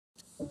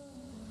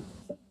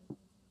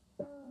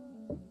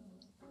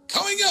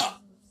Coming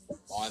up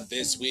on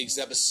this week's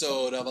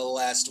episode of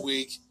Last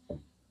Week.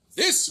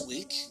 This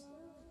week,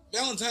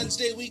 Valentine's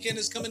Day weekend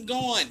is come and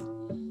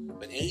gone,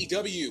 but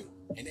AEW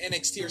and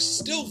NXT are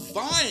still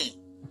vying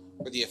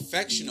for the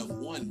affection of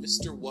one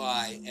Mr.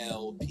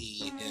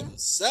 YLP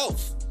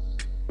himself.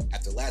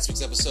 After last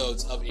week's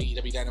episodes of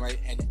AEW Dynamite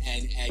and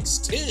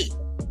NXT,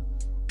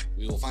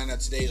 we will find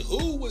out today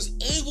who was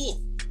able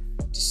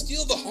to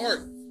steal the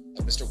heart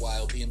of Mr.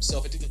 YLP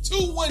himself and take a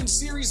 2-1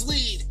 series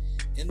lead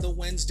in the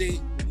Wednesday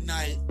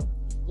Night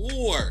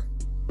War,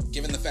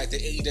 given the fact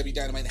that AEW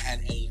Dynamite had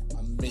an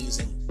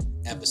amazing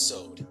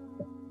episode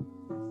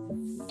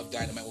of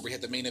Dynamite where we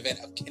had the main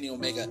event of Kenny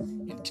Omega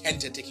and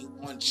Kenta taking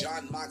on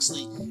Jon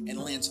Moxley and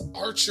Lance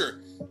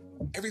Archer.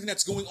 Everything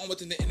that's going on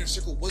within the Inner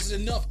Circle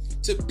wasn't enough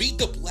to beat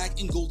the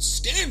Black and Gold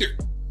Standard.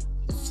 On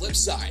the flip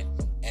side,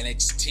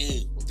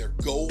 NXT, with their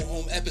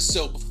go-home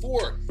episode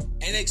before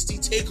NXT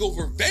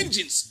TakeOver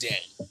Vengeance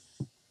Day,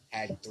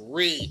 had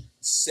 3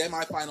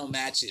 semi-final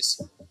matches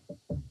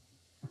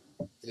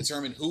to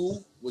determine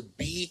who would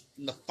be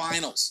in the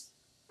finals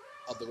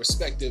of the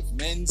respective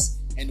men's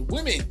and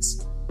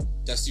women's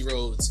Dusty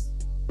Rhodes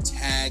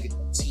Tag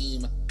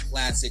Team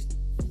Classic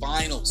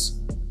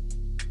Finals.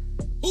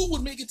 Who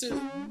would make it to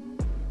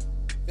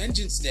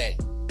Vengeance Day,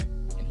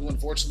 and who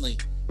unfortunately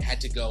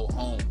had to go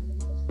home?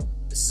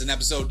 This is an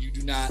episode you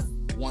do not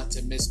want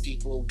to miss,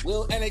 people.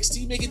 Will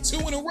NXT make it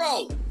 2 in a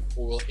row?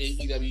 Or will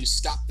AEW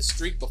stop the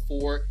streak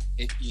before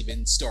it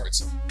even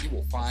starts? You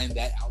will find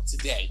that out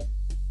today.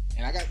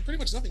 And I got pretty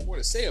much nothing more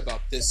to say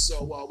about this.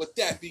 So with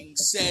that being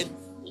said,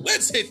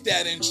 let's hit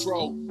that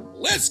intro.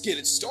 Let's get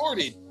it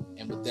started.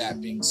 And with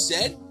that being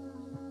said,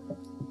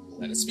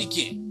 let us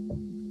begin.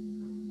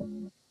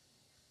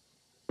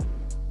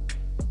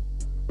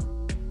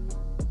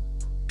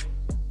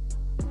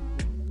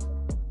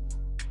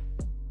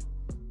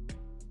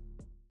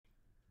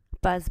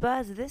 Buzz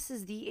Buzz, this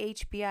is the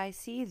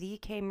HBIC, the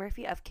K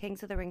Murphy of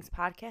Kings of the Rings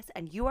podcast,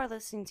 and you are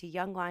listening to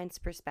Young Lions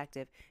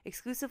Perspective,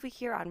 exclusively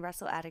here on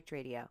Wrestle Addict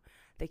Radio,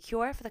 the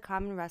cure for the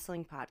common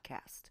wrestling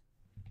podcast.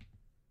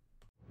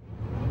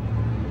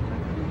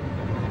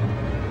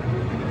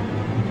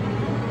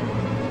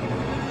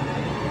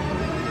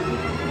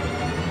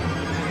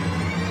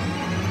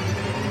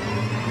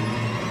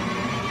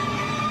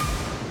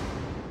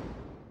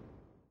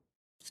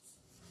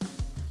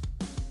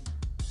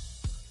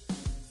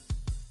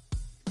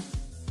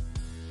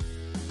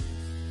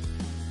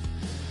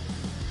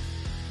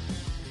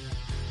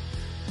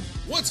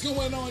 What's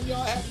going on,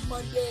 y'all? Happy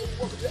Monday.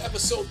 Welcome to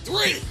episode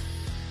 3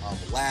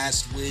 of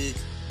Last Week.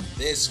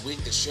 This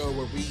week, the show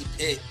where we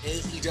pit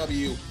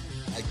AEW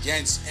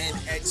against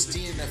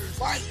NXT in a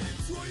fight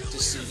to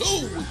see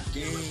who would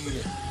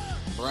gain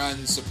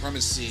brand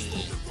supremacy.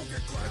 And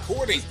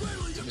according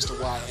to Mr.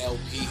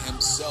 YLP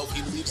himself,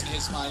 he believes in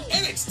his mind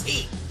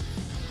NXT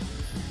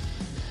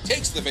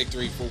takes the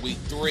victory for week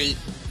 3,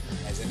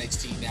 as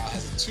NXT now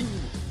has a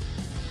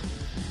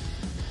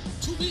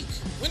two-week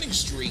winning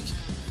streak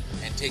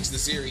and takes the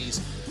series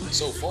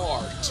so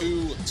far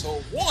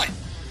 2-1.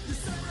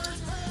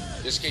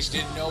 Just in case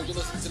you didn't know, you're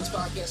listening to this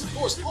podcast, of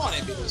course, on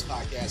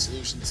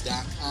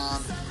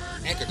AmbiguousPodcastSolutions.com,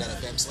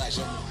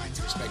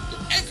 Anchor.fm/Younglines Perspective,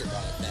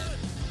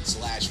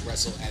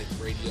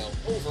 Anchor.fm/WrestleAddictRadio,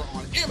 over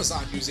on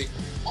Amazon Music,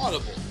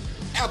 Audible,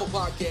 Apple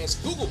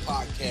Podcasts, Google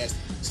Podcasts,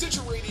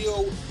 Stitcher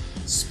Radio,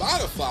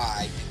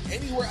 Spotify,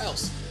 and anywhere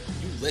else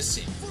you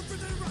listen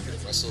to the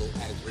Wrestle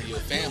Addict Radio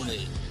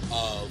family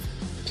of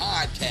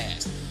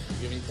podcasts.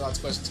 If you have any thoughts,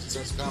 questions,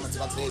 concerns, or comments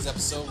about today's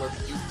episode, or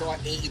if you thought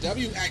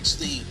AEW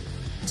actually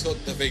took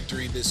the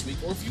victory this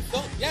week, or if you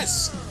thought,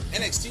 yes,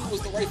 NXT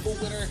was the rightful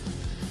winner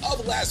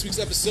of last week's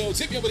episode,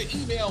 hit me up with an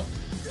email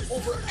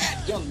over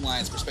at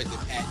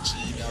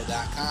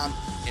younglionsperspective@gmail.com.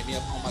 Hit me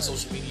up on my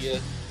social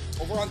media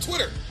over on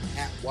Twitter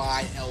at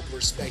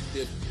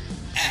YLPerspective,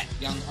 at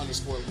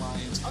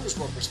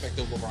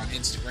young_lions_perspective over on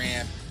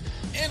Instagram,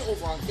 and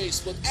over on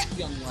Facebook at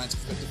Young Lions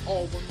Perspective,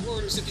 all one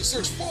word, or simply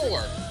search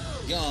for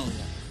Young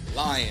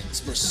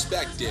Lions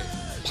Perspective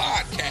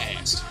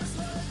Podcast.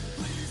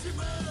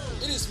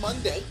 It is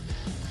Monday,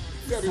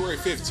 February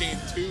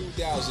 15th,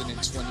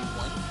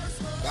 2021.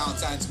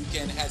 Valentine's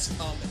weekend has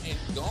come and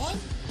gone,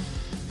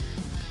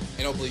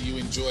 and hopefully you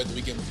enjoyed the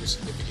weekend with your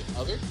significant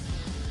other.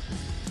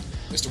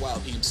 Mr.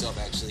 YLP himself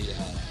actually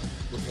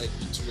would like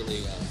me to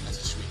really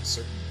message to a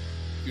certain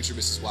future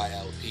Mrs.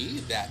 YLP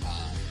that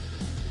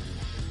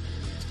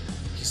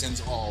he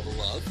sends all the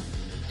love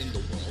in the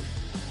world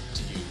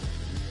to you,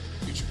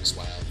 future Miss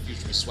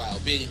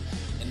YLP,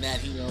 and that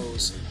he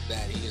knows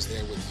that he is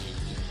there with you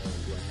even though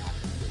you are not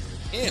with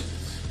him.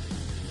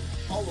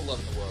 All the love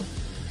in the world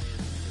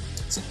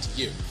sent to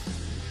you.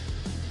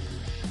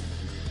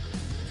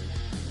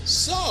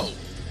 So,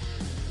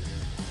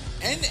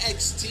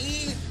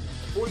 NXT,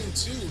 according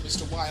to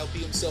Mr. YLP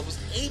himself, was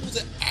able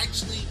to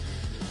actually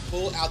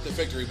pull out the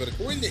victory, but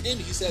according to him,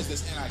 he says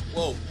this, and I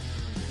quote,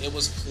 "It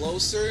was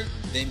closer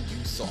than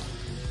you thought.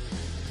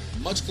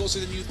 Much closer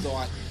than you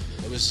thought.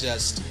 It was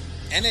just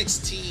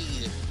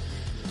NXT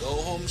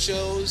go-home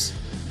shows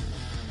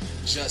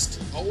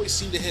just always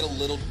seem to hit a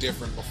little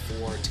different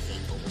before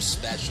takeover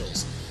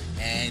specials.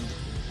 And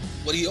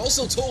what he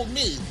also told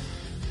me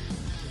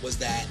was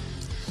that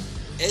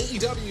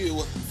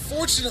AEW,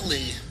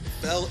 fortunately,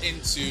 fell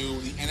into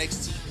the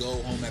NXT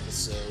Go Home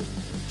episode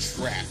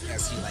trap,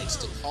 as he likes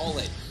to call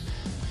it.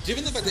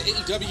 Given the fact that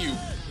AEW,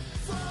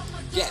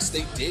 yes,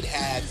 they did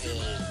have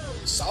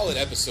a solid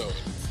episode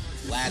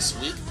last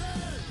week.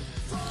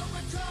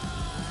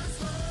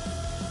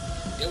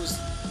 It was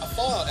a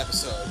Fallout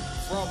episode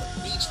from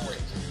Beach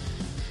Break.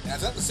 And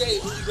that's not to say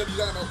AEW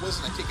Dynamite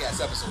wasn't a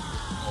kick-ass episode.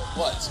 No, it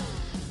was.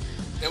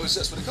 It was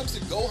just, when it comes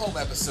to Go Home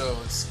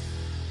episodes,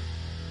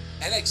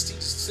 NXT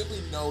just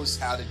simply knows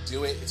how to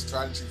do it. It's a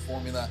tried and true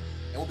formula.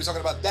 And we'll be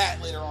talking about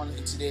that later on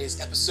in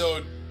today's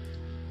episode.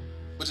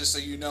 But just so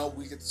you know,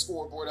 we get the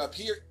scoreboard up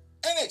here.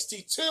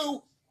 NXT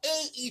 2,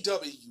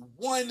 AEW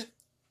 1.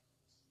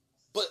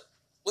 But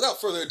without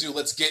further ado,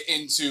 let's get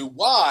into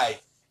why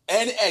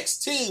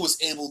NXT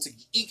was able to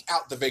eke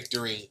out the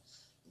victory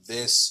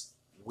this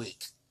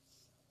week.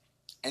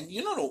 And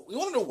you want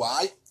to know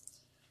why?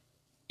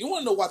 You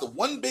want to know why the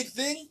one big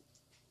thing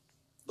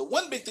that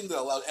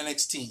allowed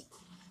NXT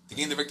to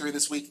gain the victory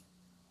this week?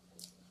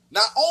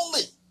 Not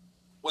only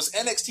was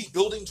NXT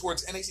building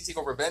towards NXT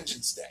TakeOver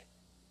Vengeance Day,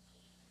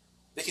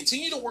 they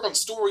continue to work on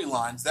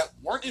storylines that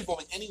weren't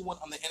involving anyone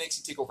on the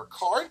NXT TakeOver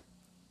card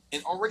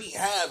and already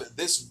have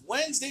this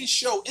Wednesday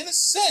show, in a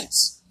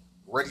sense,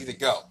 ready to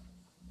go.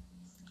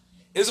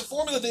 It is a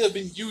formula they have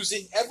been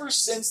using ever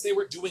since they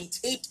were doing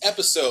taped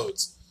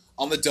episodes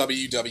on the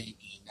WWE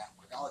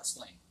Network. I'll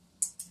explain.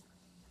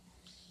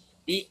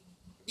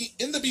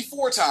 In the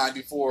before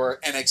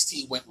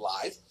NXT went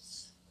live,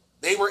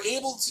 they were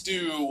able to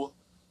do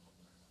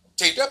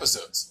taped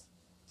episodes.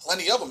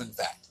 Plenty of them, in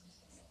fact.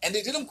 And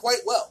they did them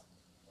quite well.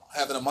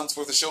 Having a month's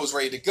worth of shows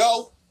ready to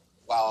go,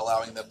 while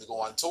allowing them to go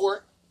on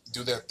tour,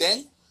 do their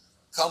thing,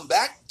 come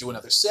back, do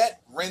another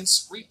set,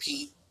 rinse,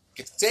 repeat,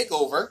 get the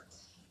takeover,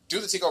 do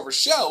the takeover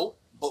show,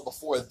 but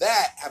before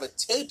that, have a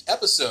taped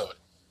episode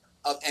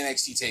of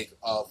NXT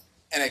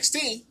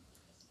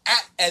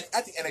at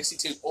the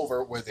NXT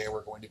TakeOver where they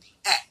were going to be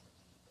at.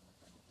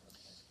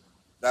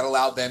 That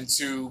allowed them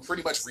to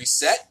pretty much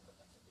reset,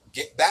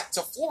 get back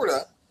to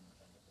Florida,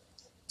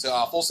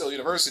 to Full Sail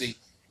University,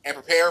 and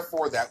prepare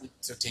for that week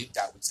to tape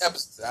that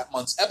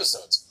month's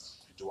episodes.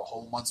 Do a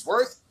whole month's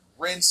worth,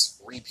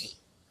 rinse, repeat.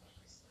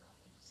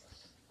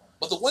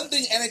 But the one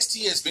thing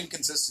NXT has been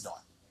consistent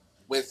on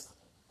with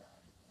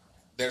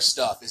their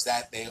stuff is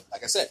that they,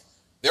 like I said,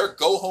 their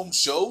go-home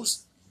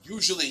shows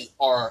usually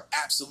are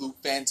absolute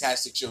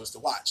fantastic shows to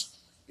watch.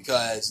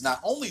 Because not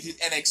only was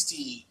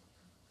NXT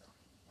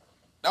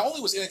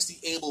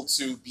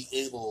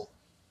able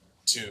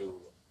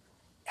to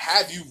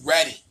have you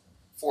ready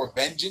for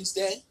Vengeance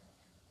Day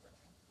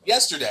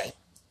yesterday,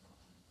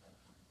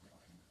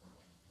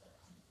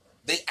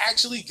 they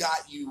actually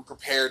got you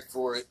prepared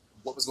for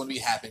what was going to be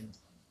happening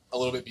a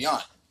little bit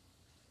beyond.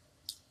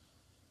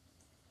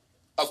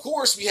 Of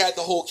course, we had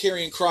the whole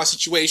Karrion Kross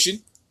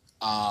situation.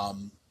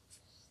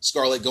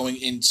 Scarlett going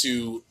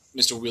into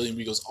Mr. William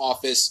Regal's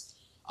office,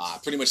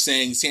 pretty much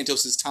saying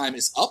Santos' time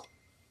is up,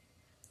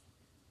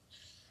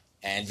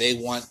 and they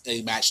want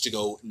a match to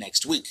go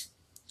next week.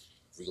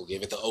 Regal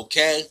gave it the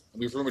okay, and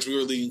we were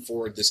leaning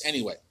forward this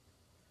anyway.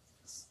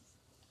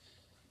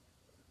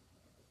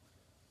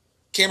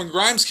 Cameron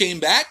Grimes came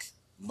back,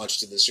 much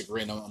to the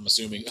chagrin, I'm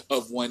assuming,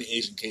 of one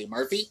Agent K.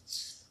 Murphy,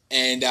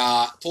 and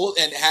now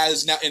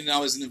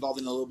is involved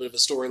in a little bit of a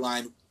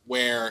storyline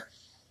where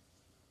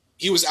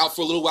he was out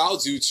for a little while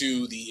due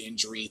to the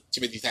injury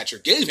Timothy Thatcher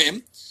gave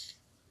him,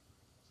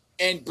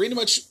 and pretty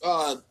much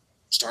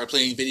started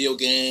playing video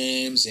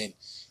games and,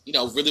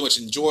 really much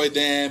enjoyed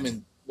them.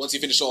 And once he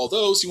finished all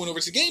those, he went over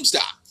to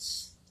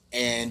GameStop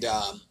and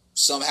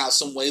somehow,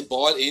 some way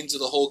bought into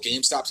the whole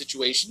GameStop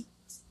situation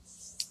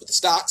with the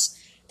stocks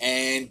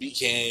and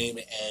became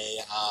a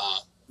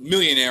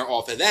millionaire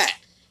off of that.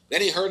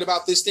 Then he heard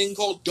about this thing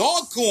called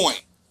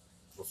Dogcoin,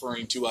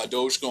 referring to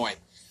Dogecoin,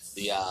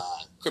 the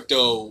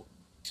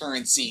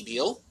cryptocurrency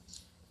deal,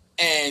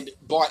 and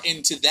bought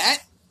into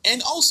that,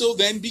 and also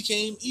then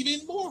became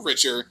even more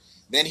richer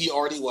than he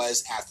already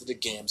was after the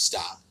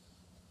GameStop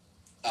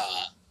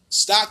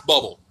stock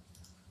bubble.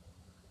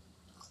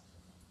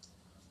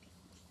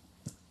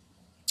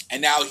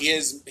 And now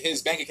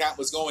his bank account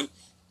was going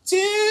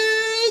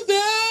to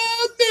the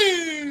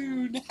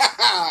moon.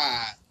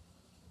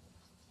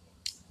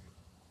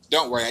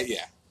 Don't worry,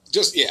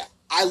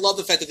 I love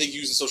the fact that they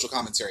use the social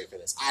commentary for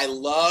this.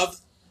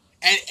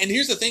 And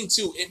here's the thing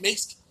too, it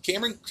makes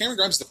Cameron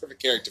Grimes the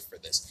perfect character for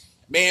this.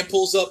 Man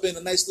pulls up in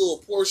a nice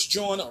little Porsche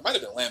joint, or it might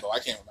have been a Lambo, I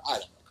can't remember. I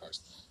don't know cars.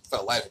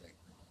 Felt life at me.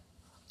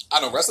 I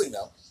know wrestling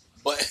though,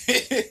 but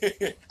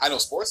I know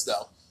sports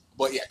though.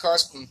 But yeah,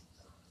 cars.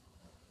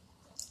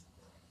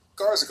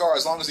 Cars are cars.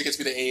 As long as it gets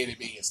me to A to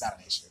B, it's not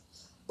an issue.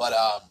 But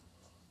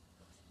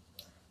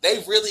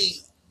they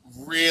really,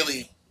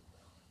 really,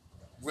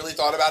 really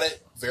thought about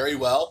it very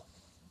well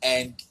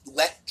and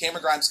let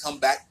Cameron Grimes come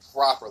back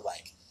proper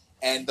like.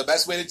 And the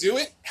best way to do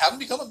it, have him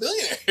become a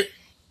millionaire.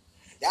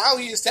 now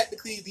he is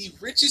technically the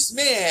richest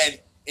man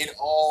in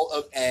all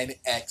of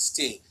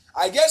NXT.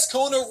 I guess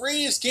Kona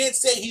Reeves can't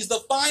say he's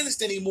the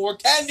finest anymore,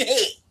 can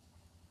he?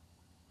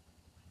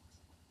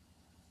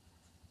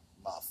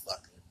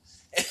 Motherfucker.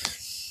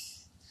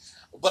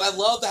 But I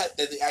love that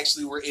they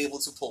actually were able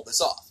to pull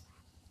this off.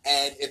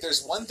 And if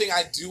there's one thing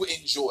I do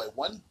enjoy,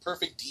 one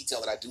perfect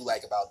detail that I do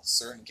like about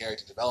certain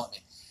character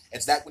development,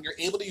 it's that when you're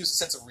able to use a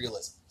sense of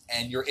realism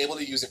and you're able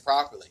to use it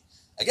properly.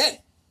 Again,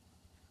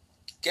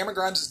 Cameron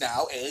Grimes is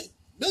now a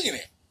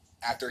millionaire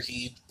after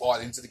he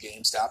bought into the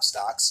GameStop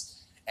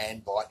stocks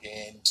and bought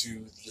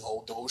into the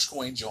whole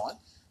Dogecoin joint,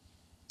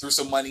 threw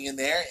some money in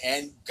there,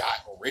 and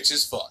got rich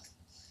as fuck.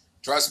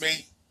 Trust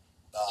me,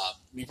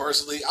 me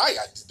personally, I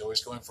got into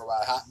Dogecoin for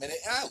about a hot minute,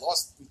 and I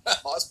lost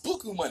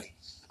buku money.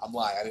 I'm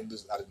lying. I didn't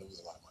lose a lot of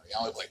money. I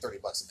only put like $30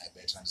 in that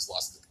bitch, and I just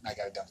lost it. And I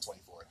got it down to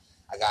 24.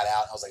 I got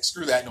out. I was like,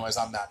 screw that noise.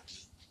 I'm not.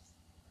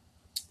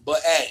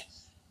 But hey,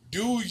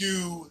 do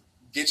you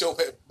get your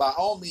pay? By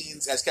all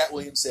means, as Cat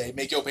Williams say,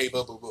 make your pay,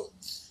 boo boo boo.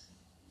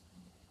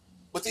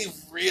 But they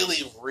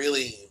really,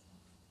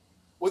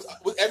 with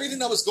everything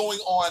that was going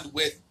on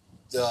with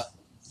the,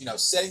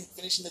 setting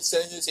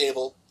the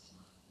table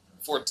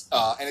for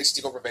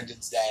NXT TakeOver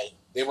Vengeance Day,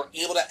 they were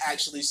able to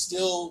actually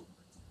still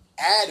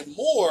add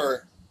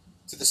more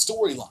to the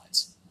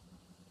storylines,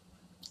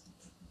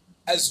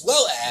 as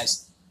well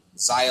as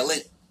Xia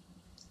Li,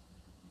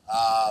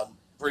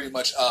 pretty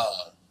much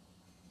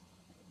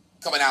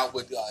coming out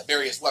with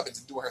various weapons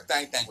and doing her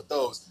thing with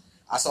those.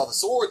 I saw the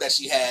sword that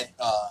she had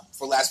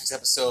for last week's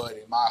episode,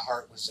 and my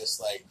heart was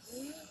just like,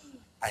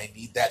 I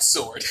need that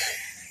sword.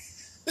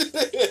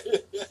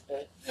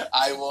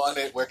 I want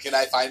it. Where can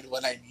I find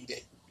one? I need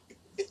it.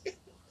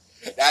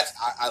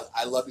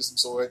 I love me some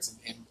swords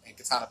and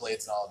katana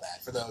blades and all of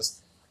that. For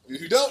those of you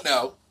who don't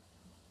know,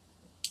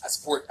 I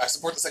support the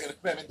Second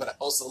Amendment, but I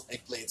also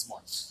like blades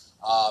more.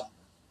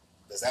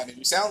 Does that make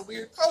me sound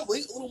weird? Probably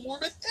a little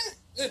morbid.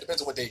 It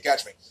depends on what day you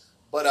catch me.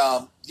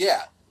 But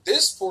yeah,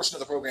 this portion of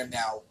the program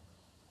now,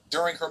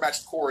 during her match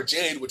with Cora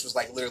Jade, which was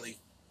like literally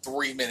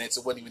 3 minutes,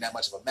 it wasn't even that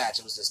much of a match.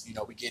 It was just,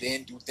 we get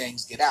in, do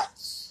things, get out.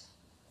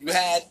 You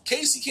had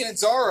Casey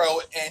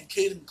Catanzaro and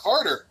Kaden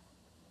Carter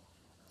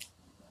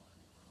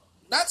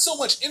not so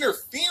much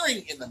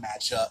interfering in the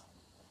matchup,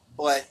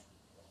 but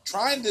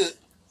trying to,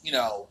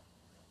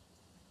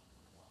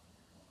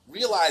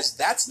 realize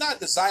that's not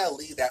the Xia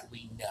Li that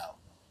we know.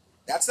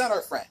 That's not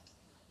our friend.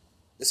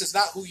 This is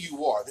not who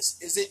you are.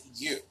 This isn't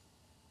you.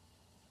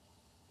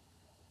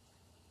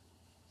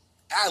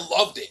 I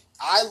loved it.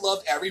 I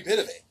loved every bit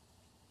of it.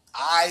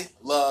 I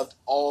loved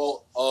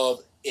all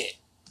of it.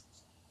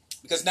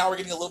 Because now we're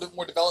getting a little bit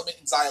more development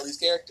in Xia Li's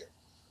character.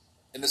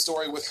 In the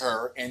story with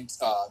her and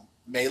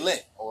Mei Lan,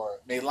 or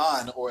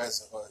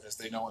as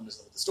they know in the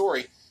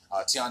story,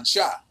 Tian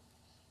Sha,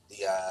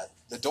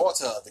 the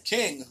daughter of the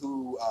king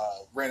who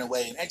ran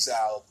away in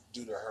exile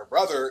due to her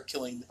brother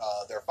killing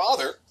their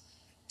father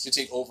to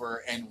take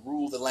over and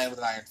rule the land with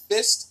an iron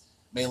fist.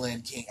 Mei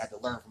Lan King had to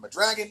learn from a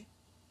dragon,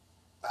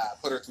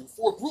 put her through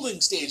 4 grueling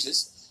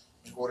stages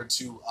in order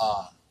to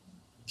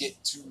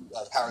get to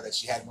the power that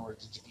she had in order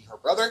to defeat her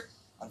brother,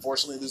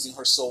 unfortunately losing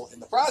her soul in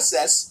the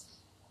process.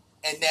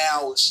 And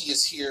now she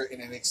is here in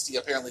NXT,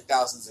 apparently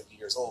thousands of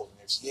years old. And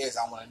if she is,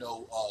 I want to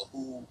know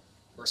who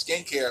her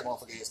skincare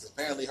motherfucker is, because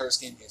apparently her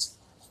skin is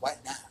quite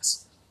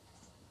nice.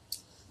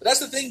 But that's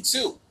the thing,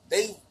 too.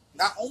 They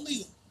not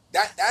only...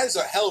 That is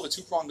a hell of a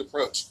two-pronged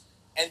approach.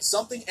 And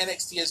something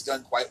NXT has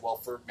done quite well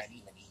for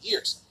many, many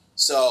years.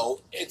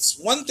 So it's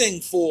one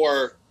thing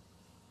for,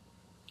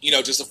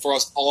 just for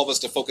us, all of us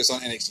to focus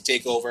on NXT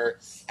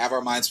TakeOver, have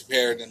our minds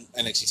prepared in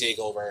NXT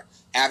TakeOver,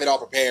 have it all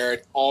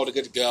prepared, all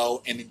good to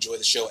go, and enjoy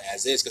the show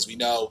as is, because we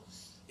know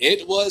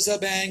it was a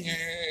banger,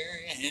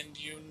 and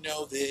you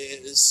know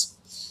this.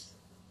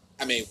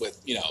 I mean,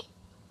 with,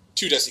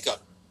 2 Dusty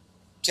Cup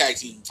tag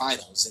team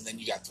finals, and then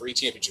you got 3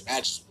 championship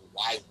matches.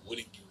 Why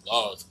wouldn't you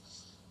love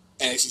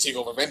NXT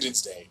TakeOver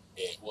Vengeance Day?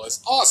 It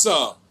was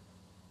awesome.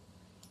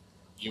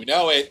 You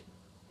know it.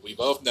 We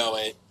both know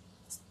it.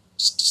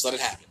 Just let it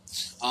happen.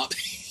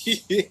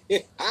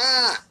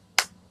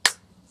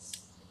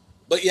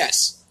 But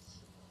yes,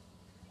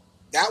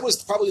 that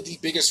was probably the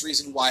biggest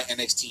reason why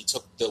NXT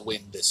took the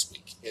win this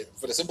week.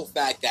 For the simple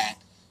fact that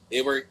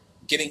they were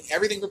getting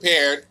everything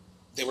prepared.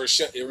 They were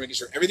making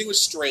sure everything was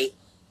straight.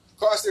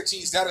 Crossed their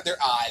T's, dotted their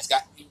I's.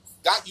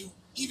 Got you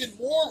even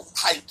more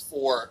hyped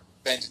for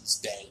Vengeance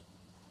Day.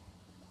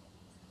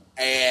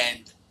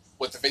 And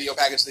with the video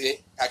packages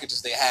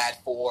they had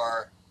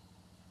for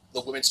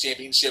the Women's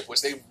Championship,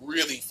 which they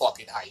really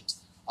fucking hyped.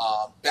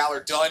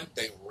 Balor Dunn,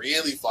 they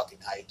really fucking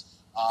hyped.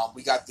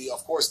 We got the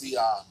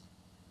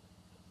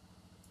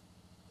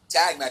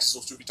tag matches,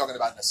 which we'll be talking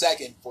about in a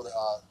second, for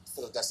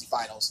the Dusty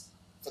Finals,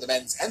 for the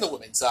men's and the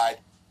women's side.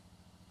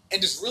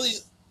 And just really,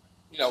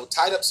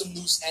 tied up some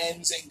loose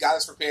ends and got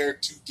us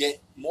prepared to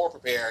get more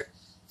prepared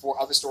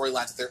for other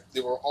storylines that they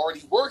were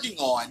already working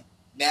on.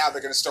 Now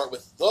they're going to start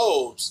with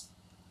those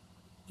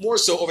more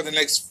so over the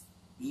next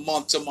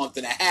month to month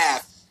and a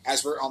half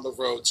as we're on the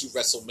road to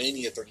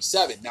WrestleMania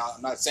 37. Now,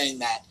 I'm not saying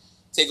that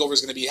TakeOver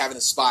is going to be having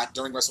a spot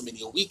during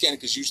WrestleMania weekend,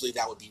 because usually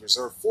that would be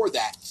reserved for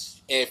that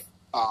if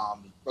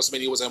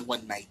WrestleMania was a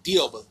one-night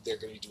deal, but they're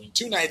going to be doing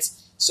 2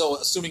 nights. So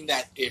assuming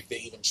that if they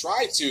even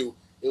try to,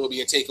 it will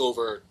be a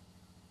TakeOver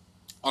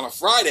on a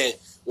Friday,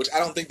 which I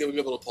don't think they would be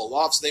able to pull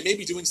off. So they may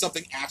be doing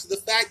something after the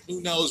fact.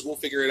 Who knows? We'll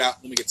figure it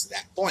out when we get to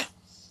that point.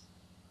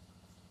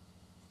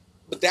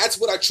 But that's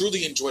what I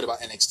truly enjoyed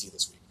about NXT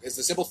this week. Is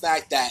the simple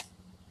fact that,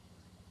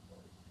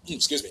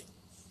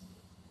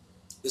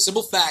 the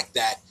simple fact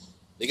that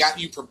they got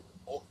you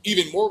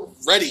even more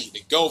ready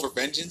to go for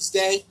Vengeance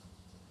Day,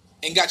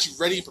 and got you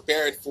ready and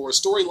prepared for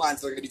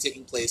storylines that are going to be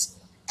taking place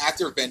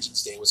after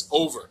Vengeance Day was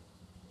over.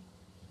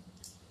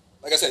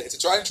 Like I said, it's a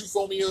tried and true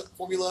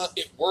formula.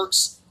 It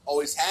works,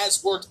 always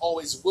has worked,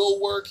 always will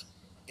work.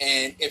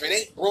 And if it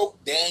ain't broke,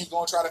 they ain't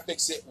going to try to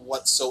fix it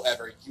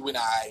whatsoever. You and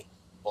I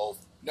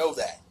both know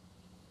that.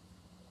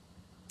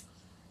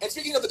 And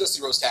speaking of the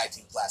Dusty Rhodes Tag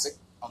Team Classic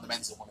on the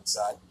men's and women's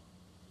side,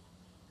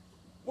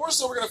 more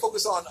so we're going to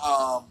focus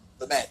on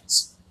the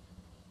men's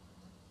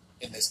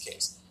in this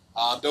case.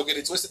 Don't get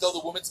it twisted, though.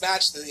 The women's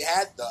match that they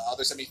had, the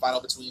other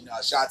semifinal between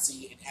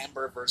Shotzi and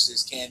Ember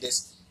versus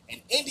Candice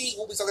and Indy,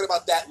 we'll be talking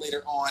about that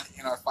later on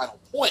in our final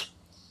point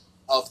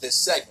of this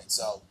segment.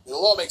 So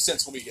it'll all make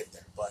sense when we get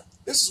there. But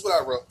this is what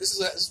I wrote. This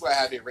is what I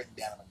have here written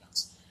down in my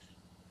notes.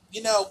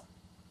 You know,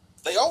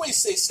 they always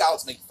say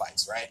styles make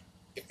fights, right?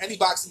 If any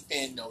boxing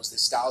fan knows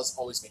this, styles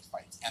always make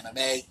fights.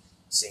 MMA,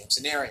 same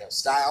scenario.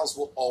 Styles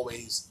will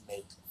always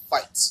make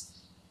fights.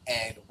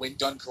 And when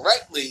done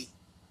correctly,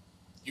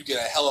 you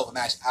get a hell of a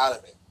match out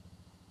of it.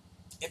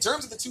 In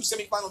terms of the 2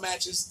 semifinal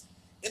matches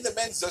in the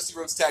men's Dusty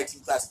Rhodes Tag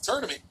Team Classic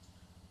Tournament,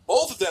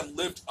 both of them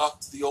lived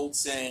up to the old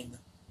saying,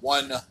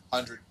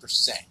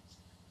 100%.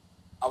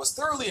 I was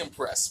thoroughly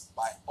impressed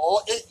by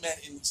all 8 men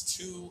in these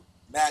 2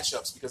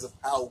 matchups because of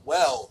how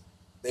well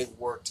they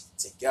worked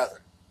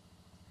together.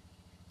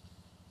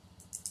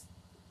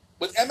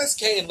 With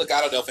MSK and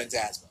Legado del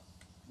Fantasma,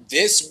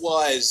 this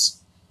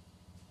was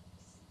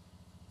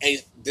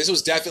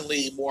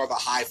definitely more of a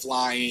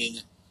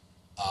high-flying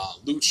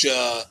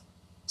lucha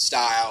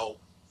style,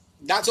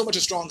 not so much a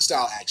strong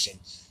style action,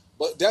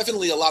 but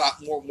definitely a lot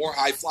of more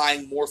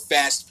high-flying, more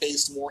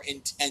fast-paced, more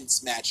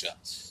intense matchup.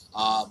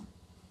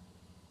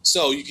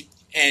 So you could,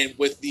 and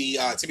with the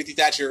Timothy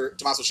Thatcher,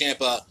 Tommaso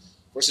Ciampa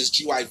versus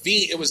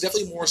GYV, it was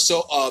definitely more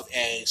so of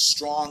a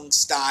strong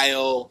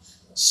style,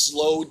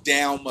 slowed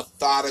down,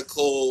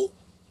 methodical,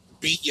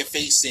 beat your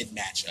face in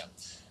matchup.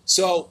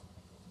 So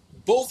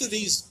both of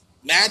these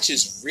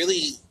matches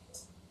really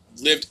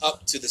lived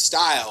up to the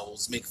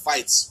styles make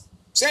fights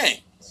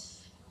saying.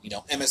 You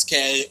know,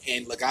 MSK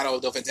and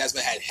Legado del Fantasma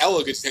had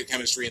hella good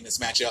chemistry in this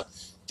matchup.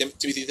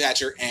 Timothy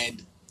Thatcher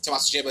and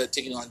Tommaso Ciampa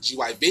taking on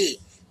GYV,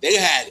 they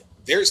had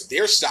their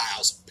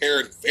styles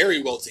paired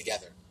very well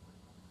together.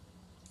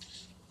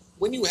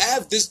 When you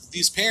have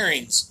these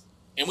pairings,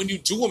 and when you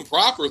do them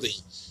properly,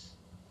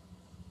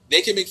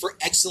 they can make for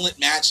excellent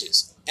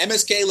matches.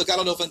 MSK,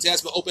 Legado del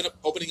Fantasma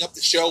opening up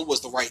the show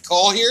was the right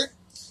call here,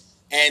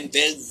 and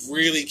they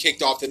really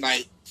kicked off the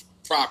night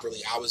properly.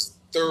 I was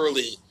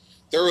thoroughly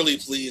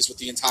pleased with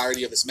the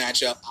entirety of this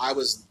matchup. I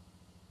was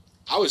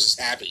just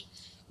happy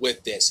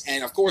with this.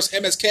 And of course,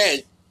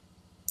 MSK,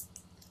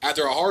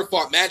 after a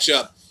hard-fought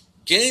matchup,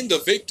 gained the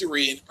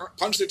victory and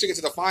punched their ticket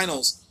to the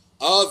finals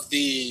of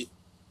the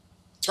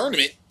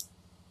tournament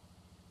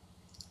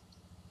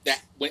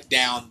that went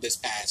down this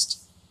past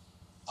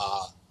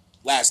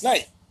last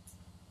night.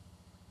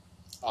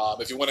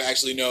 If you want to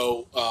actually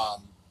know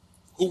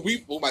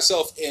who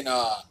myself and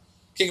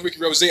King Ricky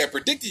Rose, I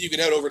predicted, you can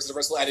head over to the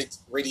Wrestle Addict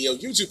Radio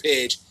YouTube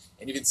page,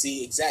 and you can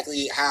see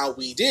exactly how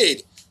we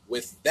did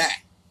with that.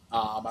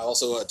 I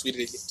also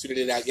tweeted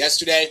it out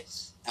yesterday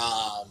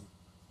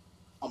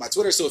on my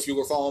Twitter, so if you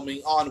were following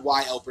me on at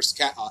YL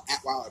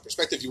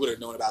Perspective, you would have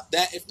known about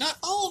that. If not,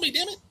 follow me,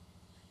 damn it.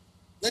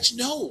 Let you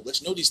know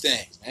these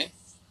things, man.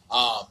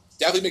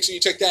 Definitely make sure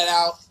you check that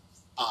out.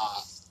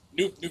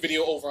 New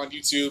video over on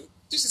YouTube,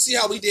 just to see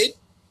how we did.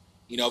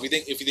 You know, if you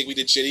think we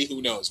did shitty,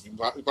 who knows? We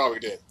probably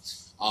did.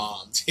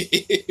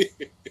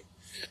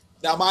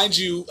 Now, mind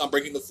you, I'm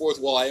breaking the fourth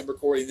wall. I am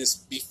recording this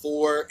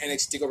before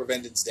NXT TakeOver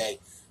Vengeance Day,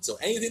 so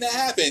anything that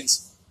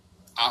happens,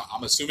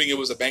 I'm assuming it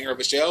was a banger of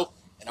a show,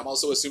 and I'm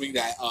also assuming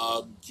that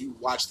you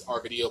watched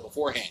our video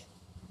beforehand.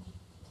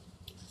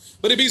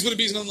 But it bees what it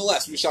bees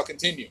nonetheless. We shall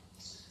continue.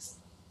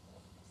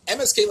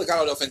 MSK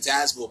Legado del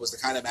Fantasma was the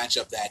kind of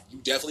matchup that you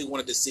definitely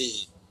wanted to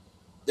see.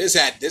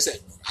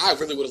 I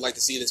really would have liked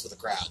to see this with a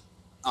crowd.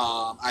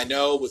 I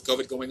know with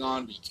COVID going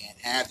on, we can't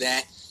have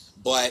that,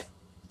 but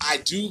I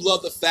do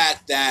love the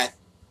fact that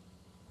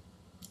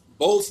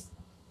both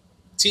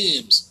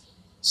teams'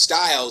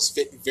 styles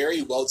fit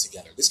very well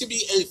together. This could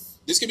be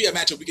a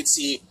matchup we could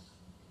see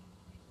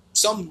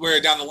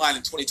somewhere down the line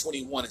in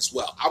 2021 as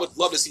well. I would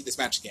love to see this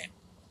match again.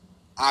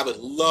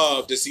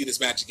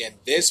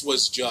 This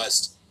was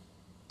just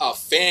a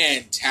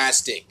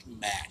fantastic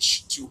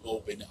match to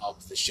open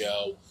up the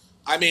show.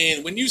 I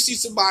mean, when you see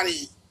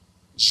somebody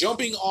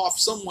jumping off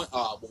someone,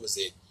 what was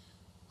it?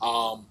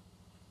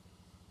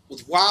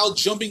 with Wild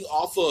jumping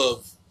off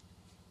of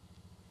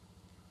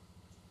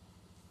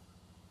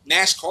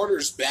Nash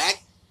Carter's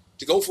back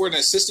to go for an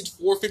assisted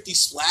 450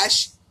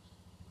 splash,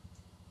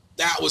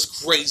 that was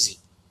crazy.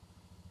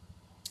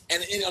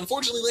 And it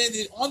unfortunately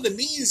landed on the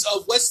knees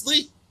of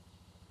Wesley.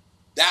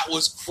 That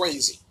was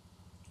crazy.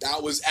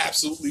 That was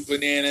absolutely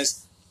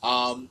bananas.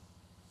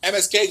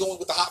 MSK going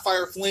with the hot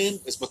fire flame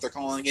is what they're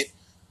calling it.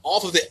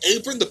 Off of the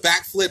apron, the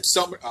backflip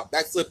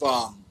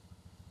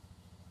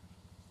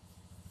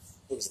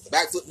the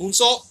backflip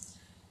moonsault.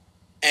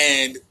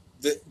 And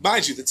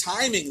mind you, the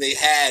timing they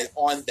had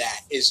on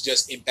that is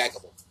just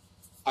impeccable.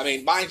 I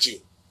mean, mind you,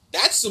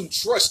 that's some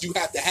trust you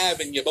have to have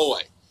in your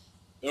boy.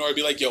 In order to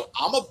be like, yo,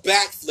 I'm a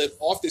backflip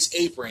off this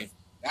apron.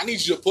 I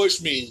need you to push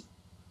me.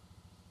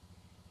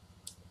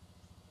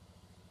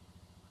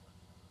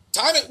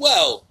 Time it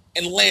well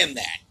and land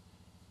that.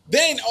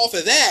 Then off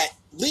of that,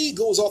 Lee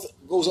goes off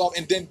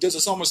and then does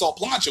a somersault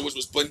plancha, which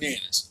was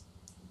bananas.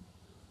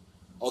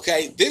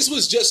 Okay, this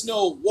was just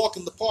no walk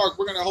in the park,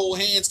 we're gonna hold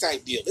hands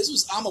type deal. This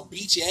was I'm gonna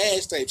beat your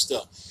ass type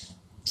stuff.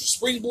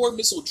 Springboard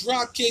missile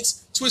drop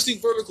kicks, twisting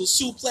vertical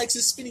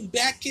suplexes, spinning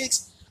back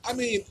kicks. I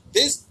mean,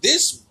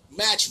 this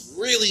match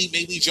really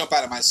made me jump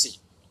out of my seat.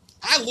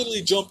 I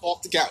literally jumped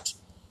off the couch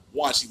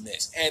watching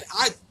this, and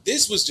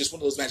this was just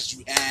one of those matches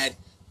you had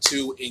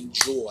to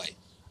enjoy.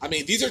 I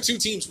mean, these are two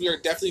teams we are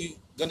definitely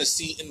going to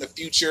see in the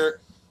future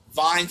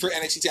vying for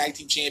NXT Tag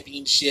Team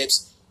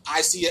Championships.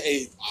 I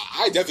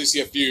definitely see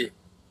a feud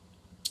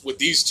with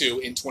these two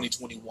in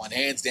 2021,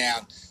 hands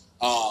down.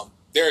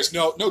 There's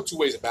no two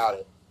ways about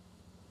it.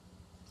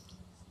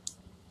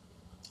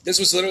 This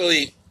was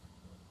literally,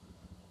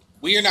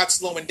 we are not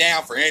slowing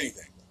down for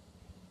anything.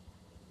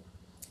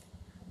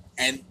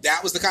 And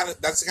that's the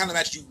kind of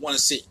match you want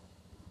to see.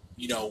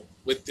 You know,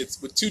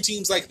 with two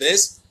teams like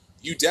this,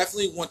 you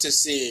definitely want to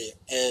see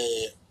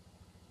a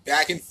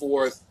back and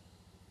forth,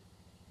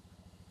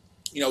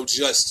 you know,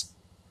 just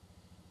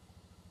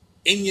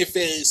in your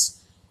face,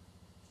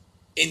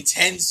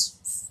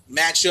 intense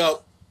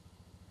matchup.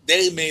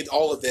 They made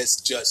all of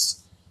this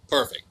just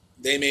perfect.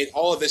 They made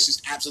all of this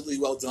just absolutely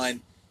well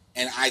done.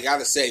 And I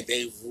gotta say,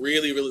 they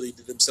really, really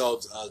did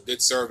themselves a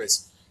good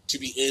service to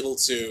be able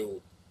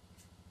to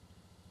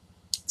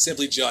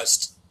simply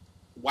just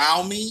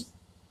wow me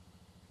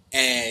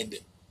and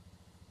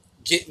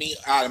get me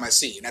out of my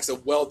seat. And that's a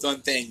well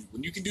done thing.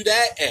 When you can do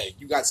that, hey,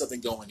 you got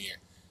something going here.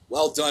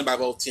 Well done by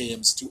both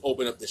teams to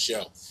open up the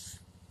show.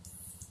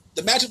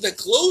 The matchup that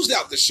closed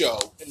out the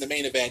show in the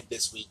main event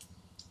this week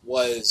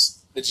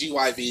was the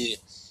GYV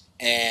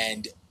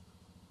and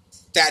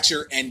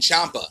Thatcher and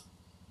Ciampa.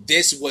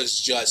 This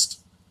was just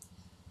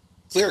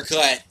clear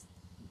cut,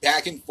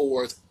 back and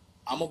forth.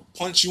 I'm going to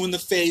punch you in the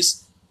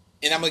face,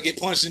 and I'm going to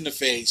get punched in the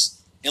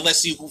face, and let's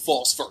see who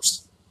falls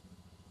first.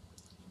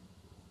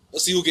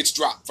 Let's see who gets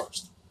dropped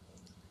first.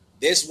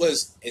 This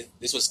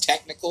was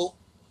technical,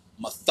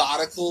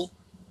 methodical,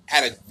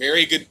 had a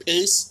very good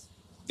pace.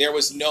 There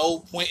was no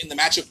point in the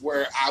matchup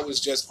where I was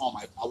just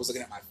I was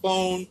looking at my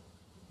phone,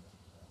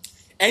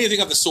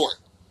 anything of the sort.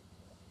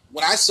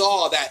 When I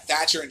saw that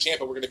Thatcher and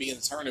Ciampa were going to be in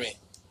the tournament,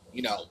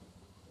 you know,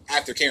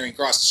 after Karrion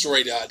Kross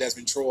destroyed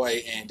Desmond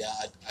Troy and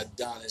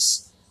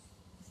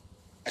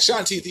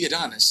Ashanti the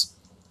Adonis,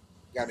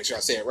 gotta make sure I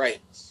say it right.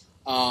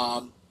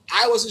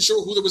 I wasn't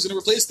sure who was going to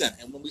replace them,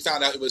 and when we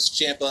found out it was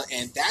Ciampa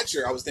and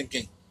Thatcher, I was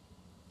thinking,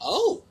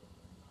 oh,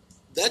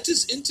 that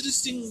is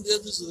interesting.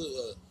 That is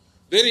a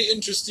very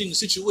interesting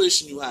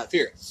situation you have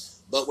here.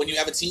 But when you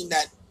have a team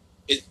that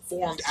is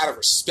formed out of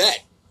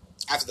respect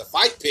after the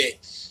fight pit,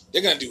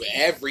 they're going to do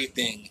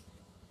everything.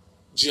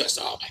 Just,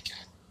 oh my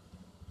God.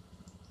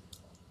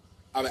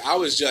 I mean, I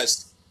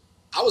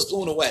was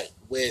blown away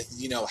with,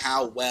 you know,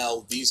 how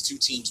well these two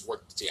teams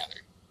work together.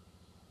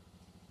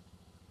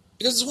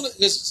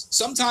 Because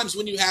sometimes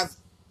when you have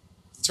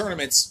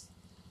tournaments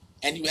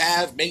and you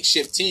have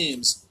makeshift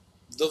teams,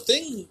 the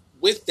thing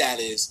with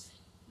that is,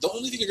 the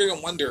only thing you're going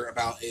to wonder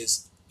about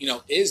is, you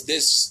know, is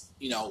this,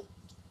 you know,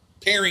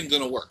 pairing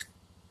going to work?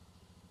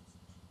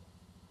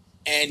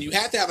 And you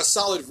have to have a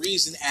solid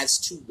reason as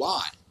to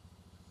why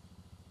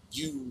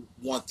you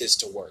want this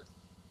to work.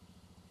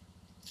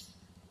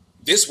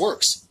 This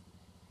works.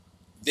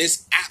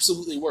 This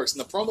absolutely works. And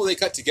the promo they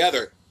cut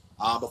together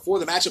before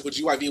the matchup with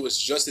GYV was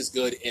just as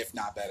good, if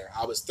not better.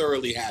 I was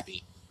thoroughly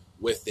happy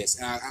with this.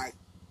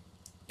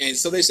 And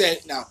so they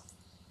said, now,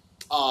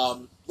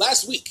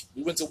 last week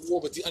we went to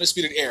war with the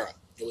Undisputed Era.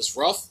 It was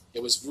rough.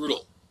 It was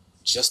brutal.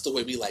 Just the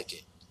way we like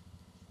it.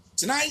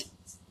 Tonight,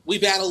 we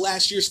battle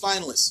last year's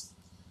finalists.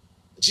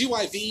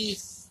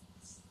 GYV,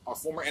 our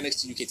former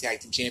NXT UK Tag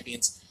Team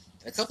Champions,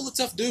 and a couple of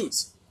tough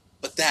dudes.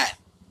 But the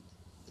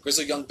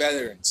Grizzled Young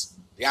Veterans,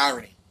 the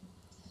irony.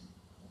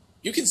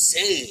 You can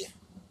say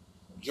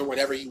you're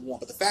whatever you want,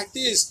 but the fact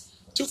is,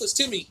 Toothless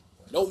Timmy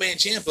and Old Man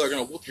Ciampa are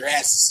going to whoop your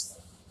asses.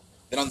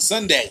 Then on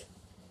Sunday,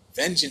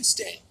 Vengeance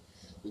Day,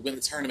 we win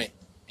the tournament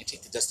and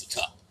take the Dusty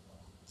Cup.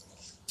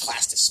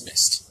 Class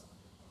dismissed.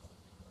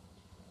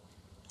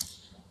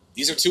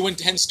 These are two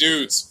intense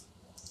dudes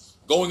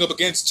going up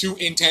against two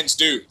intense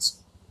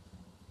dudes.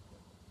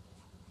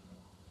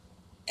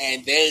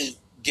 and they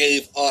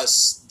gave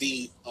us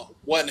the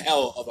one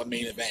hell of a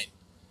main event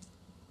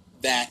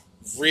that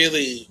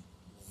really,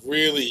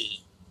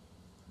 really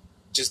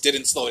just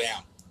didn't slow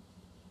down.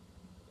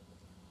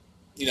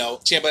 You know,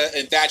 Ciampa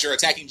and Thatcher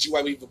attacking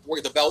GYV before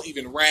the bell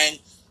even rang,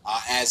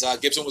 as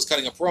Gibson was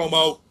cutting a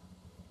promo.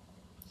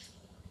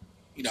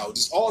 You know,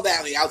 just all that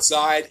on the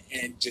outside,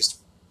 and just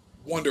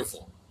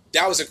wonderful.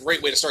 That was a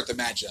great way to start the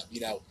matchup.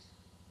 You know,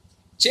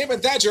 Ciampa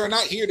and Thatcher are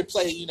not here to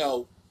play,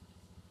 we're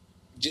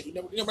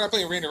not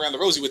playing Randy around the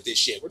Rosie with this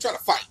shit. We're trying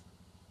to fight.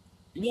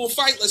 You want to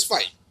fight? Let's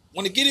fight.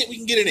 Want to get it? We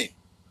can get it in.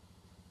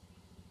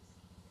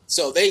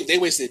 So they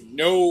wasted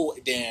no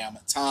damn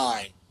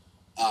time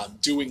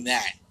doing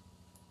that.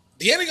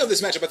 The ending of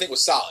this matchup, I think,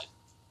 was solid.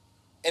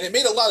 And it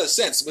made a lot of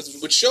sense,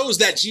 which shows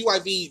that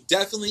GYV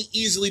definitely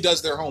easily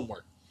does their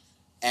homework.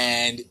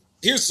 And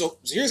here's how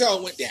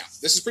it went down.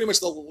 This is pretty much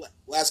the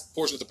last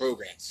portion of the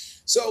program.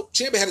 So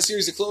Ciampa had a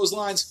series of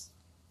clotheslines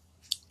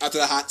after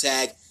the hot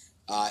tag.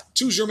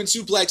 2 German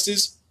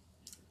suplexes.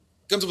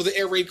 Comes up with an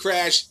air raid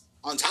crash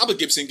on top of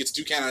Gibson. Gets a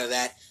 2 count out of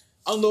that.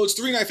 Unloads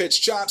 3 knife edge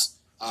chops.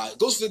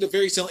 Goes for the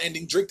fairy tale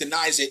ending. Drake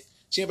denies it.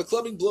 Ciampa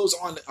clubbing blows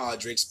on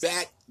Drake's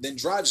back. Then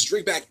drives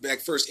Drake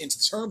back first into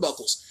the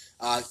turnbuckles.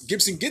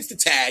 Gibson gets the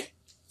tag.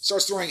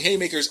 Starts throwing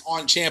haymakers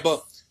on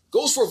Ciampa.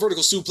 Goes for a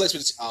vertical suplex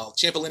with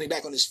Ciampa landing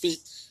back on his feet.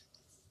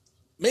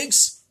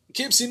 Makes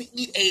Gibson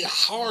eat a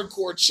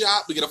hardcore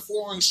chop. We get a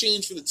forearm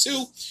exchange for the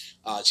 2.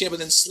 Ciampa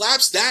then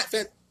slaps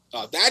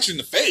Thatcher in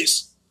the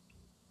face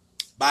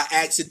by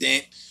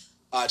accident.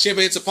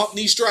 Ciampa hits a pump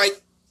knee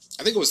strike.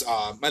 I think it was,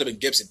 might have been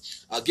Gibson.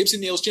 Gibson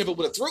nails Ciampa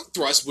with a throat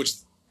thrust, which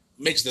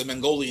makes the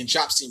Mongolian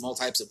chop seem all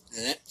types of...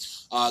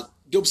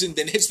 Gibson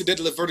then hits the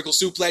deadlift vertical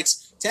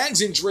suplex,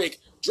 tags in Drake,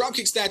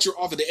 dropkicks Thatcher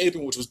off of the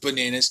apron, which was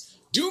bananas.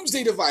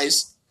 Doomsday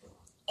device,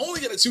 only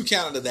got a 2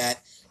 count out of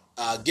that.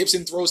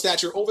 Gibson throws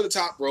Thatcher over the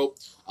top rope.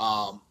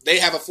 They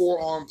have a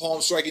forearm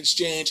palm strike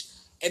exchange.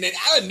 And then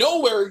out of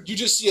nowhere, you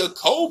just see a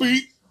Kobe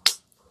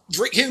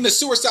Drake hitting the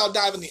sewer style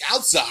dive on the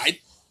outside.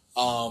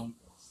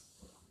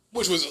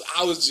 Which was,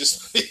 I was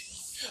just,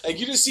 like,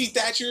 you just see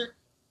Thatcher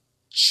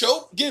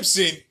choke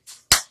Gibson,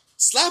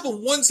 slap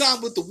him one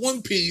time with the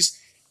one piece,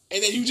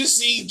 and then you just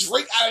see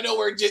Drake out of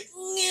nowhere just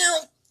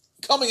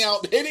coming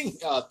out, hitting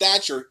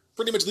Thatcher,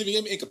 pretty much leaving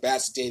him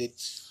incapacitated.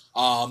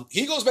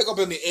 He goes back up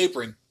in the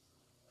apron.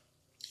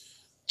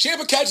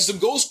 Ciampa catches him,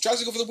 tries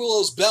to go for the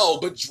Willow's Bell,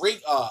 but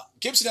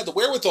Gibson had the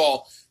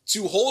wherewithal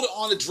to hold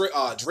on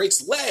to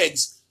Drake's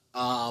legs,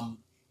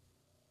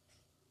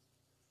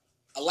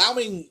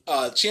 allowing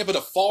Ciampa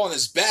to fall on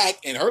his back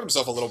and hurt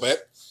himself a little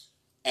bit.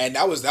 And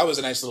that was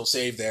a nice little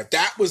save there.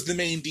 That was the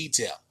main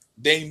detail.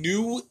 They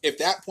knew if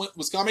that point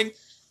was coming,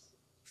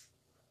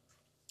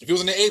 if he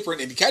was in the apron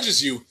and he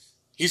catches you,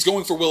 he's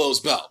going for Willow's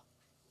Bell.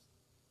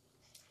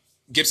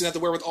 Gibson had the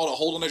wherewithal to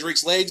hold on to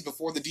Drake's legs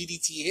before the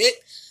DDT hit.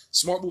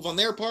 Smart move on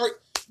their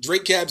part.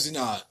 Drake tags in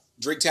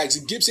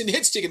Gibson,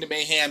 hits Stick into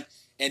Mayhem,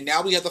 and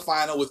now we have the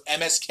final with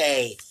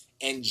MSK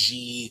and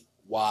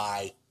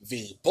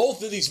GYV.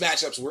 Both of these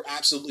matchups were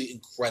absolutely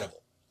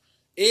incredible.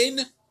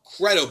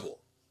 Incredible.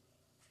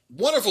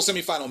 Wonderful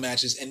semifinal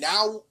matches, and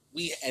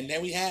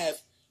then we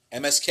have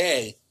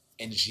MSK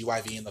and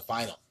GYV in the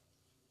final.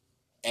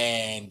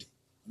 And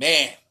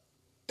man,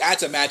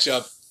 that's a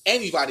matchup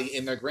anybody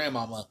in their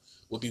grandmama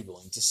would be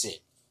willing to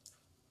see.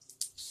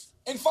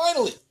 And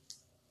finally,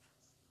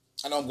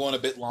 I know I'm going a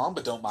bit long,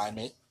 but don't mind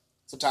me.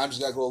 Sometimes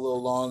you gotta go a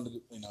little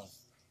long,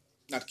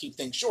 not to keep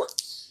things short.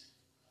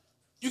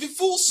 You can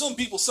fool some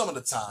people some of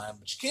the time,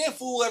 but you can't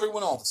fool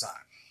everyone all the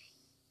time.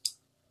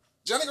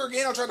 Johnny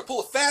Gargano tried to pull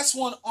a fast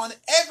one on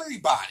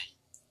everybody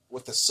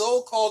with the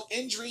so-called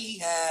injury he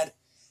had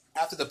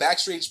after the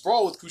backstage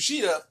brawl with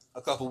Kushida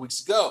a couple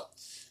weeks ago.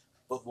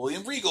 But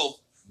William Regal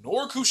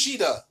nor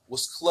Kushida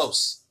was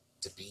close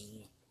to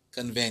being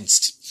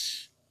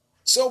convinced.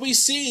 So we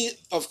see,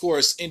 of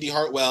course, Indy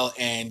Hartwell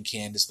and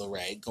Candice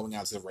LeRae going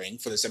out to the ring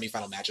for the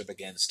semifinal matchup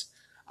against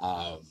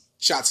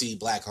Shotzi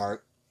Blackheart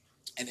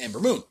and Ember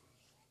Moon.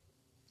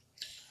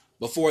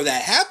 Before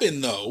that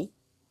happened, though,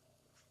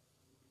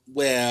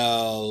 we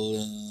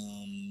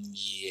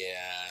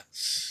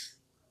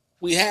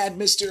had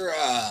Mr.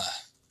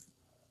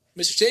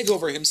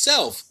 Takeover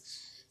himself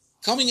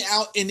coming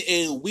out in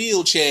a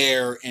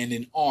wheelchair and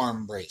an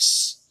arm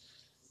brace.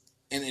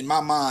 And in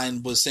my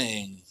mind was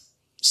saying,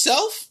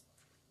 Self?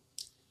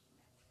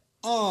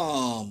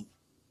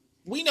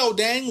 We know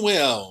dang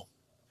well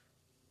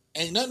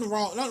ain't nothing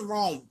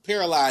wrong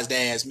paralyzed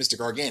ass Mr.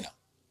 Gargano.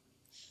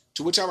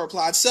 To which I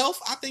replied, Self,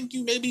 I think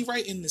you may be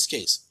right in this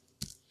case.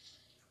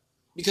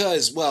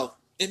 Because, well,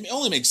 it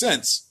only makes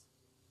sense.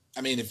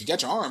 I mean, if you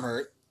got your arm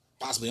hurt,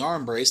 possibly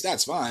arm brace,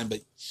 that's fine,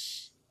 but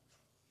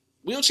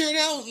wheelchair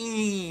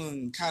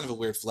down? Kind of a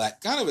weird flex.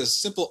 Kind of a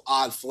simple,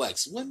 odd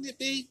flex, wouldn't it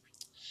be?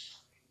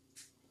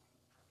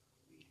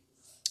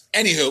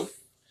 Anywho,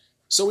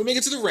 so we make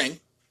it to the ring.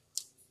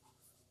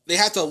 They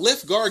have to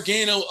lift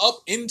Gargano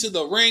up into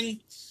the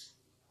ring.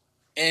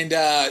 And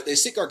they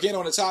stick Gargano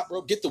on the top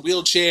rope, get the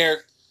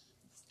wheelchair.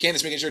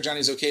 Candice making sure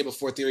Johnny's okay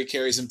before Theory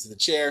carries him to the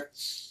chair.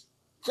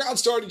 Crowd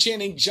started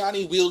chanting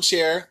Johnny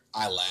Wheelchair.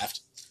 I laughed.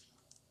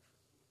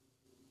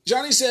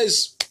 Johnny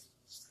says,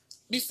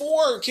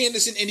 before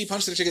Candice and Indy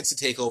punch their tickets to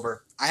TakeOver,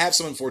 I have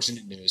some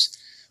unfortunate news.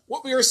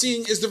 What we are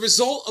seeing is the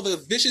result of a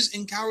vicious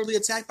and cowardly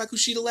attack by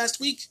Kushida last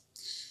week.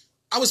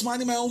 I was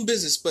minding my own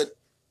business, but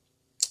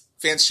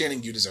fans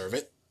chanting, you deserve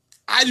it.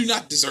 I do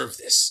not deserve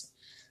this.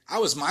 I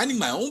was minding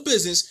my own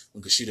business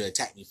when Kushida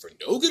attacked me for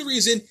no good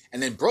reason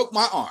and then broke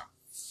my arm.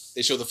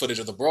 They show the footage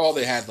of the brawl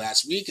they had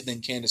last week, and then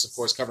Candice, of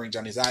course, covering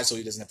Johnny's eyes so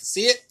he doesn't have to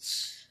see it.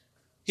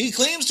 He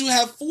claims to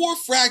have 4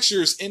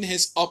 fractures in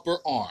his upper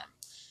arm.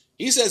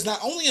 He says,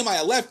 not only am I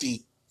a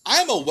lefty,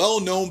 I am a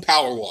well-known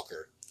power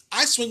walker.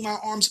 I swing my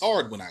arms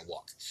hard when I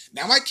walk.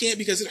 Now I can't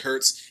because it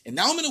hurts, and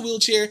now I'm in a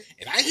wheelchair,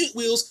 and I hate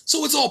wheels,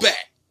 so it's all bad.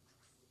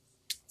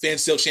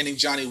 Fans still chanting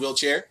Johnny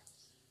Wheelchair.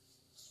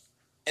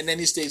 And then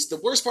he states, the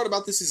worst part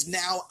about this is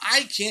now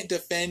I can't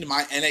defend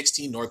my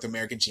NXT North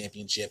American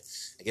Championship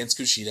against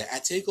Kushida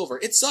at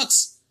TakeOver. It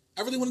sucks.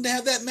 I really wanted to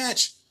have that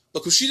match.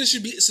 But Kushida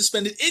should be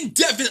suspended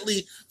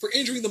indefinitely for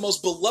injuring the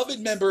most beloved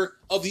member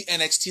of the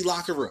NXT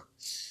locker room.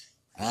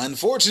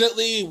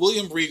 Unfortunately,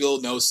 William Regal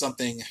knows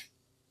something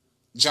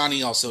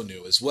Johnny also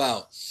knew as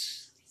well.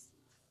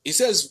 He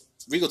says,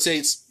 Regal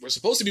states, we're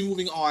supposed to be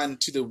moving on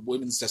to the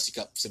Women's Dusty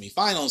Cup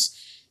semifinals,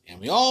 and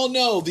we all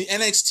know the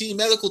NXT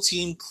medical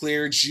team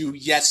cleared you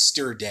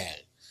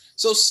yesterday.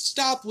 So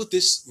stop with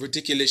this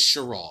ridiculous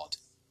charade.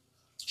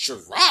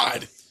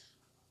 Charade?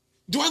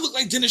 Do I look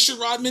like Dennis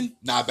Rodman?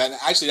 Nah, bad.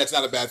 Actually, that's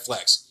not a bad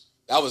flex.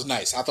 That was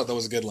nice. I thought that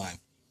was a good line.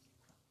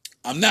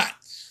 I'm not.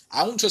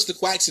 I won't trust the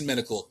quacks in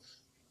medical.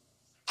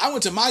 I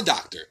went to my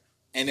doctor,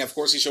 and of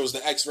course he shows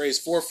the x-rays,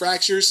 4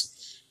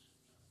 fractures,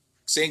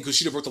 saying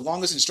Kushida broke the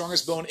longest and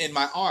strongest bone in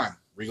my arm.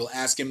 Regal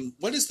asked him,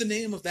 what is the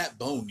name of that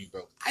bone you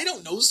broke? I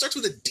don't know. It starts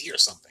with a D or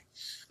something.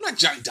 I'm not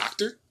Johnny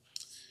Doctor.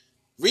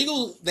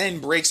 Regal then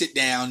breaks it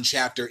down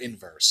chapter and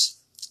verse.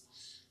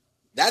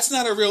 That's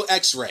not a real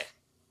x-ray.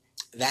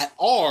 That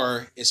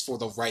R is for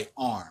the right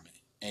arm,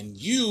 and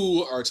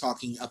you are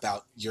talking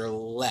about your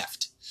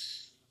left.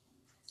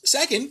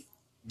 Second,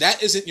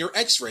 that isn't your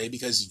x-ray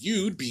because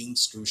you'd be in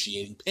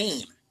excruciating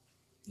pain.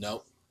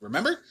 No,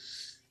 remember?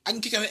 I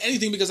can kick out at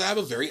anything because I have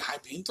a very high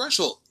pain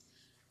threshold.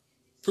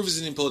 Proof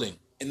is in pudding.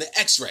 In the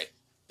x-ray,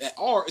 that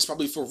R is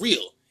probably for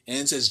real, and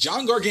it says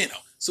John Gargano,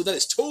 so that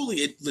is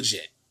totally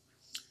legit.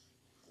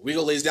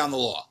 Regal lays down the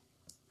law.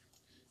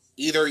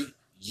 Either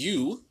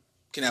you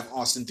can have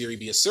Austin Theory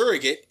be a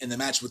surrogate, and the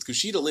match with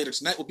Kushida later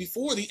tonight will be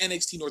for the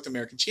NXT North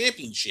American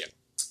Championship.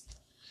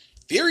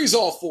 Theory's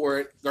all for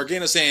it.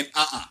 Gargano saying,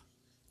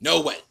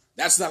 no way.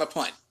 That's not a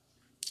punt.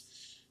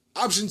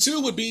 Option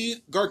 2 would be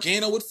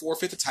Gargano would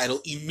forfeit the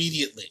title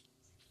immediately.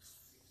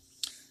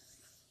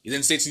 He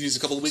then states he needs a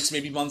couple of weeks,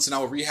 maybe months, and I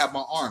will rehab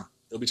my arm.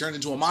 It'll be turned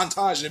into a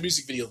montage and a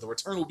music video. The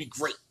return will be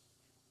great.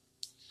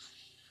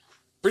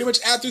 Pretty much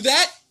after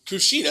that,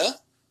 Kushida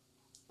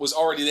was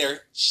already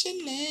there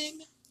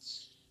chilling.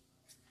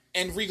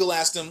 And Regal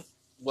asked him,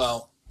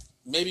 well,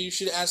 maybe you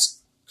should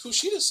ask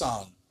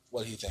Kushida-san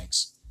what he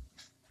thinks.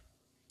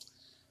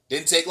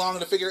 Didn't take long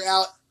to figure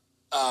out.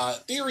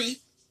 Theory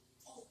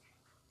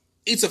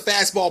eats a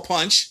fastball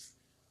punch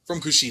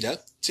from Kushida,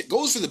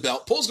 goes for the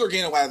belt, pulls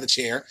Gargano out of the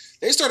chair.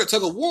 They start a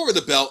tug-of-war with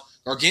the belt.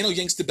 Gargano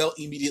yanks the belt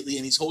immediately,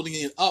 and he's holding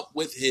it up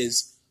with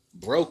his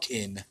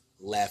broken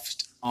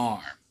left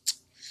arm.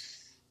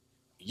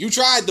 You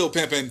tried, though,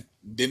 Pimpin'.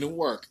 Didn't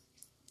work.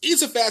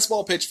 Eats a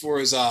fastball pitch for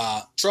his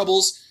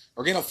troubles.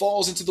 Gargano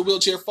falls into the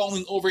wheelchair,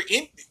 falling over.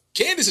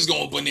 Candice is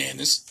going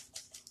bananas.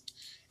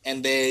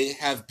 And they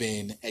have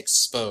been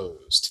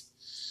exposed.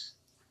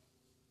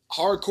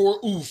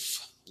 Hardcore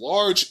oof.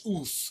 Large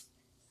oof.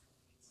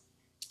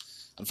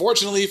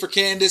 Unfortunately for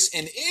Candice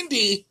and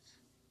Indy,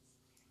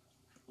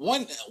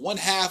 one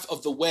half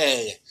of the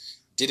way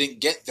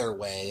didn't get their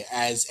way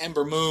as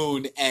Ember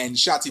Moon and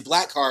Shotzi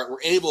Blackheart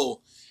were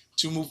able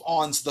to move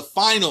on to the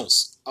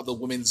finals of the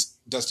Women's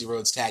Dusty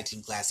Rhodes Tag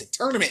Team Classic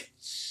Tournament.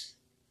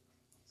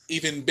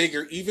 Even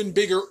bigger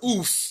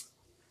oof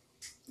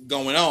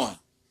going on.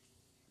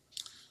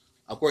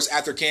 Of course,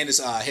 after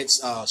Candice hits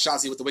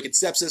Shotzi with the Wicked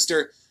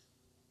Stepsister,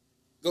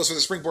 goes for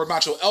the springboard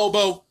macho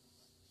elbow.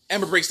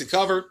 Ember breaks the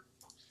cover.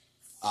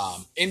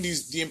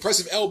 The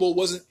impressive elbow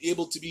wasn't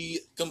able to be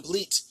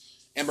complete.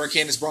 Ember and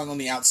Candice brawling on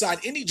the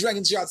outside. Indy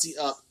dragging Shotzi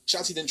up.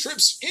 Shotzi then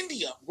trips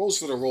Indy up, rolls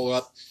for the roll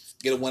up.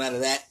 Get a one out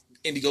of that.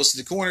 Indy goes to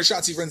the corner.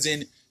 Shotzi runs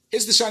in,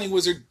 hits the Shining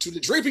Wizard to the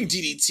draping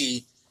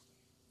DDT.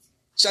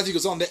 Shotzi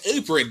goes on the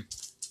apron.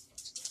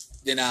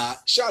 Then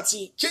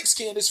Shotzi kicks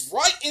Candice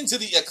right into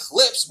the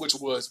Eclipse, which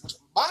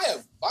by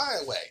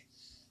the way,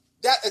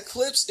 that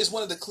Eclipse is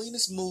one of the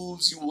cleanest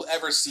moves you will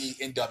ever see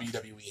in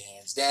WWE,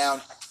 hands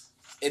down.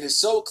 It is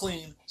so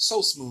clean,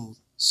 so smooth,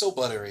 so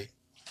buttery.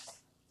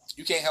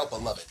 You can't help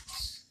but love it.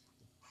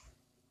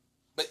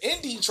 But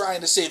Indy, trying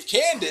to save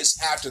Candice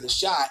after the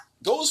shot,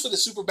 goes for the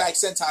super back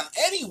senton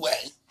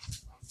anyway.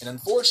 And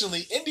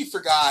unfortunately, Indy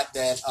forgot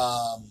that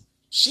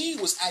she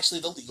was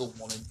actually the legal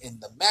woman in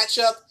the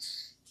matchup.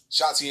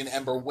 Shotzi and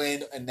Ember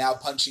win and now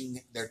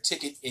punching their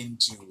ticket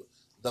into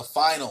the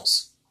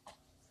finals.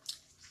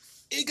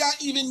 it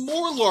got even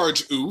more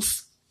large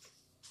oof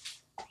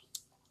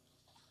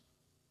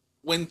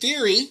when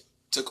Theory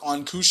took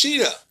on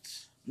Kushida.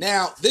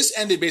 Now, this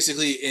ended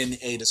basically in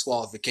a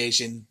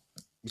disqualification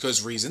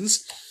because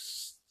reasons.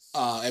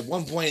 At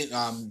one point,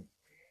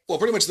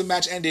 pretty much the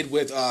match ended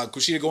with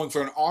Kushida going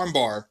for an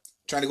armbar,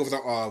 trying to go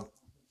for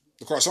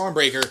the cross arm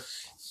breaker,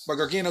 but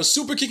Gargano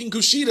super kicking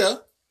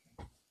Kushida.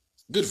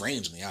 Good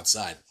range on the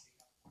outside.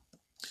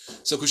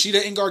 So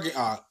Kushida and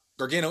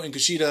Gargano and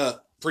Kushida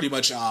pretty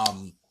much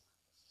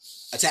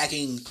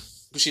attacking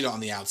Kushida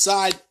on the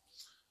outside,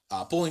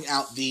 pulling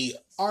out the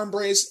arm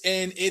brace,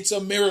 and it's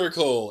a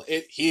miracle.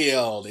 It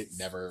healed. It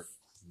never...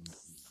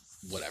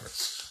 whatever.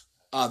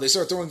 They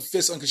start throwing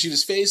fists on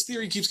Kushida's face.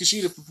 Theory keeps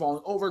Kushida from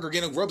falling over.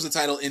 Gargano rubs the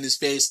title in his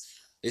face.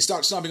 They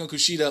start stomping on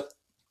Kushida.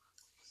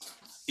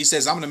 He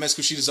says, I'm going to mess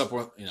Kushida's up,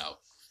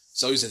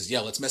 So he says,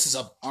 yeah, let's mess his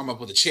arm up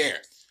with a chair.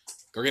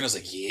 Gargano's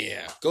like,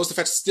 yeah. Goes to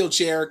fetch a steel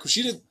chair.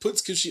 Theory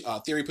puts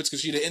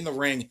Kushida in the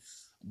ring,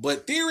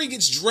 but Theory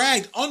gets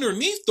dragged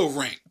underneath the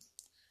ring.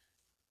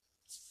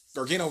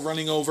 Gargano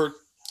running over,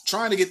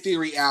 trying to get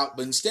Theory out,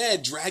 but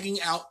instead dragging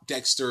out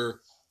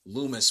Dexter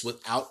Lumis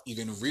without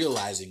even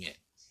realizing it.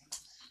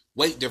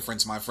 Weight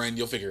difference, my friend.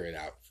 You'll figure it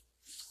out.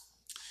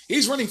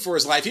 He's running for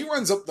his life. He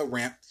runs up the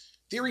ramp.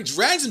 Theory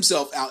drags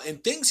himself out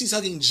and thinks he's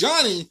hugging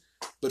Johnny,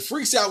 but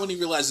freaks out when he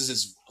realizes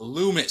it's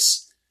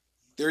Lumis.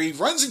 Theory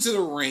runs into the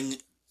ring,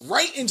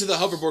 right into the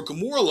hoverboard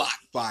Kimura lock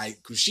by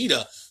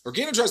Kushida.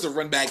 Gargano tries to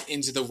run back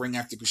into the ring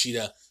after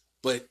Kushida,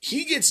 but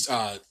he gets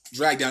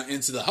dragged down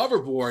into the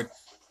hoverboard.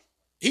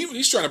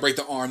 He's trying to break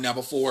the arm now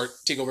before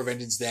TakeOver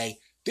Vengeance Day.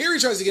 Theory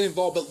tries to get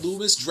involved, but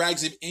Lumis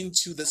drags him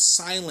into the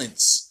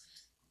silence.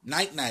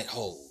 Night-night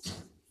hold.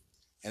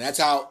 And that's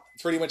how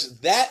pretty much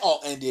that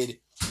all ended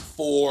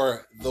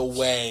for The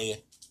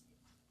Way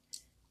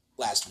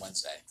last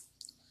Wednesday.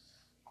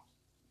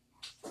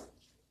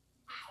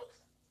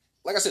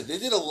 Like I said, they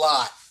did a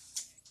lot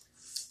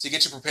to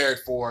get you prepared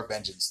for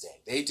Vengeance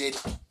Day. They did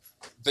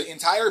the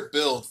entire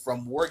build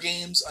from War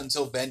Games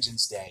until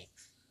Vengeance Day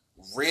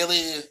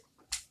really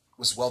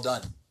was well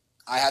done.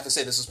 I have to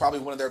say, this was probably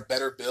one of their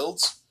better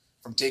builds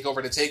from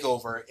TakeOver to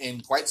TakeOver in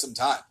quite some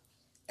time.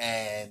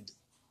 And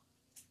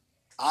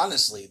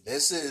honestly,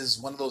 this is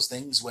one of those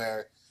things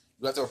where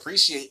you have to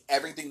appreciate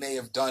everything they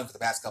have done for the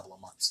past couple of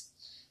months.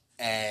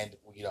 And,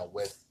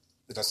 with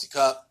the Dusty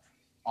Cup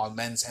on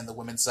men's and the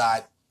women's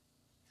side,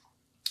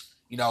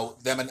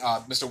 them and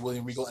Mr.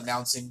 William Regal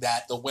announcing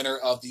that the winner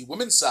of the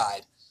women's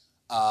side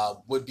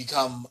would get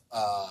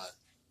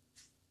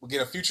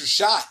a future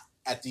shot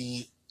at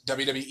the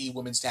WWE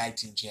Women's Tag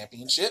Team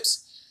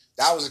Championships.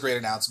 That was a great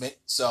announcement.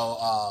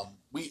 So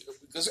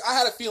because I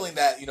had a feeling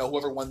that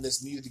whoever won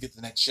this needed to get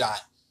the next shot,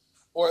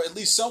 or at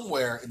least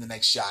somewhere in the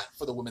next shot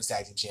for the Women's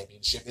Tag Team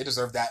Championship. They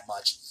deserve that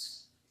much.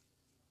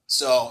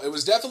 So it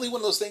was definitely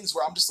one of those things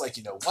where I'm just like,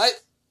 you know what?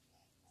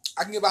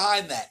 I can get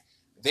behind that.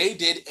 They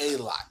did a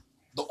lot.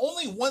 The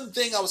only one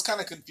thing I was kind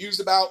of confused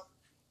about,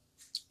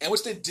 and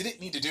which they didn't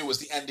need to do, was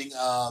the ending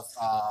of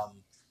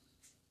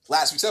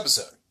last week's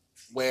episode,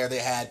 where they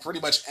had pretty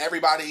much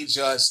everybody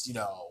just, I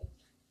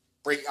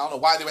don't know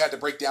why they had to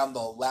break down the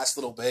last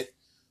little bit,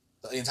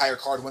 the entire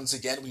card once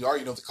again. We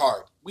already know the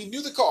card. We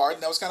knew the card,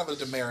 and that was kind of a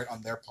demerit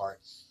on their part.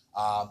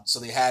 So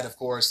they had, of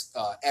course,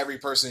 every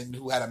person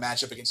who had a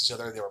matchup against each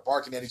other. They were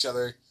barking at each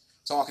other,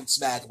 talking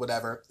smack,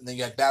 whatever. And then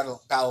you had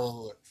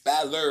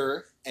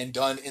Balor and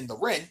Dunn in the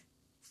ring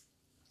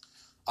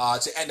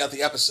to end out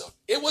the episode.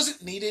 It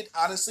wasn't needed,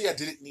 honestly. I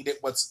didn't need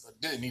it.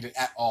 Didn't need it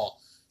at all.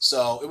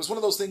 So it was one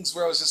of those things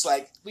where I was just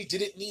like, we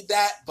didn't need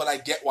that, but I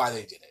get why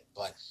they did it.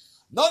 But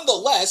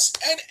nonetheless,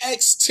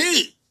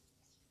 NXT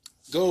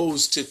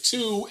goes to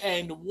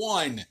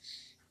 2-1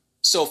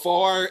 so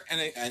far,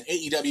 and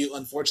AEW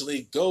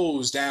unfortunately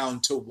goes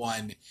down to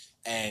 1-2.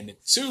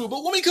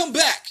 But when we come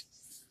back,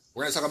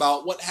 we're going to talk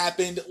about what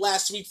happened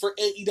last week for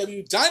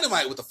AEW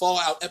Dynamite with the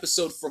Fallout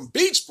episode from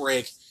Beach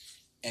Break.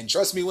 And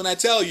trust me when I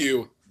tell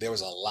you, there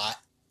was a lot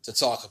to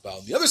talk about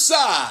on the other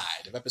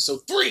side of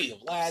episode 3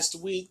 of last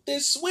week.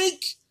 This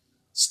week,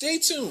 stay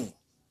tuned.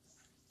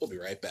 We'll be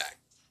right back.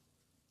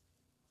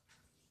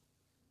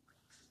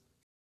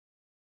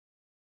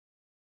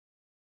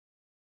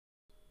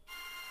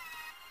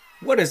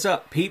 What is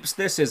up, peeps?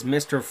 This is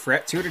Mr.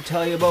 Fretz here to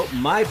tell you about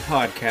my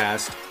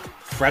podcast,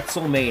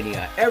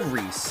 Fretzelmania,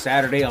 every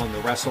Saturday on the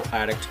Wrestle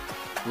Addict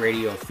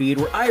radio feed,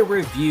 where I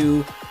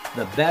review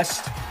the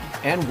best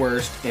and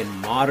worst in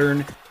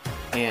modern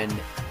and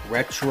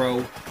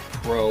retro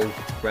pro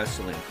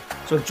wrestling.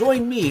 So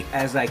join me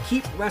as I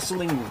keep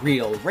wrestling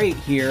real right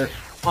here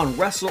on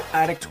Wrestle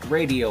Addict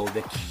Radio,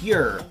 the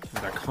cure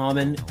for the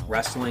common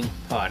wrestling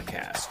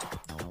podcast.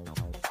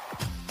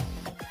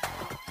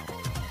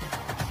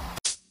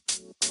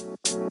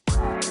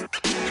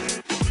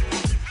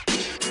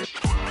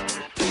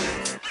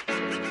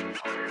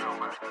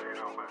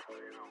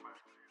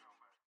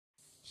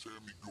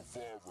 Sammy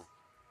Guevara.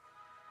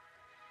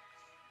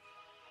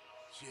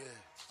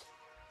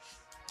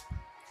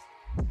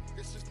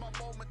 This is my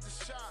moment to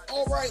shine.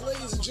 All right,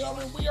 ladies and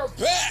gentlemen, we are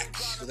back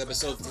with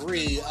episode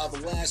 3 of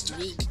last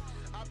week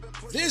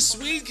This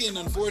weekend,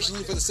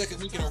 unfortunately, for the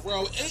second week in a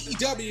row,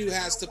 AEW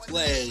has to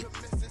play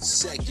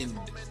second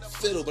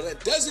fiddle, but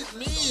that doesn't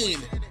mean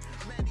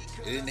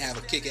they didn't have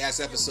a kick-ass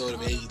episode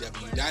of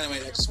AEW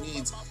Dynamite, which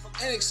means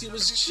NXT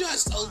was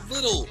just a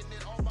little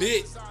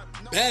bit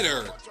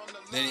better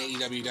than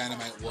AEW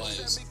Dynamite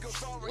was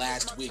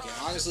last week. And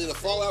honestly, the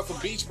fallout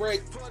from Beach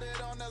Break,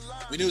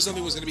 we knew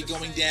something was going to be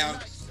going down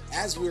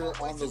as we were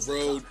on the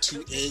road to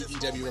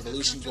AEW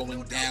Revolution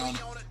going down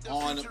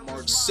on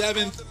March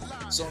 7th.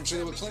 So I'm sure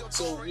there were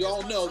so we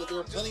all know that there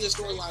were plenty of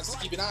storylines to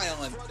keep an eye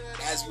on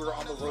as we were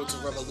on the road to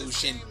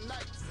Revolution.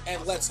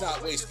 And let's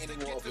not waste any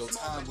more of your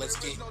time. Let's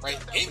get right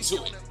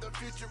into it.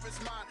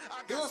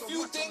 There are a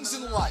few things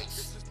in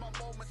life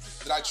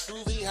that I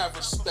truly have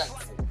respect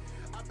for.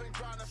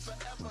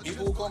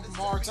 People who come from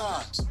hard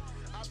times.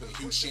 It's been a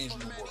huge change in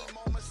the world.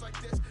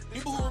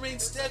 People who remain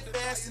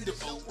steadfast in their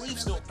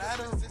beliefs no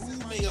matter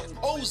who may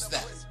oppose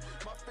them.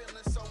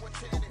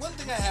 The one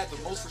thing I have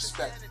the most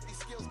respect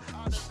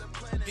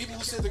for, people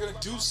who say they're going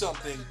to do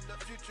something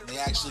and they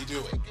actually do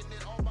it.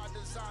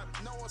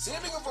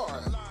 Sammy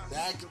Guevara,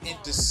 back in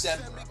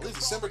December, I believe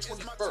December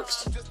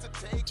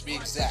 21st, to be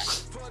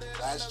exact,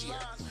 last year,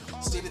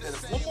 stated that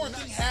if one more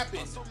thing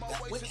happened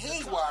that went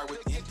haywire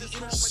within the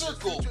inner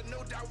circle,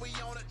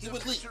 he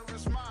would leave.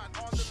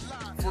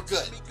 For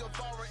good.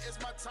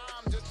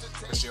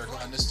 Chris Jericho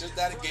understood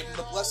that and gave him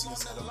the blessing and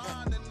said, okay,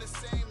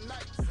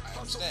 I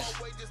understand.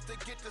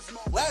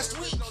 Last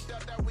week,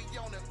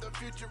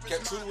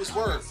 kept true to his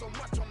word.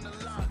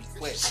 He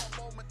quit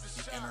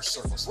the inner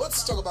circle. So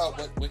let's talk about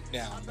what went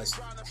down. That's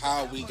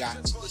how we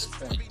got to this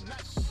point.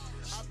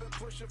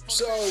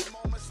 So,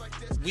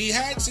 we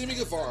had Sammy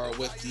Guevara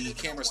with the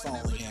cameras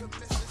following him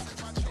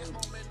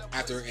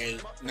after a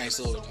nice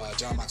little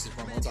John Moxley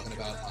promo talking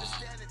about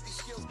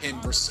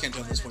him versus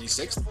Kenta on the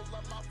 26th.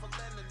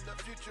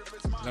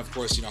 And of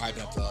course,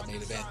 hyping up the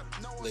main event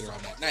later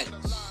on that night.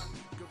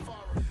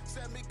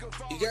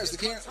 He has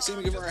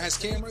Sammy Guevara has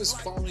cameras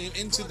following him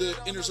into the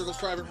Inner Circle's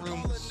private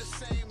room.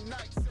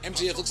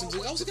 MJF looks at him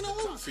and says, I was looking all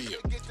over for you.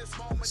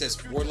 He says,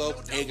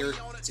 Wardlow, Hager,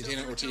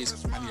 Santana,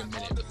 Ortiz, I need a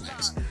minute with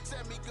Max.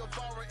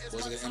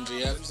 Was it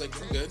MJF? He's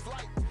like, I'm good.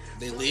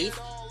 They leave.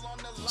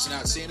 So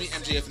now it's Sammy,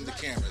 MJF, and the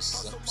cameras.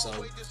 So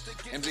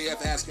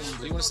MJF asks him,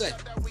 what do you want to say?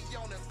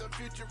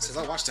 He says,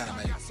 I watched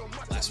Dynamite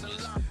last week.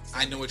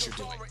 I know what you're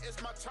doing.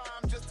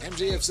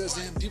 MJF says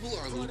to him, people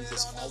are alluding to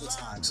this all the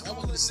time, so I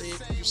want you to say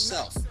it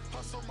yourself.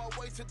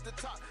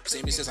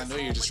 Sammy says, I know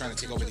you're just trying to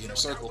take over the Inner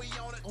Circle.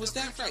 Oh, is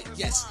that right?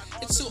 Yes.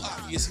 It's so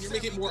obvious, and you're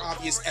making it more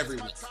obvious every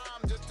week.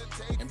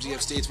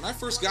 MJF states, when I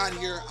first got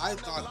here, I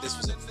thought this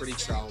was a pretty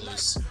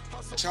childish,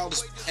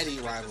 petty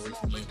rivalry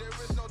from you.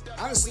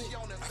 Honestly,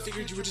 I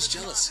figured you were just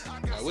jealous.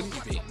 Why wouldn't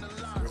you be?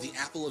 You were the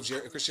apple of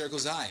Chris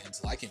Jericho's eye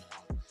until I came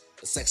along.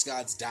 The Sex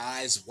Gods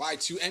dies.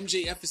 Y2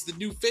 MJF is the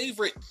new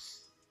favorite.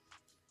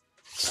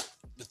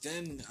 But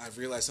then I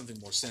realized something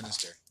more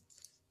sinister.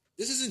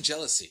 This isn't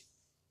jealousy.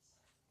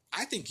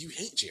 I think you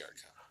hate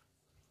Jericho.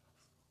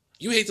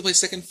 You hate to play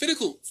second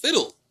fiddle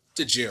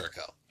to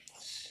Jericho.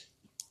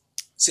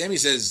 Sammy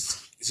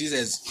says,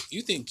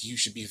 you think you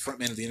should be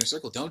frontman of the Inner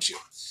Circle, don't you?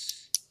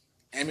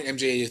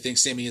 MJF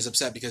thinks Sammy is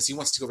upset because he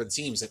wants to take over the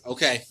team. He's like,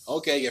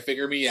 okay, you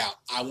figure me out.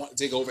 I want to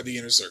take over the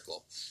Inner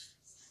Circle.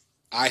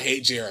 I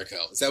hate Jericho.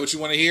 Is that what you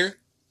want to hear?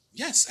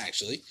 Yes,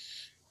 actually.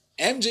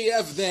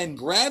 MJF then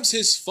grabs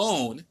his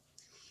phone.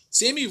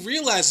 Sammy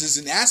realizes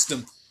and asks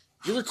him,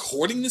 you're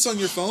recording this on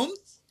your phone?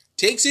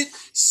 Takes it,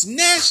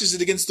 smashes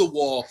it against the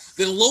wall,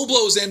 then low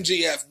blows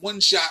MJF one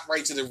shot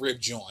right to the rib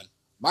joint.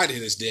 Might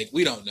hit his dick.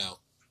 We don't know.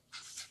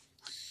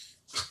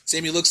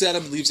 Sammy looks at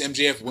him and leaves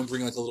MJF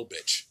whimpering like a little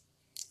bitch.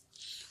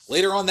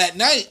 Later on that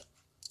night,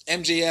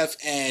 MJF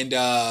and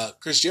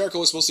Chris Jericho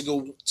was supposed to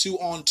go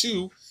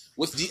 2-on-2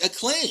 with the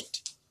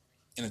Acclaimed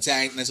in a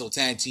nice little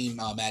tag team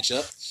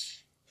matchup.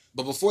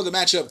 But before the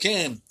matchup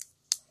came,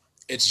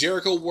 it's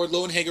Jericho,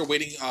 Wardlow, and Hager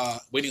waiting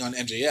on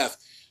MJF.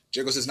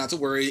 Jericho says not to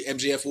worry,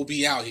 MJF will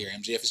be out here.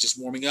 MJF is just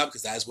warming up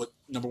because that is what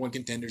number one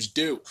contenders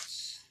do.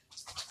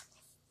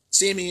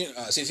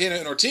 Santana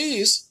and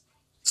Ortiz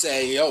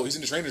say, he's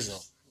in the trainer's room.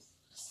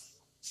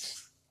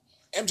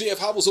 MJF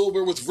hobbles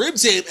over with rib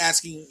tape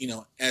asking,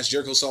 as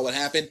Jericho saw what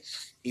happened.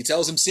 He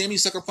tells him, Sammy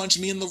sucker punched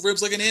me in the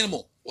ribs like an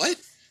animal. What?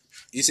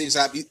 He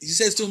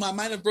says to him, I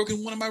might have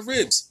broken one of my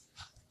ribs.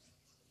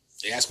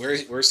 They ask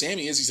where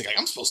Sammy is. He's like,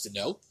 I'm supposed to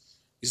know.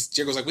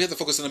 Jericho's like, we have to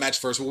focus on the match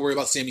first. We'll worry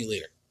about Sammy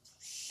later.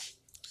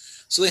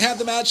 So they have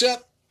the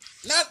matchup.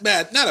 Not a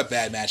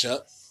bad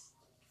matchup.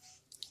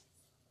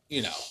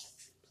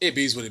 It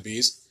bees what it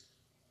bees.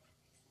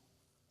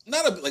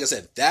 Not a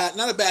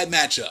bad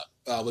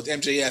matchup. With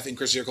MJF and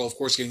Chris Jericho, of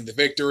course, getting the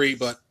victory,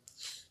 but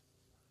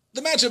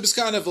the matchup is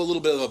kind of a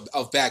little bit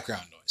of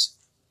background noise.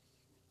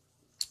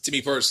 To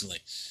me personally.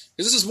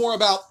 Because this is more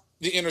about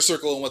the Inner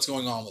Circle and what's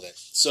going on with it.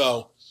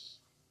 So,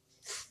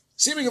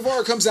 Sammy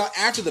Guevara comes out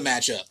after the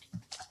matchup,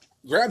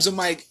 grabs a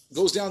mic,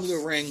 goes down to the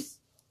ring.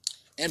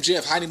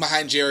 MJF hiding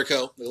behind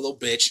Jericho, like a little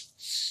bitch.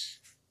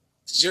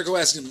 Jericho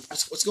asks him,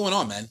 what's going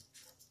on, man?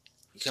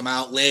 You come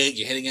out late,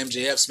 you're hitting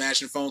MJF,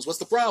 smashing phones. What's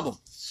the problem?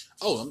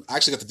 Oh, I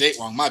actually got the date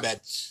wrong. My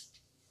bad.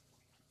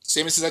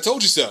 Same as I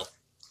told you so.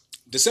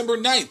 December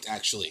 9th,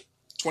 actually,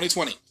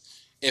 2020.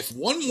 If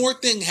one more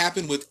thing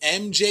happened with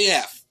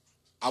MJF,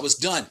 I was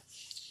done.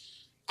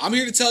 I'm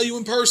here to tell you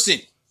in person,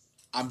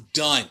 I'm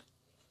done.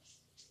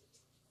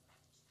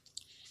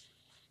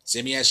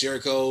 Sammy asked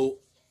Jericho.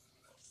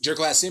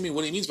 Jericho asked Sammy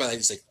what he means by that.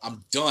 He's like,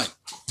 I'm done.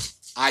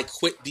 I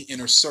quit the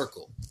inner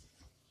circle.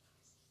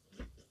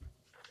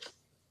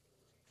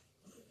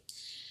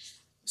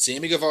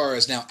 Sammy Guevara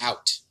is now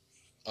out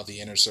of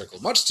the inner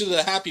circle, much to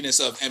the happiness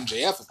of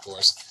MJF, of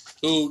course,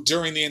 who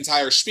during the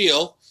entire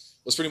spiel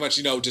was pretty much,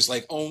 just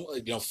like,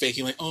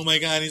 faking like, oh my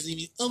god, he's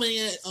leaving, oh my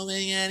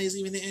god, he's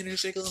leaving the inner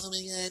circle, oh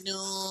my god,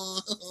 no.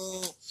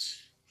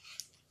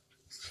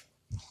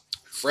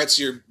 Fretz,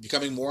 you're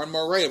becoming more and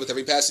more right with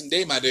every passing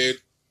day, my dude.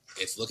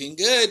 It's looking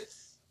good.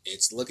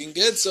 It's looking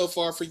good so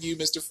far for you,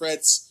 Mr.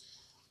 Fretz.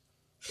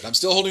 But I'm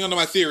still holding on to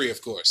my theory,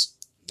 of course.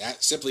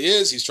 That simply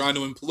is, he's trying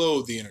to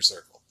implode the inner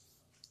circle.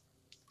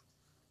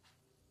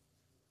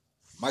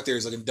 My theory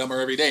is looking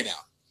dumber every day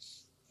now.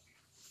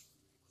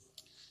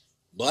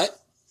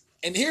 But,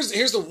 and here's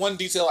the one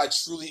detail I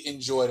truly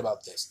enjoyed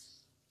about this.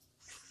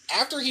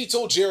 After he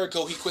told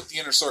Jericho he quit the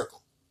inner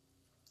circle,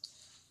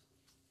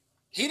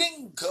 he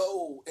didn't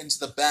go into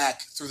the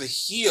back through the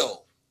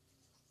heel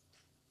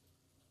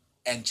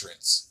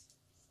entrance.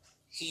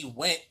 He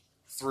went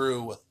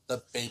through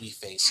the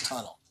babyface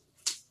tunnel.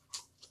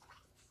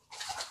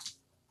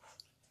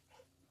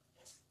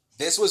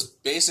 This was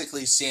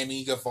basically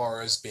Sammy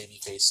Guevara's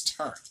babyface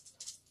turn.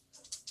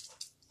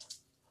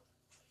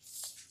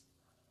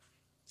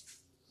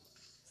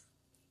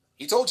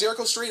 He told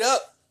Jericho straight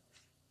up,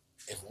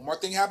 if one more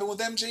thing happened with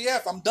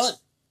MJF, I'm done.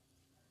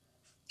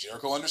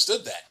 Jericho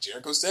understood that.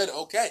 Jericho said,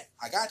 okay,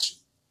 I got you.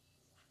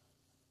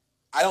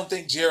 I don't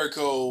think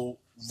Jericho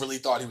really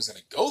thought he was going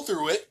to go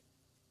through it.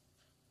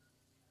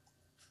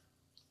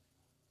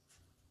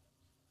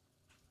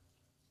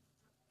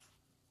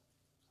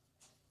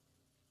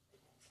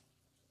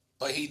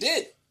 But he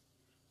did.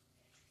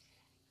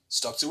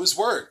 Stuck to his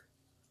word.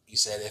 He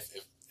said, if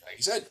like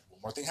he said,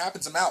 one more thing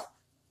happens, I'm out.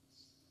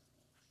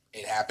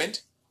 It happened.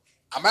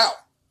 I'm out.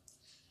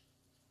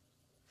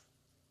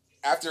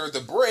 After the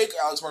break,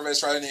 Alex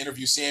Marvez tried to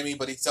interview Sammy,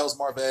 but he tells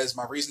Marvez,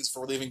 my reasons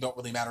for leaving don't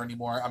really matter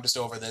anymore. I'm just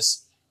over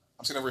this.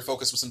 I'm just going to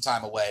refocus with some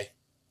time away.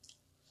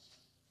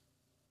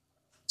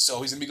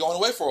 So he's going to be going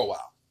away for a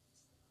while.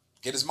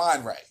 Get his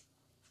mind right.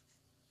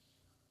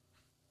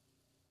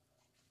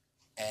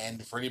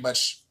 And pretty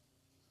much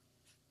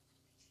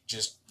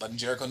just letting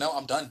Jericho know,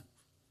 I'm done.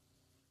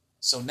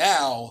 So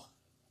now,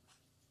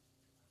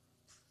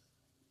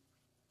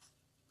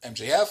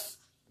 MJF,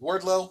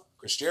 Wardlow,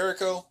 Chris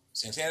Jericho,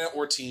 Santana,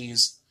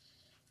 Ortiz,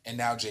 and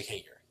now Jake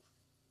Hager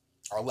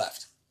are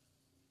left.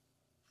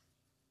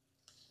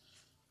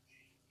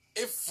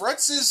 If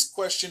Fretz's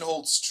question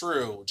holds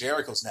true,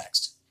 Jericho's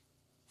next.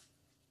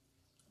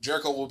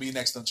 Jericho will be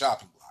next on the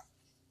chopping block.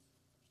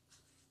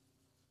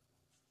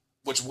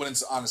 Which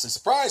wouldn't honestly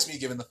surprise me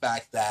given the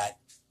fact that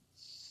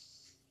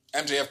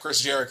MJF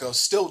Chris Jericho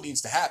still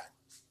needs to happen.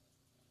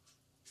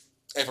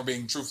 If we're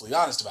being truthfully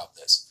honest about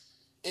this.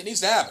 It needs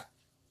to happen.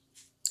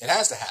 It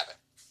has to happen.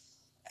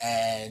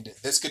 And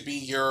this could be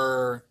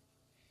your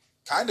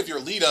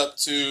lead up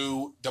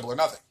to Double or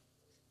Nothing.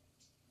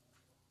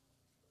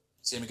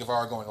 Sammy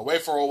Guevara going away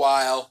for a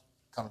while,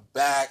 coming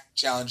back,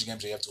 challenging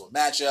MJF to a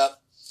matchup,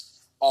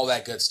 all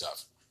that good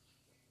stuff.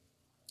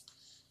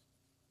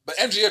 But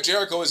MJF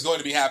Jericho is going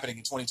to be happening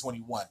in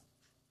 2021.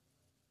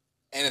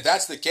 And if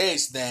that's the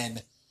case,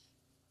 then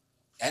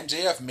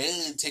MJF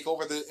may take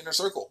over the inner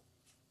circle.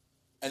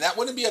 And that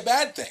wouldn't be a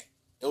bad thing.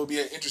 It would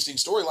be an interesting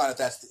storyline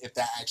if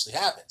that actually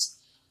happens.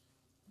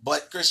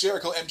 But Chris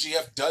Jericho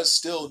MJF does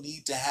still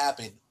need to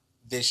happen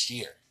this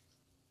year.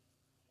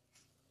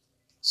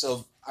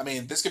 So, I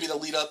mean, this could be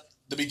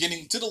the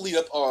beginning to the lead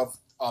up of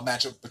a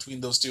matchup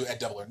between those two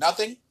at Double or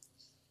Nothing,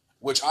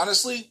 which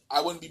honestly,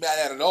 I wouldn't be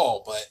mad at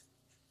all, but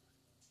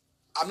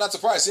I'm not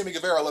surprised Sammy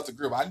Guevara left the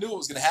group. I knew it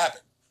was going to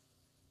happen.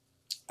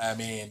 I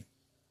mean,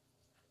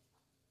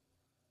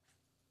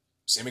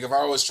 Sammy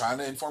Guevara was trying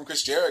to inform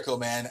Chris Jericho,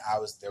 man.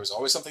 There was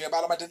always something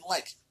about him I didn't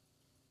like.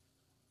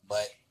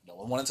 But no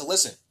one wanted to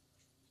listen.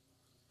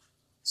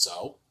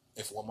 So,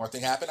 if one more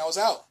thing happened, I was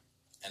out.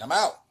 And I'm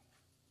out.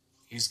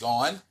 He's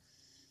gone.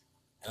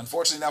 And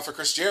unfortunately now for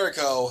Chris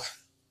Jericho,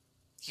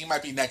 he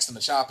might be next in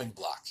the chopping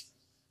block.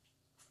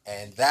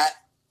 And that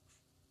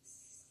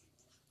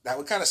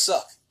would kind of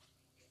suck.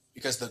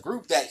 Because the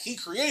group that he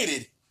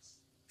created,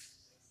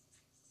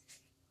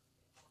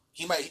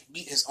 he might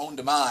meet his own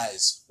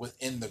demise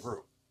within the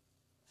group.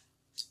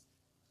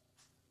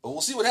 But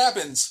we'll see what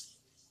happens.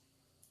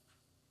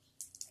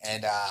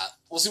 And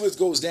we'll see what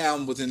goes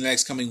down within the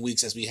next coming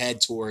weeks as we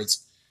head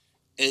towards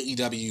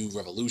AEW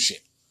Revolution.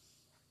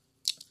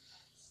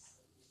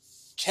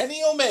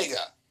 Kenny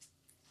Omega,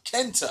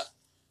 Kenta,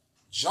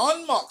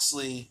 Jon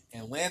Moxley,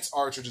 and Lance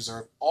Archer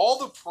deserve all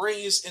the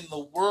praise in the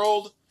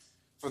world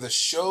for the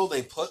show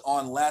they put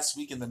on last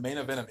week in the main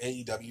event of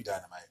AEW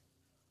Dynamite.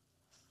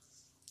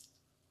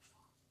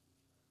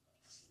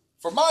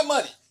 For my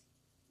money,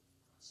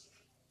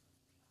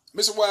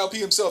 Mr. YLP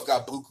himself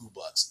got buku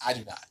bucks. I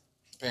do not.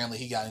 Apparently,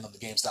 he got in on the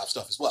GameStop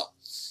stuff as well.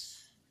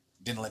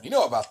 Didn't let me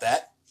know about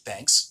that.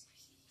 Thanks.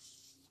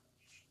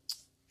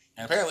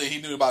 And apparently,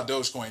 he knew about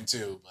Dogecoin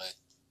too, but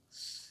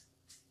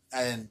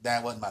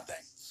that wasn't my thing.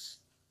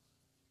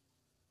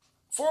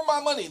 For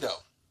my money,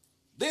 though,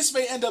 this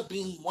may end up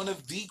being one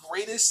of the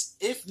greatest,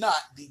 if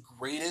not the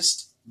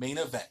greatest, main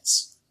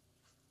events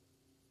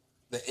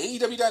the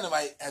AEW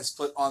Dynamite has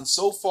put on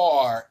so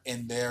far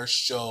in their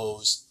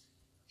show's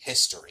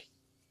history.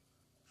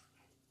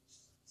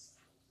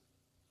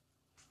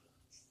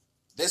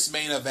 This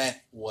main event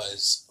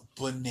was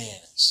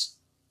bananas.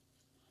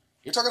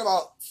 You're talking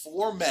about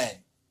 4 men,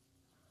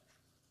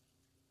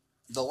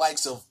 the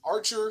likes of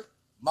Archer,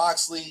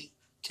 Moxley,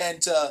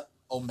 Kenta,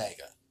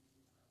 Omega.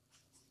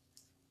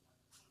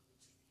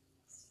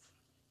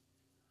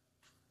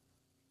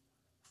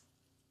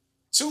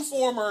 Two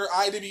former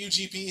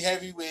IWGP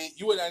Heavyweight,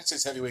 United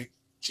States Heavyweight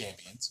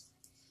champions.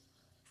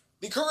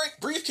 The current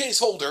briefcase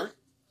holder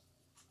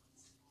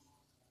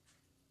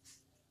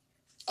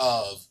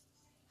of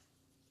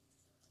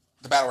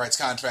the Battle Rights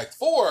contract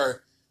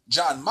for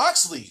Jon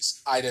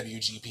Moxley's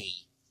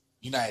IWGP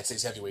United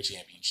States Heavyweight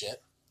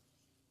Championship.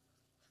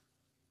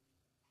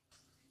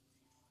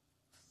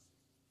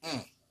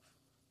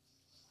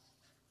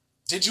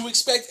 Did you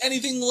expect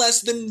anything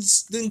less than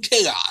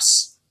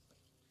chaos?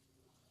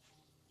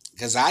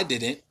 Because I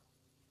didn't.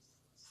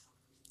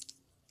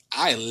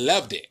 I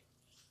loved it.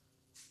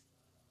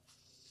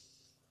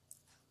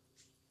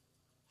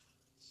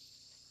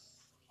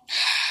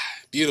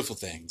 Beautiful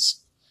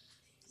things.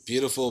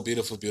 Beautiful,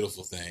 beautiful,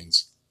 beautiful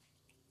things.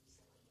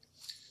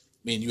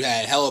 I mean, you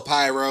had hella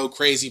pyro,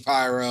 crazy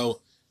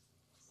pyro.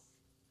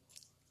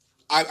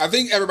 I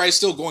think everybody's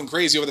still going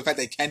crazy over the fact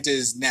that Kenta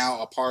is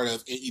now a part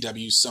of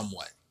AEW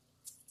somewhat.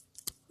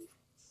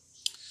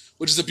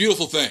 Which is a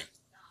beautiful thing.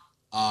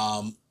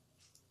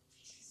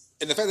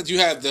 And the fact that you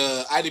have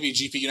the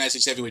IWGP United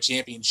States Heavyweight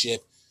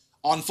Championship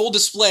on full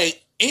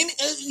display in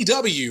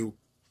AEW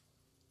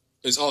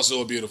is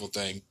also a beautiful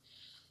thing.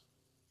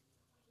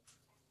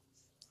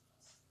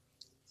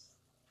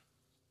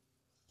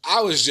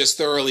 I was just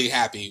thoroughly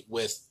happy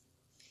with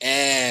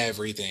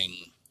everything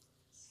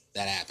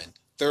that happened.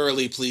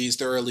 Thoroughly pleased,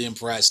 thoroughly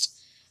impressed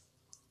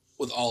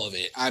with all of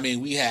it. I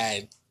mean, we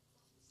had,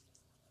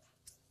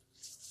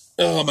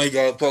 oh my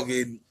God,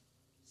 fucking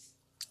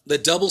the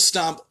double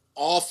stomp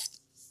off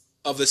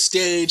of the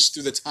stage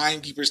through the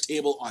timekeeper's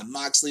table on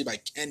Moxley by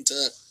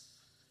Kenta.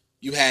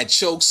 You had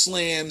choke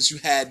slams, you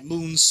had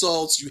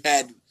moonsaults, you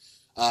had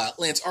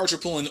Lance Archer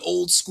pulling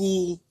old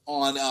school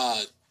on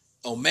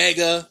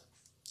Omega.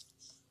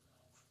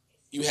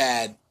 You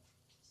had,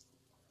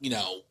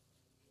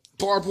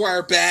 barbed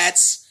wire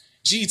bats,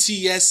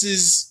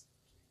 GTSs,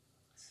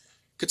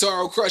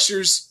 Kotaro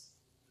Crushers.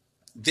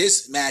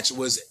 This match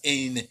was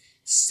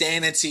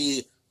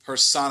insanity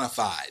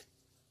personified.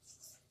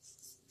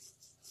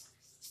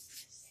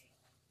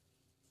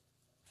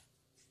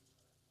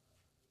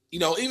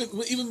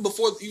 Even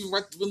before,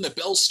 right when the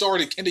bell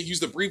started, Kenta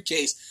used the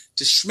briefcase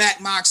to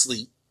smack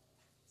Moxley.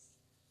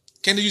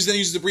 Kenta then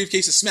used the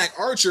briefcase to smack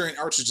Archer, and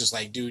Archer's just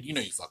like, dude, you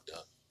fucked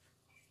up.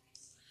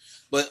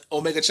 But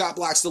Omega chop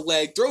blocks the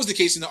leg, throws the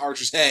case into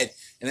Archer's head,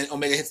 and then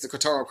Omega hits the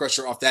Kotaro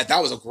Crusher off that.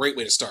 That was a great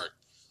way to start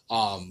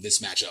this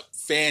matchup.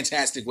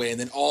 Fantastic way, and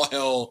then all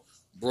hell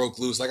broke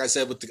loose. Like I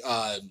said, with the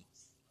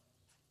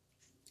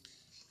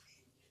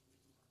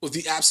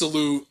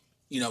absolute,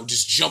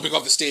 just jumping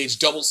off the stage,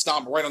 double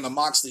stomp right on the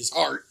Moxley's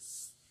heart.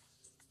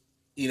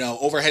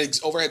 Overhead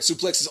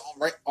suplexes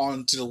right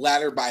onto the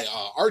ladder by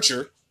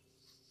Archer.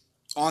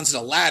 Onto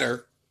the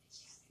ladder.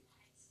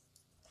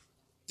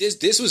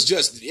 This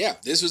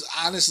was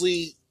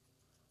honestly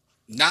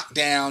knock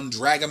down,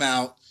 drag him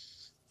out.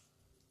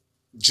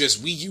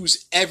 Just, we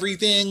use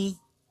everything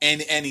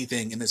and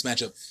anything in this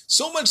matchup.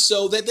 So much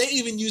so that they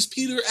even used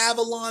Peter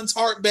Avalon's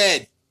heart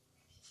bed.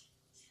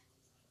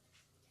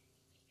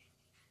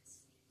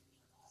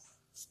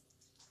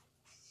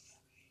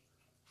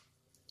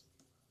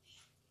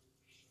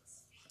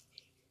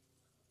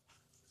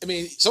 I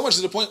mean, so much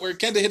to the point where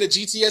Kenta hit a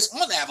GTS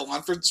on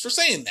Avalon for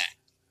saying that.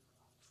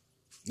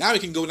 Now he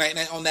can go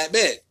night-night on that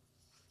bed.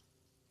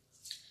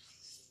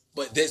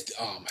 But this,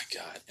 oh my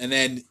God. And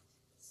then,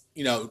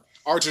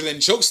 Archer then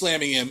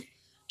chokeslamming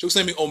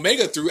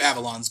Omega through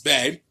Avalon's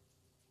bed,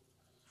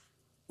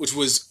 which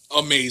was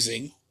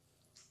amazing.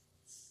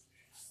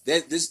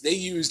 They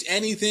used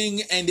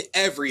anything and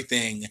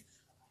everything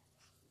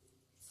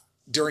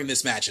during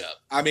this matchup.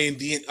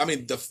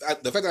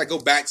 The fact that I go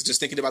back to just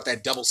thinking about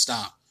that double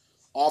stomp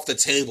off the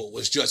table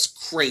was just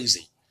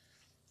crazy.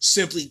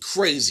 Simply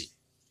crazy.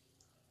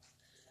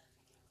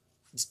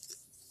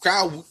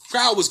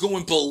 Crowd was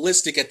going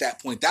ballistic at that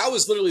point. That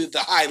was literally the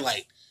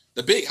highlight.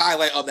 The big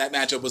highlight of that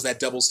matchup was that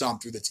double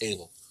stomp through the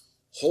table.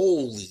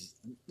 Holy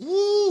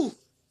woo!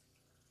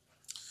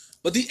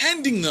 But the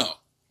ending, though,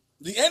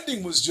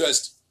 was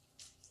just,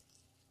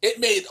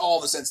 it made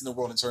all the sense in the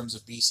world in terms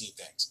of BC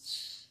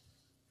things.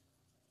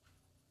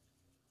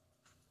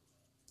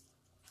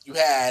 you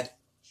had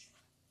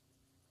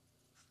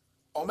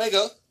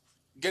Omega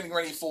getting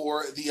ready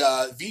for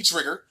the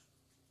V-trigger.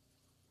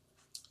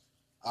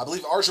 I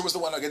believe Archer was the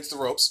one against the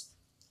ropes.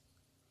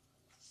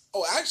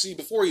 Oh, actually,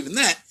 before even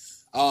that,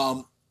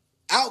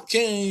 out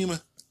came,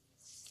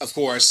 of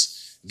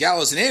course,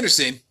 Gallows and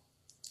Anderson.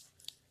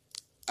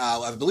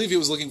 I believe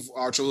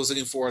Archer was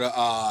looking for the,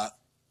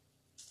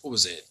 what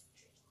was it?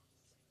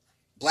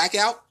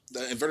 Blackout,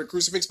 the inverted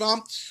crucifix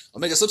bomb.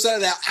 Omega slips out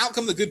of that. Out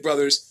come the Good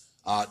Brothers.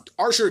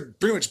 Archer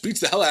pretty much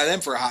beats the hell out of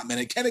them for a hot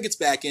minute. Kenta gets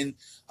back in,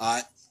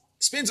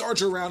 spins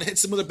Archer around,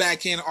 hits him with a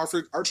backhand.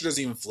 Archer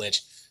doesn't even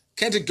flinch.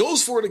 Kenta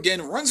goes for it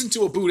again, runs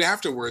into a boot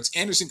afterwards.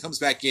 Anderson comes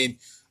back in.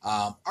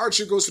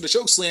 Archer goes for the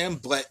chokeslam,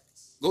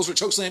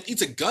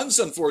 eats a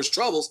gunstun for his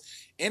troubles.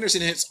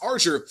 Anderson hits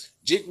Archer.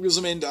 Jake reels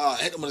him in,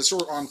 hit him with a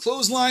short arm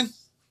clothesline.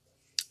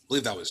 I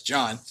believe that was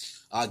John.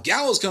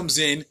 Gallows comes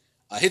in,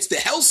 hits the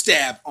hell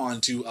stab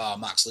onto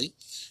Moxley.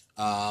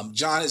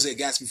 John is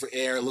gasping for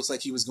air. It looks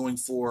like he was going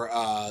for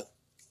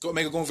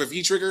Omega going for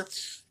V-trigger.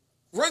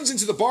 Runs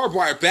into the barbed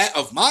wire bat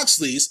of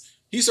Moxley's.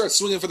 He starts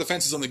swinging for the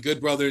fences on the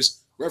Good Brothers.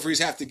 Referees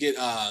have to get.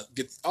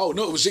 Oh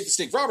no, it was Jake the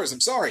Snake Roberts. I'm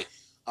sorry.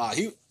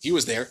 He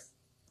was there.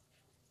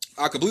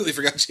 I completely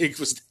forgot Jake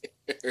was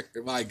there.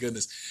 My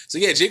goodness. So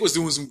yeah, Jake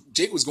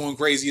was going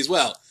crazy as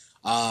well.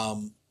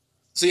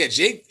 So yeah,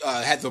 Jake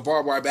had the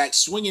barbed wire back,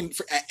 swinging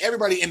at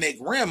everybody and their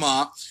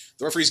grandma.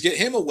 The referees get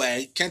him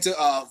away. Kenta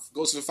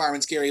goes to the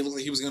fireman's carry. Looks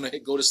like he was going to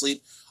go to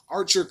sleep.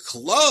 Archer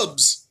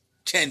clubs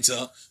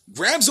Kenta,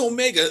 grabs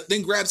Omega,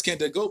 then grabs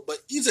Kenta. But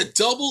he's a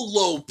double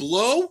low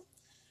blow.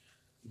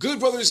 Good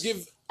Brothers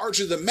give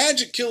Archer the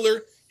magic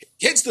killer,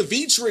 hits the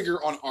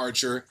V-trigger on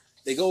Archer.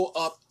 They go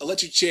up,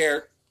 electric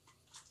chair.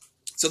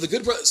 So the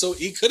Good Brothers, so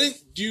he couldn't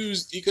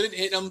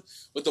hit him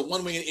with the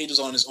one-winged angels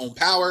on his own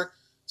power.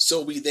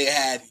 So they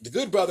had the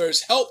Good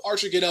Brothers help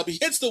Archer get up. He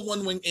hits the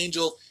one-winged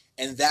angel,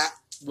 and that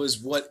was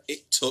what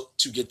it took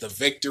to get the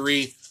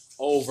victory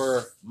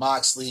over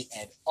Moxley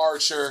and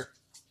Archer.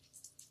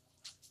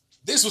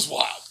 This was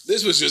wild.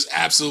 This was just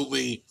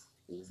absolutely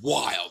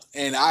wild,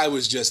 and I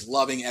was just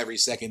loving every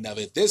second of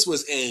it. This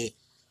was a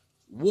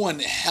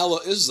main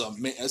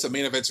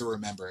event to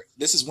remember.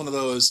 This is one of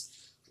those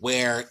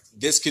where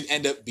this could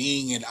end up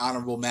being an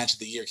honorable match of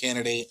the year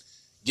candidate,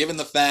 given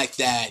the fact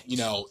that,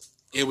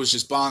 it was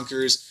just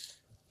bonkers.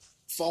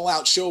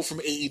 Fallout show from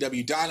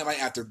AEW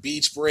Dynamite after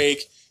Beach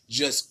Break.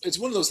 It's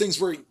one of those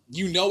things where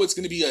it's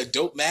going to be a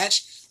dope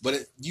match,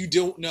 but you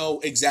don't know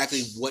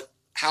exactly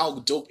how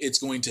dope it's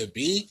going to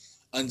be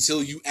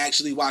until you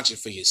actually watch it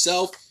for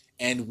yourself.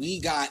 And we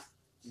got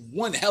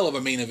one hell of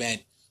a main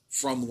event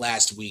from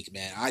last week,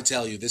 man. I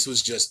tell you, this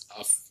was just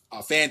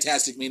a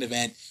fantastic main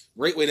event.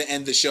 Great way to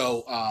end the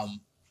show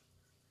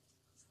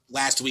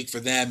last week for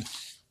them.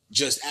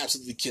 Just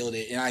absolutely killed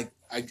it. And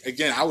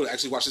I would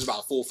actually watch this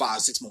about 4,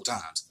 5, 6 more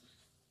times.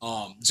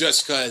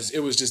 Just because it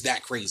was just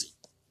that crazy.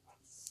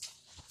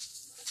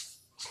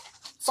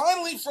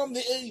 Finally, from the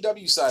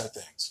AEW side of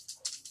things.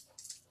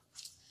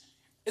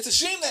 It's a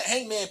shame that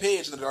Hangman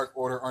Page and the Dark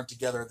Order aren't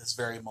together at this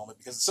very moment,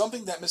 because it's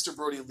something that Mr.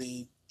 Brody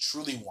Lee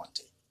truly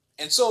wanted.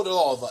 And so did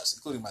all of us,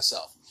 including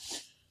myself.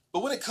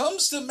 But when it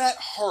comes to Matt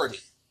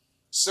Hardy,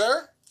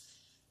 sir,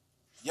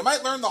 you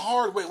might learn the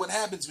hard way what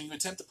happens when you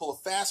attempt to pull a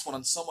fast one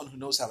on someone who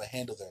knows how to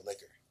handle their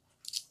liquor.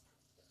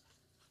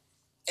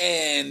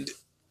 And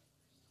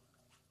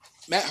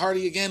Matt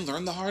Hardy, again,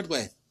 learned the hard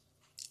way.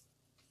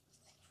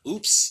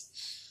 Oops.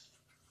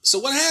 So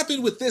what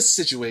happened with this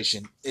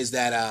situation is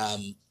that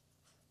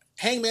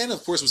Hangman,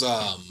 of course, was,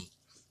 I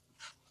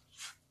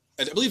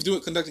believe,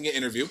 conducting an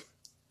interview.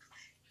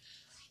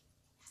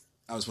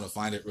 I just want to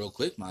find it real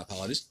quick. My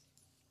apologies.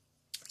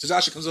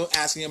 Sasha comes over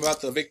asking him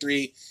about the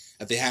victory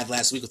that they had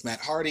last week with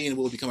Matt Hardy and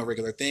will it become a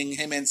regular thing.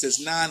 Hangman says,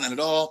 nah, not at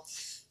all.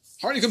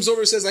 Hardy comes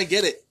over and says, I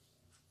get it.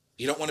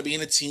 You don't want to be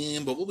in a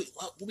team, but what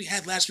we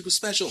had last week was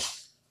special.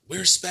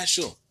 We're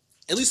special.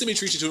 At least let me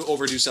treat you to an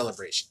overdue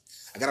celebration.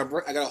 I got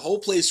a whole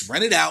place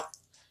rented out.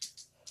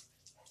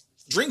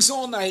 Drinks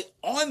all night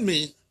on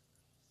me.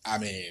 I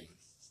mean,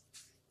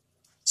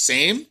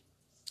 same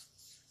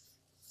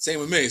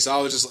with me. So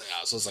I was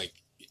just like,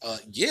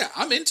 yeah,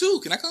 I'm in too.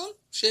 Can I come?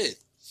 Shit.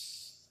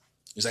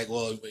 He's like,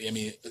 well, I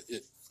mean,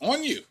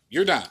 on you.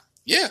 You're down.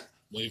 Yeah.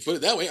 When you put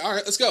it that way, all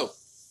right, let's go.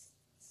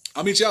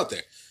 I'll meet you out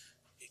there.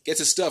 Gets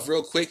his stuff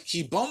real quick.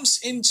 He bumps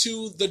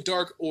into the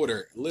Dark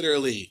Order.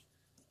 Literally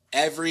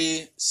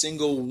every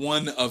single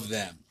one of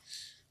them.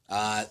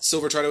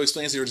 Silver tried to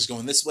explain, so they were just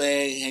going this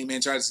way.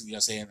 Hangman tried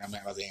to, saying, I'm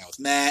about to hang out with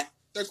Matt.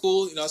 They're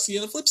cool. I'll see you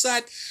on the flip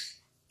side.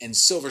 And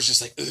Silver's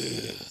just like, ugh,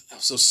 that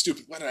was so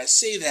stupid. Why did I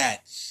say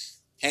that?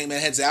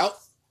 Hangman heads out.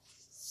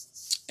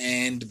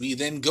 And we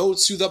then go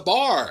to the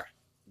bar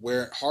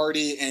where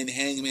Hardy and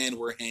Hangman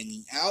were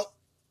hanging out.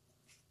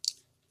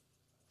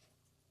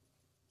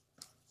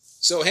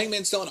 So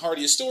Hangman's telling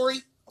Hardy a story.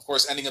 Of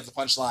course, ending of the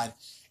punchline.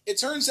 It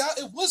turns out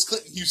it was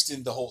Clinton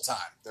Houston the whole time.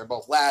 They're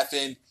both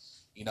laughing.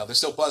 They're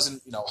still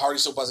buzzing.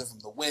 Hardy's still buzzing from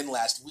the win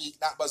last week.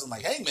 Not buzzing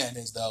like Hangman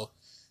is, though.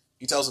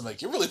 He tells him,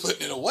 you're really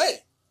putting it away.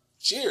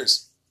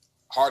 Cheers.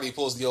 Hardy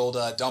pulls the old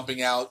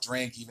dumping out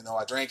drink, even though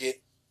I drank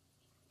it.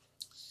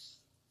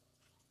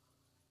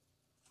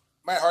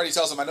 Matt Hardy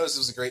tells him, I know this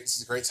is a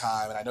great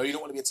time, and I know you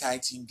don't want to be a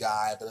tag team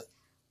guy, but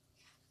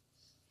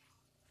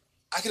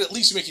I could at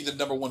least make you the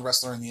number one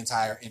wrestler in the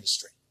entire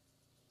industry.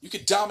 You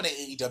could dominate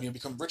AEW and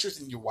become richer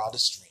than your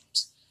wildest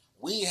dreams.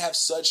 We have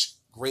such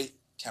great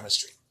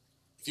chemistry.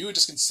 If you would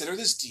just consider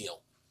this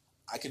deal,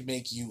 I could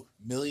make you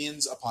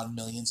millions upon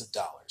millions of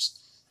dollars.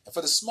 And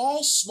for the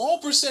small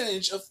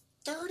percentage of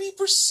 30%,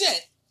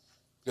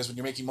 because when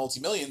you're making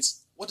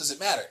multi-millions, what does it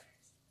matter?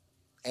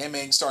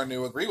 Hangman's starting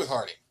to agree with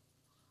Hardy.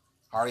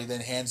 Hardy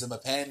then hands him a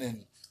pen,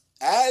 and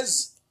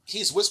as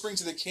he's whispering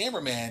to the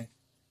cameraman,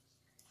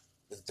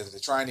 they're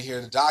trying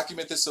to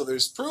document this so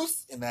there's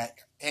proof, and that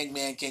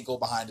Hangman can't go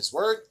behind his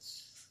word.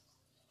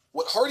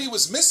 What Hardy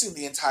was missing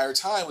the entire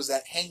time was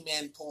that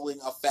Hangman pulling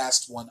a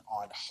fast one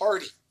on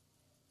Hardy.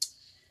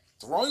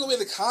 Throwing away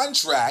the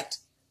contract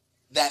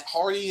that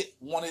Hardy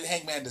wanted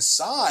Hangman to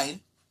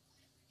sign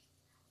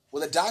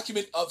with a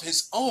document of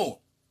his own.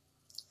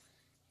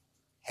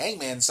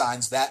 Hangman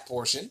signs that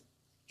portion,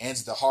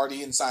 hands it to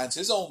Hardy and signs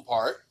his own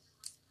part.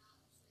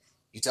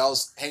 He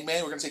tells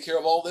Hangman, we're going to take care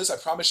of all this. I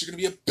promise you're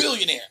going to be a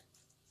billionaire.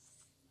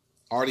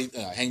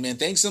 Hangman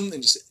thanks him,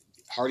 and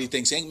Hardy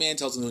thanks Hangman,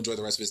 tells him to enjoy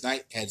the rest of his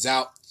night, heads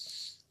out.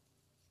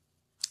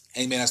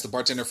 Hangman asks the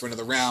bartender for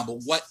another round, but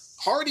what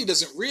Hardy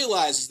doesn't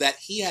realize is that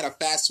he had a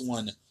fast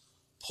one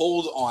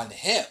pulled on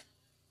him.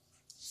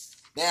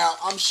 Now,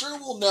 I'm sure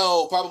we'll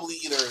know probably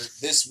either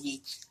this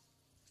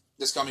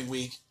coming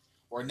week,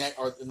 or in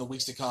the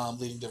weeks to come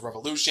leading to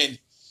Revolution.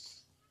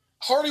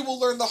 Hardy will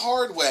learn the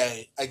hard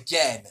way.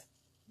 Again,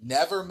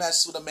 never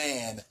mess with a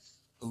man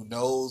who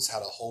knows how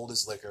to hold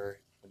his liquor.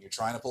 When you're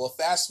trying to pull a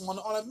fast one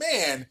on a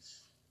man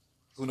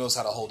who knows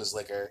how to hold his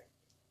liquor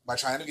by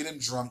trying to get him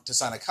drunk to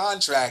sign a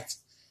contract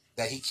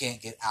that he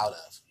can't get out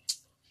of.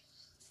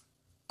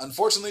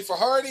 Unfortunately for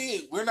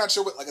Hardy, we're not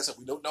sure like I said,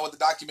 we don't know what the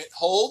document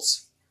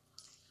holds.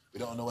 We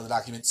don't know what the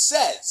document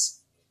says.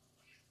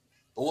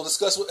 But we'll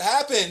discuss what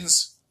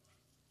happens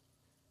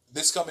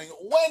this coming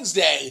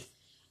Wednesday.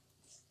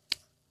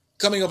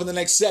 Coming up in the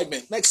next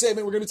segment. Next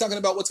segment, we're going to be talking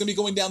about what's going to be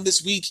going down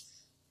this week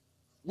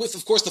with,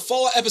 of course, the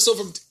Fallout episode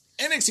from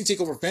NXT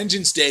TakeOver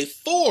Vengeance Day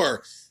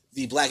for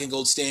the Black and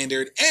Gold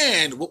Standard,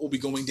 and what will be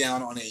going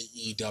down on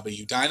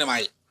AEW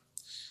Dynamite.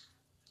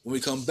 When we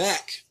come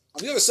back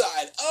on the other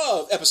side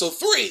of episode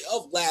 3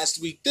 of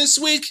last week, this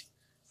week,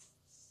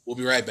 we'll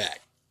be right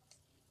back.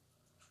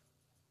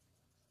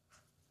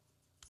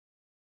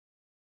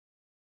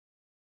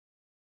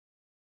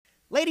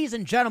 Ladies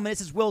and gentlemen, this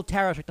is Will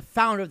Tarashuk, the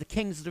founder of the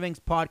Kings of the Rings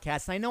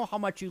podcast, and I know how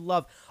much you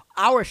love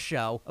our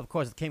show, of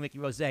course, with King Mickey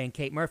Rose and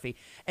Kate Murphy,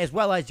 as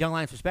well as Young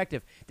Lions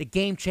Perspective, The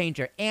Game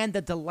Changer, and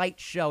The Delight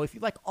Show. If you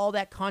like all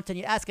that content,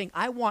 you're asking,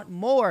 I want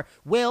more.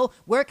 Will,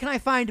 where can I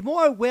find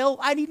more, Will?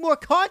 I need more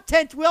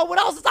content, Will. What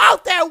else is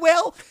out there,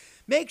 Will?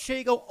 Make sure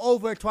you go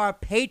over to our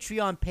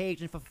Patreon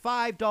page, and for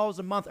 $5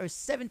 a month or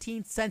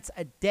 17 cents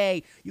a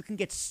day, you can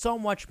get so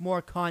much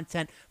more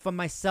content from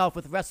myself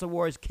with Wrestle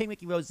Wars, King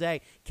Mickey Rose,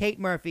 Kate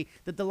Murphy,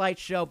 The Delight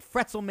Show,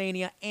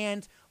 Fretzelmania,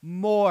 and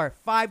more.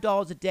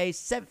 $5 a day,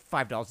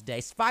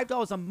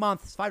 $5 a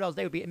month, $5 a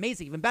day would be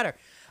amazing, even better.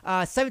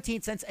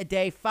 17 cents a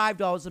day,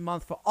 $5 a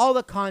month for all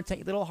the content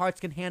your little hearts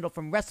can handle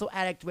from Wrestle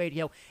Addict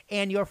Radio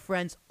and your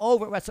friends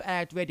over at Wrestle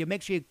Addict Radio.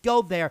 Make sure you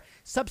go there,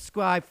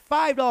 subscribe,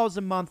 $5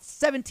 a month,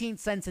 17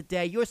 cents a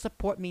day. Your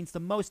support means the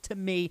most to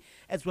me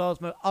as well as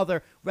my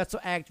other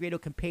Wrestle Addict Radio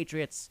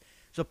compatriots.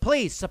 So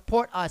please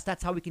support us.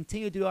 That's how we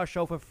continue to do our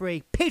show for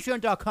free.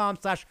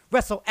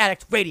 Patreon.com/Wrestle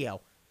Addict Radio.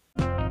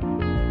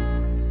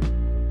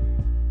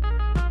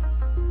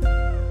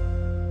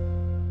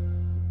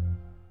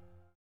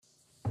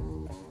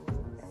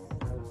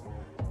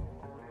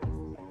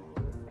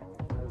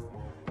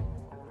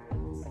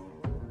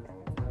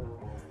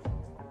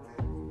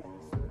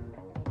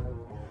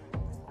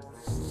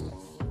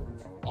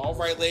 All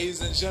right,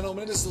 ladies and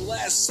gentlemen, this is the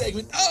last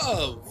segment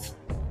of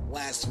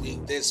last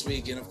week, this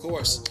week, and of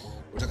course,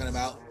 we're talking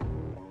about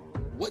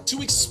what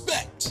to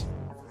expect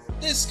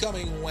this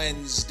coming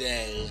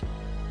Wednesday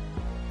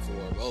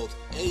for both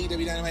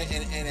AEW Dynamite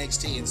and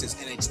NXT. And since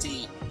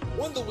NXT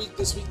won the week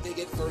this week, they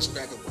get first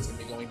crack of what's going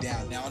to be going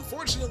down. Now,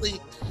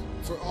 unfortunately,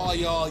 for all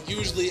y'all,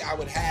 usually I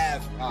would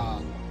have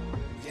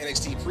the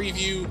NXT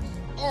preview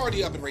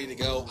already up and ready to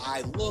go.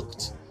 I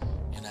looked,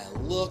 and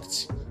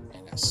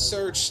I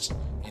searched,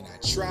 and I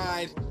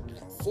tried, and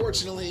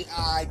unfortunately,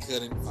 I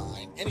couldn't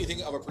find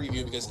anything of a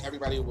preview because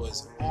everybody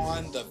was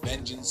on the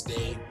Vengeance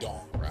Day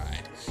dawn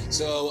ride.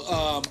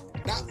 So,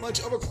 not much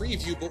of a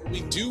preview, but what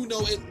we do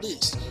know at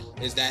least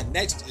is that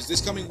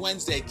this coming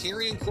Wednesday,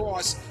 Karrion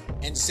Kross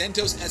and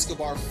Santos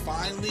Escobar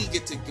finally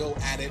get to go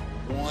at it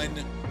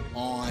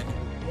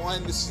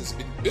one-on-one. This has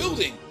been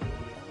building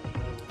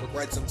for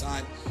quite some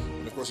time.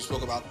 And of course, we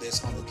spoke about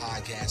this on the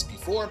podcast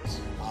before,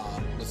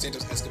 with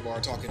Santos Escobar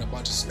talking a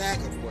bunch of smack,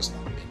 of course,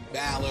 about Finn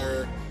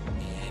Balor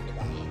and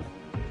about,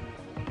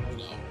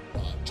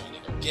 Johnny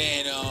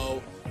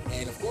Gargano,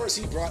 and of course,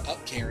 he brought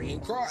up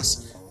Karrion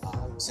Kross.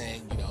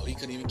 saying, he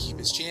couldn't even keep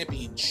his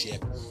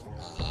championship.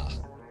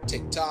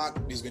 TikTok,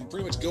 he's been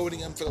pretty much goading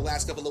him for the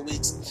last couple of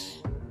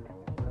weeks.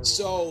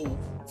 So,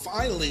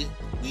 finally,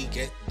 we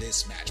get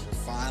this match. We're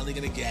finally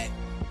going to get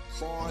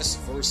Kross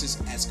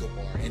versus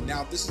Escobar. And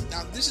now this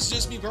is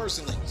just me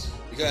personally,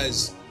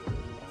 because,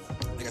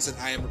 like I said,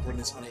 I am recording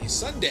this on a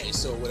Sunday,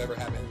 so whatever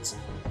happens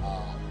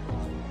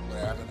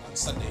on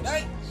Sunday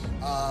night,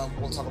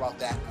 we'll talk about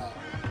that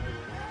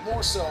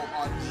more so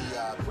on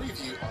the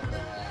preview on the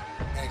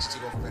NXT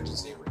TakeOver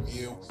Vengeance Day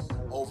review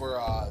over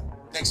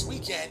next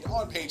weekend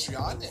on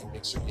Patreon. And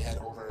make sure you head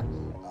over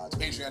to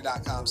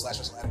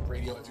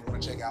patreon.com/WrestleAddictRadio if you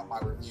want to check out my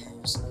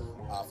reviews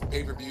for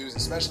pay-per-views,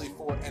 especially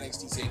for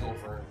NXT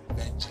TakeOver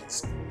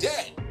Vengeance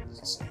Day,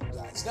 so you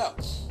guys know.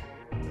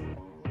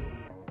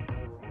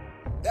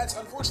 That's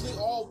unfortunately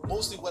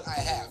mostly what I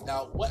have.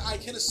 Now, what I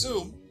can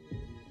assume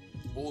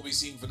what we'll be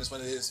seeing from this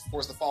one is, of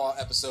course, the Fallout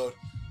episode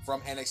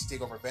from NXT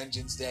TakeOver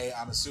Vengeance Day.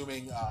 I'm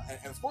assuming,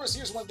 and of course,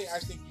 here's one thing I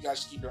think you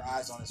guys should keep your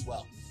eyes on as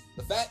well.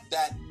 The fact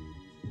that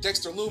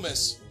Dexter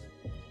Lumis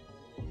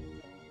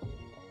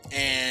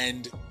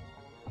and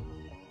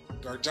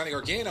Johnny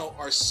Gargano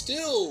are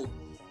still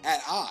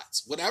at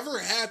odds. Whatever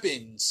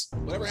happened,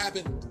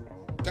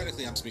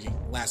 technically I'm speaking,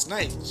 last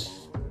night,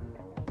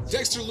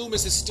 Dexter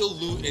Lumis is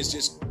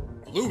just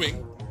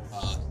looming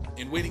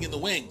and waiting in the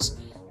wings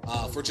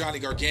for Johnny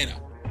Gargano.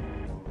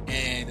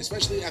 And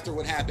especially after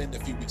what happened a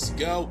few weeks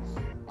ago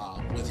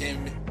with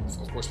him and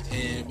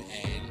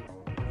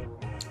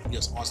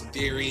Austin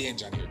Theory and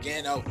Johnny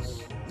Gargano,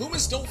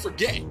 Lumis don't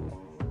forget.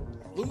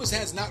 Lumis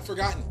has not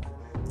forgotten.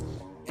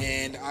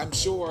 And I'm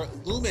sure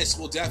Lumis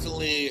will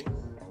definitely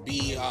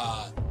be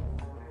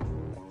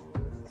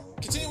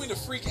continuing to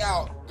freak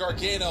out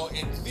Gargano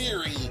and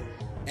Theory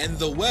and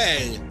The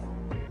Way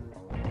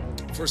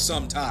for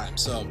some time.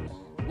 So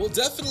we'll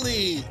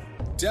definitely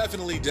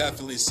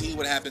see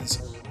what happens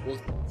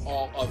with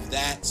all of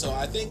that. So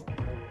I think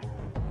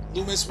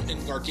Lumis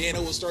and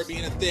Gargano will start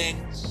being a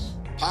thing,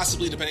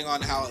 possibly depending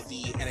on how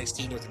the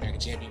NXT North American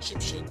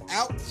Championship shake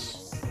out.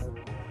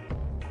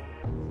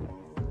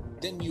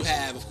 Then you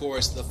have, of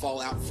course, the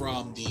fallout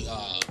from the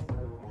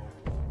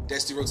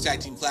Dusty Rhodes Tag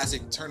Team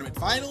Classic Tournament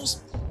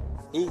Finals.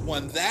 Who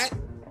won that?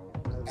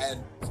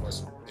 And, of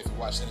course, if you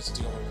watched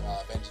NXT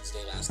TakeOver Vengeance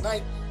Day last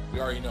night, we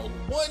already know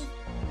who won,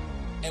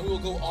 and we will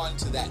go on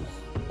to that.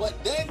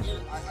 But then,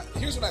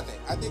 here's what I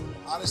think. I think,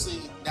 honestly,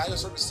 now you'll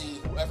start to see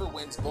whoever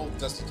wins both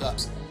Dusty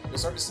Cups, you'll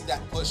start to see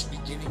that push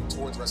beginning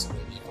towards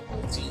WrestleMania for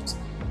both teams.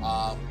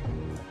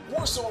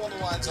 More so along the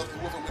lines of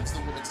whoever wins the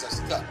Women's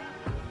Dusty Cup,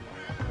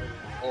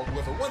 or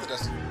whoever won the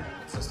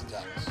Women's Dusty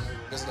Cup,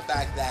 because of the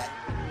fact that,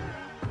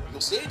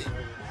 you'll stated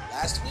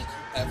last week,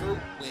 whoever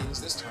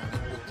wins this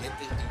tournament will get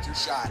a future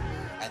shot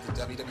at the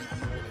WWE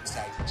Women's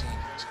Tag Team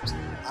Championships.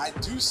 I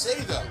do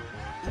say, though,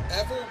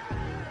 whoever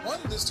won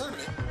this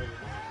tournament,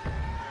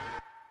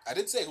 I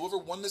did say whoever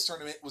won this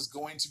tournament was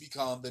going to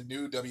become the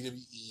new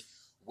WWE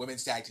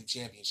Women's Tag Team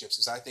Championships,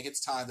 because I think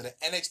it's time that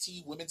an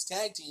NXT Women's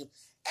Tag Team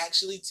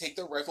actually take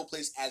their rightful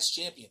place as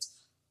champions.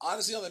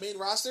 Honestly, on the main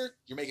roster,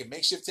 you're making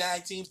makeshift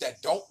tag teams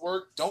that don't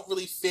work, don't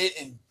really fit,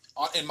 and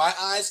in my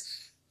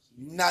eyes,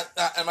 I'm not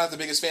the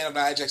biggest fan of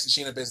Nia Jax and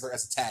Shayna Baszler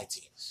as a tag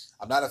team.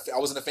 I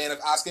wasn't a fan of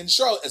Asuka and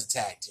Charlotte as a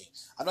tag team.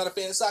 I'm not a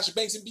fan of Sasha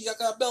Banks and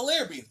Bianca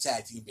Belair being a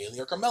tag team, Bayley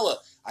or Carmella.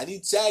 I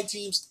need tag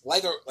teams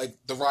like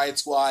the Riot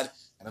Squad,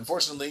 and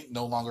unfortunately,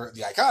 no longer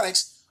the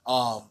Iconics.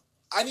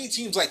 I need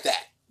teams like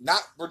that.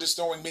 Not we're just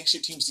throwing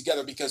makeshift teams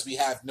together because we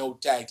have no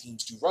tag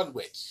teams to run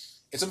with.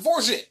 It's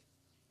unfortunate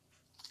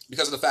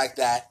because of the fact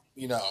that,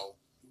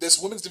 this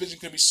women's division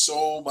can be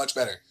so much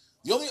better.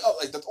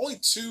 The only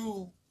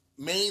two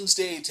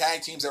mainstay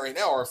tag teams that right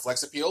now are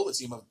Flex Appeal, the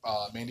team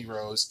of Mandy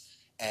Rose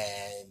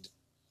and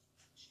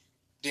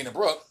Dana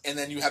Brooke, and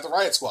then you have the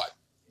Riot Squad,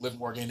 Liv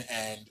Morgan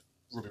and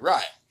Ruby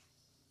Riott.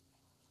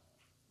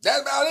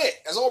 That's about it.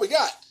 That's all we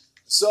got.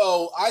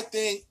 So I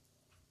think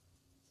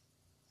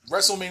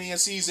WrestleMania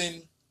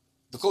season,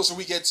 the closer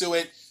we get to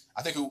it,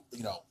 I think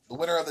the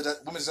winner of the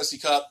Women's Dusty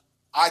Cup,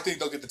 I think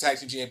they'll get the tag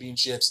team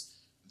championships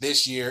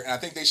this year, and I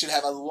think they should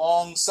have a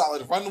long,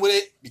 solid run with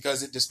it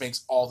because it just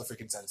makes all the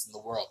freaking sense in the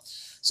world.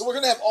 So we're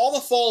going to have all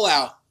the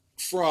fallout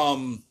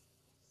from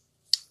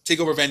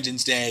TakeOver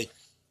Vengeance Day,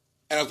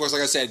 and of course,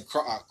 like I said,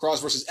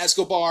 Kross versus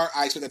Escobar.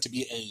 I expect that to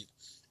be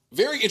a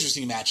very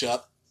interesting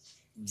matchup,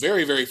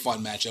 very, very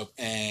fun matchup,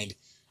 and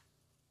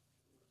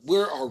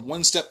we're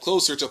one step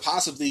closer to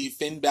possibly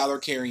Finn Balor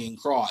carrying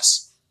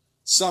Kross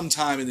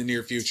sometime in the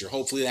near future.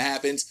 Hopefully that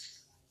happens.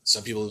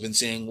 Some people have been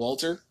saying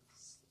Walter.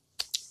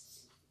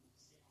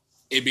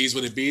 It bees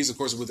what it bees, of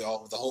course, with the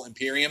whole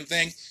Imperium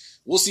thing.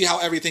 We'll see how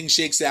everything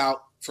shakes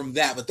out from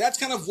that. But that's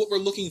kind of what we're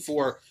looking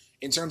for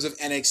in terms of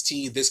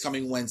NXT this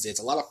coming Wednesday. It's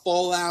a lot of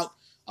fallout.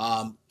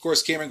 Of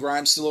course, Cameron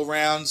Grimes still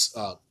around.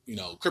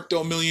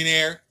 Crypto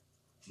millionaire,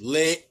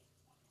 lit,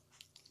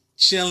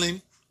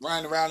 chilling,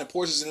 riding around in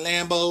Porsches and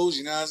Lambos.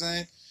 You know what I'm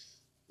saying?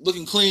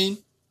 Looking clean.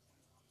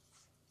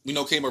 We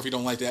know K Murphy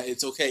don't like that.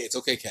 It's okay. It's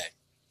okay, K.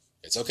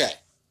 It's okay.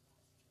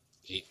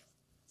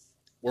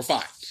 We're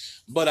fine.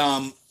 But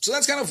so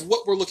that's kind of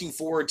what we're looking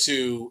forward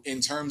to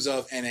in terms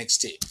of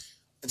NXT.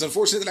 It's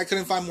unfortunate that I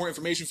couldn't find more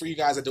information for you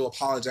guys. I do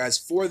apologize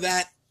for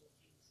that.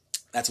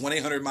 That's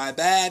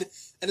 1-800-MY-BAD,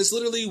 and it's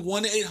literally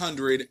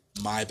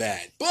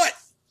 1-800-MY-BAD. But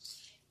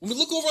when we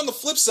look over on the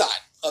flip side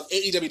of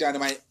AEW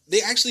Dynamite,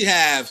 they actually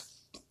have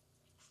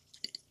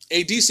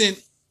a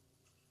decent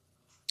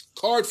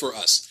card for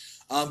us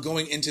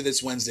going into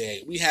this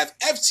Wednesday. We have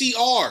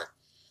FTR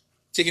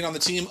taking on the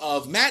team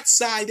of Matt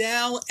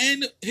Sydal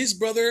and his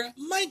brother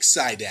Mike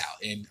Sydal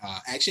in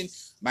action.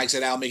 Mike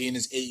Sydal making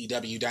his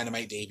AEW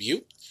Dynamite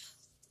debut.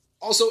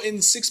 Also in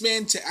an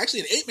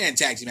 8-man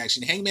tag team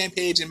action, Hangman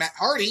Page and Matt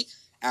Hardy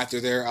after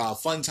their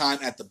fun time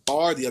at the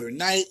bar the other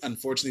night.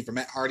 Unfortunately for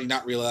Matt Hardy,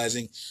 not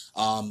realizing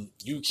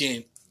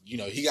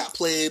he got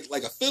played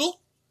like a fiddle.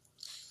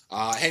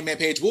 Hangman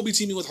Page will be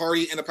teaming with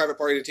Hardy and the Private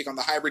Party to take on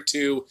the Hybrid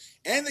 2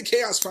 and the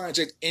Chaos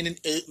Project in an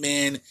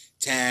 8-man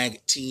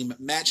tag team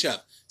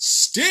matchup.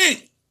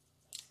 Sting,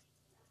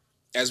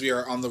 as we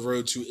are on the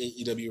road to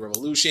AEW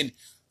Revolution,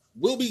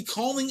 will be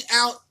calling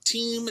out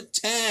Team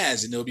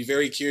Taz, and they'll be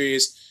very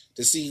curious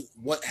to see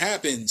what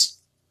happens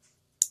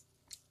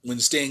when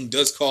Sting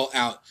does call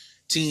out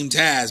Team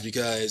Taz,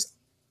 because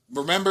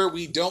remember,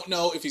 we don't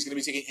know if he's going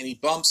to be taking any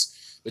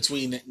bumps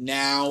between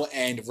now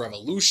and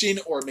Revolution,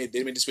 or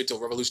they may just wait till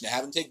Revolution to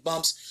have him take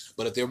bumps.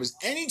 But if there was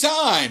any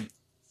time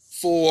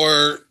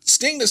for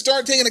Sting to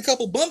start taking a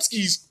couple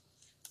bumpskis,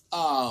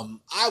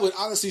 I would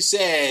honestly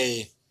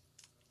say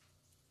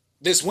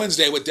this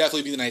Wednesday would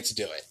definitely be the night to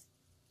do it.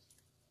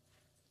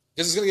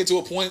 Because it's going to get to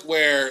a point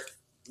where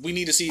we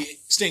need to see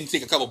Sting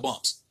take a couple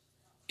bumps.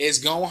 It's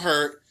going to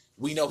hurt.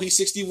 We know he's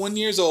 61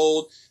 years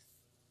old.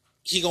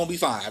 He's going to be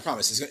fine. I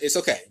promise. It's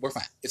okay. We're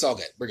fine. It's all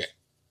good. We're good.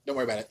 Don't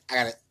worry about it. I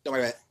got it. Don't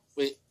worry about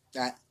it.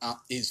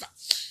 He's fine.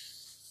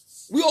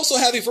 We also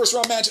have a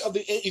first-round match of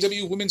the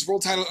AEW Women's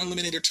World Title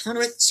Eliminator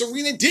Tournament.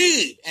 Serena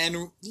Deeb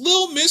and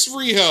Lil Miss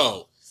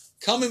Riho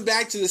coming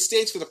back to the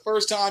States for the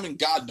first time in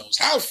God knows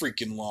how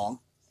freaking long.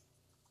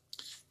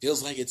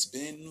 Feels like it's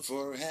been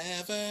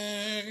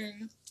forever.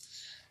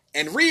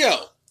 And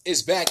Rio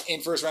is back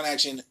in first-round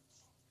action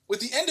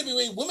with the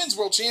NWA Women's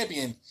World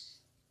Champion.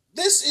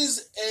 This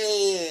is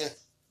a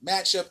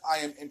matchup I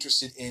am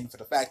interested in for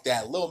the fact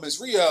that Lil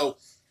Miss Rio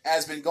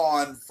has been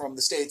gone from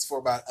the States for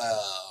about a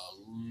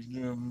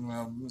year.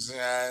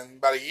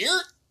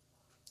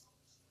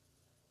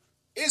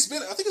 I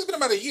think it's been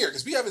about a year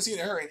because we haven't seen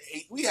her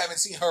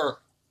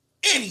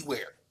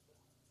anywhere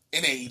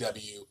in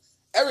AEW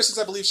ever since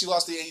I believe she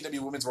lost the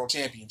AEW Women's World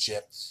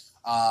Championship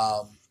to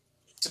I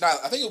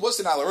think it was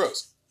to Nyla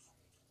Rose,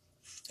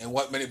 and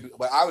what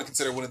I would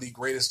consider one of the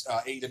greatest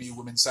AEW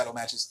Women's title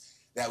matches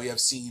that we have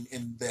seen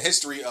in the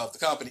history of the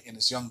company, in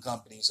this young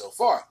company so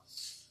far.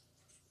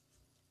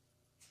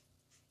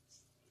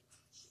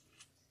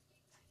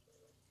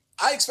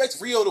 I expect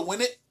Rio to win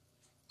this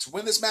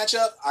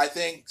matchup. I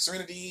think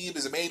Serena Deeb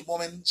is a made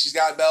woman. She's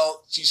got a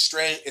belt. She's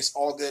straight. It's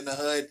all good in the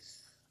hood.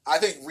 I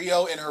think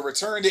Rio, in her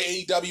return to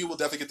AEW, will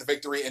definitely get the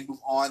victory and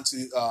move on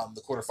to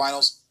the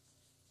quarterfinals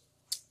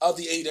of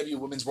the AEW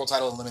Women's World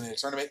Title Eliminator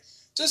Tournament.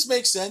 Just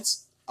makes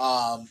sense.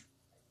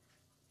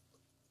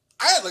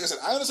 Like I said,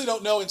 I honestly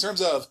don't know in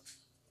terms of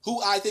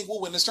who I think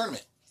will win this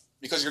tournament,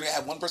 because you're going to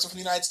have one person from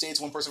the United States,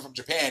 one person from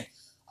Japan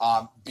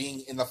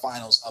being in the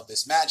finals of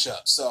this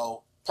matchup.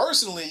 So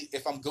personally,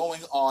 if I'm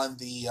going on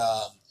the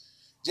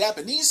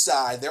Japanese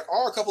side, there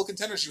are a couple of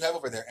contenders you have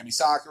over there. Emi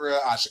Sakura,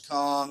 Asha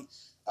Kong,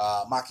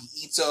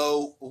 Maki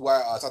Ito, who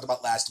I talked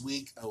about last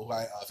week, who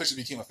I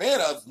officially became a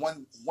fan of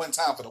one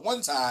time for the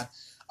one time.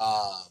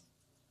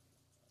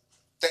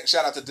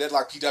 Shout out to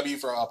Deadlock PW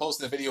for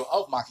posting a video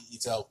of Maki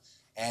Ito,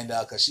 and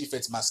because she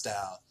fits my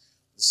style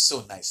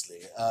so nicely.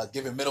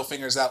 Giving middle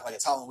fingers out like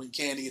it's Halloween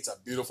candy. It's a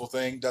beautiful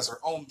thing. Does her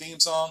own theme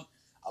song.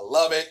 I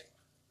love it.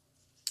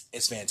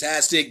 It's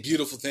fantastic.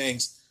 Beautiful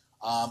things.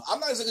 I'm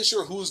not exactly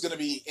sure who's going to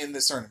be in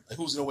this tournament,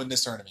 who's going to win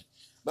this tournament.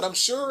 But I'm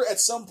sure at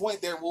some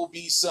point there will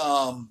be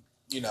some,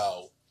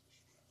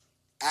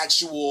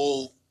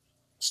 actual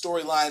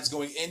storylines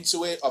going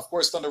into it. Of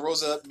course, Thunder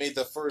Rosa made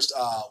the first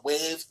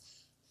wave,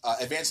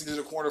 advancing to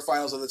the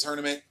quarterfinals of the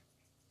tournament.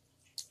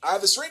 I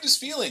have the strangest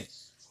feeling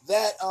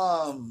that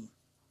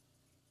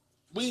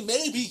we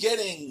may be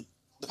getting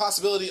the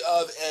possibility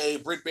of a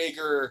Britt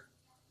Baker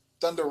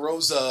Thunder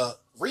Rosa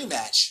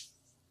rematch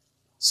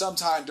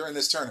sometime during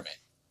this tournament.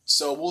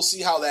 So we'll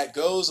see how that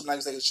goes. I'm not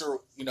exactly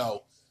sure,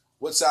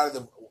 what side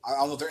of I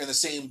don't know if they're in the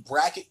same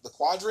bracket, the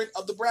quadrant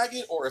of the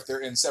bracket, or if they're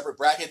in separate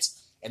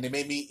brackets and they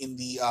may meet in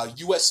the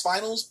U.S.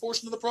 finals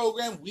portion of the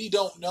program. We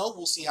don't know.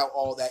 We'll see how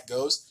all that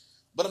goes.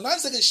 But I'm not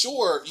exactly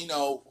sure,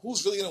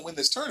 who's really going to win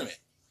this tournament.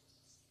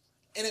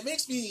 And it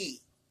makes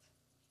me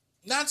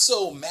not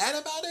so mad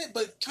about it,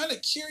 but kind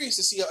of curious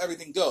to see how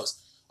everything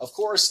goes. Of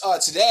course,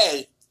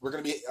 today we're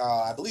going to be,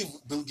 I believe,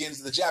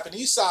 begins the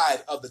Japanese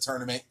side of the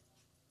tournament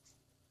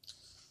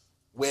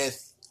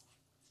with,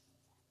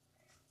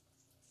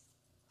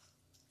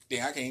 I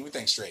can't even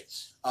think straight.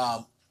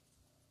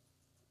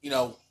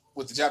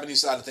 With the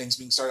Japanese side of things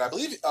being started, I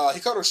believe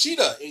Hikaru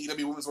Shida,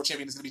 AEW Women's World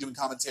Champion, is going to be doing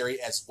commentary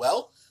as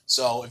well.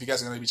 So if you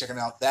guys are going to be checking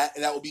out that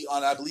will be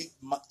on, I believe,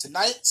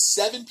 tonight,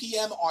 7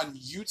 p.m. on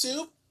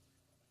YouTube.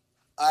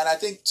 And I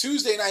think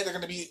Tuesday night they're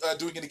going to be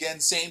doing it again,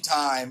 same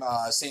time,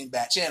 same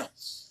bat channel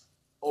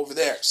over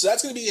there. So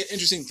that's going to be an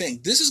interesting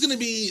thing. This is going to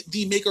be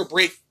the make or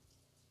break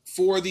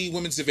for the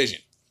women's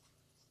division.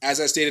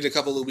 As I stated a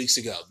couple of weeks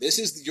ago, this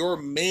is your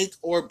make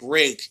or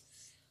break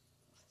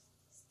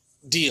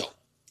deal.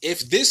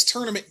 If this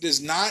tournament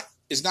is not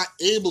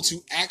able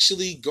to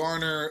actually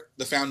garner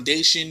the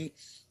foundation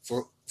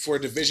for a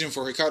division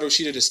for Hikaru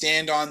Shida to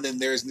stand on, then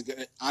there's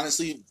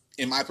honestly,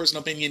 in my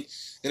personal opinion,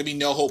 going to be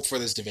no hope for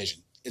this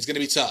division. It's going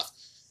to be tough,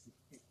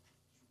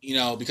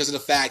 because of the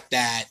fact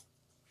that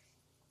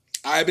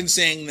I've been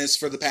saying this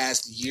for the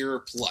past year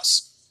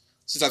plus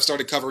since I've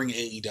started covering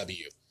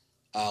AEW.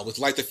 With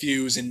Light the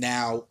Fuse and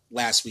now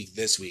this week.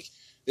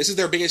 This is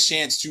their biggest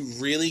chance to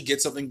really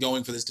get something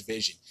going for this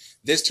division.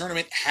 This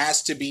tournament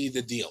has to be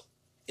the deal.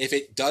 If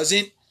it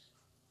doesn't,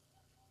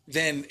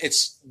 then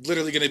it's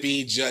literally going to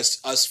be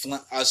just us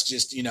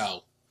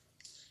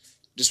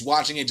just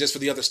watching it just for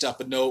the other stuff,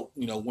 but no,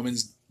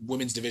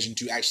 women's division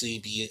to actually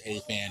be a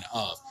fan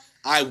of.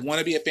 I want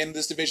to be a fan of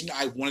this division.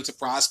 I want it to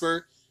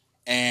prosper,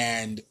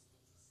 and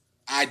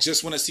I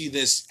just want to see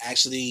this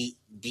actually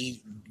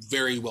be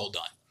very well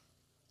done.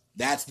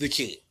 That's the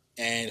key.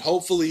 And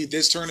hopefully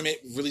this tournament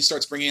really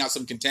starts bringing out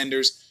some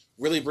contenders,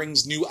 really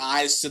brings new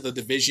eyes to the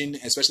division,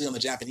 especially on the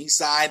Japanese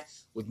side,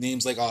 with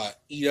names like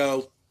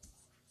Ito.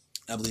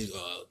 I believe,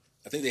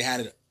 I think they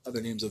had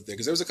other names up there,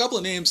 because there was a couple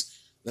of names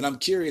that I'm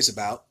curious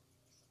about.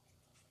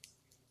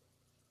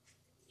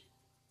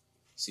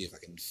 See if I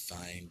can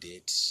find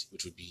it,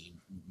 which would be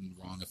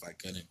wrong if I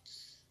couldn't.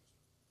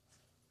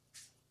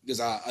 Because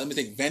let me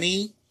think,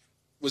 Venny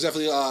was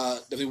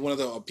definitely one of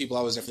the people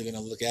I was definitely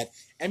going to look at.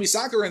 Emi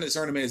Sakura in the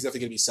tournament is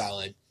definitely going to be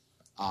solid.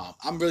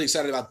 I'm really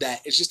excited about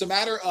that. It's just a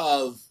matter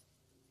of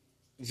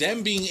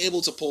them being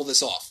able to pull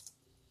this off.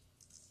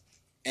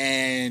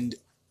 And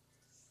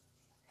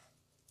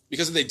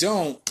because if they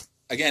don't,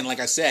 again, like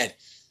I said,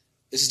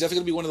 this is definitely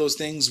going to be one of those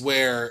things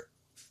where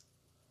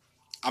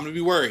I'm going to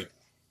be worried.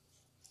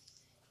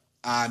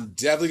 I'm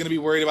definitely going to be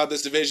worried about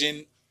this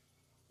division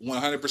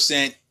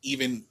 100%,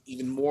 even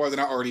more than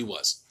I already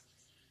was.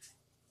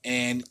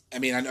 And, I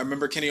mean, I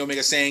remember Kenny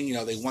Omega saying,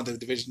 they want the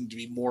division to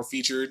be more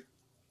featured.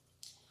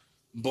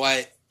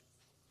 But,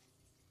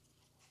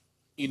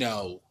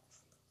 if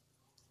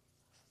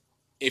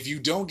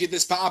you don't get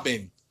this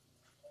popping,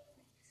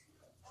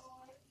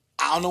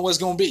 I don't know what it's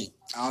going to be.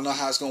 I don't know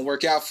how it's going to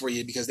work out for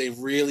you, because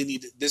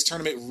this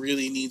tournament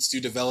really needs to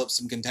develop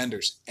some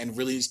contenders and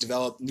really needs to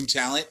develop new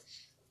talent,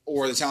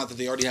 or the talent that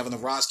they already have on the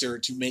roster,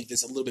 to make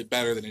this a little bit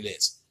better than it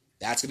is.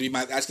 That's going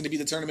to be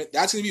the tournament.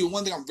 That's going to be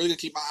one thing I'm really going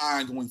to keep my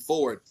eye on going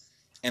forward.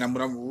 And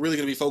what I'm really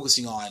going to be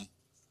focusing on.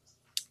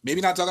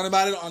 Maybe not talking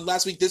about it on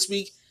last week, this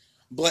week,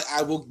 but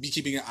I will be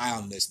keeping an eye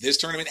on this. This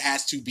tournament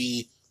has to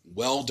be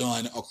well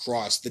done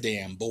across the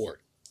damn board.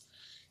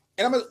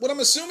 And what I'm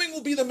assuming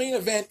will be the main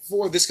event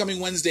for this coming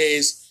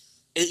Wednesday's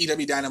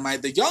AEW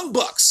Dynamite, the Young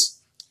Bucks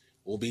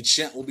will be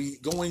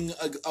going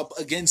up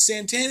against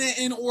Santana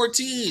and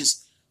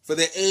Ortiz for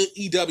the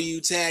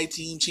AEW Tag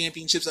Team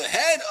Championships,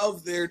 ahead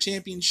of their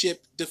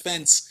championship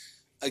defense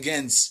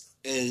against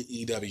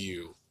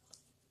AEW.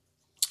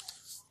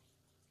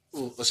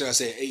 What should I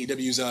say?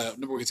 AEW's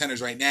number one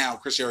contenders right now,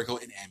 Chris Jericho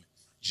and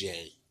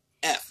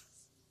MJF.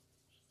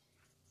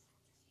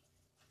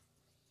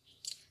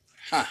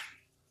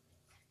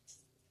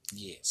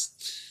 Yes.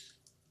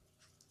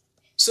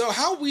 So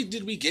how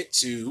did we get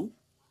to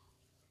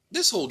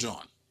this whole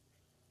John?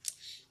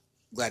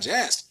 Glad you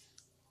asked.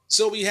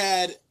 So we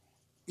had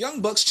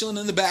Young Bucks chilling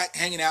in the back,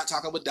 hanging out,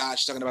 talking with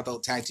Dodge, talking about the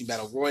Tag Team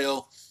Battle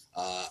Royal.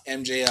 Y2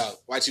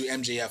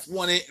 MJF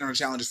won it and are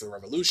challengers for the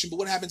Revolution. But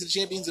what happened to the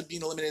champions of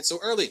being eliminated so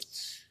early?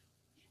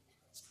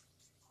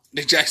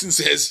 Nick Jackson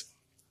says,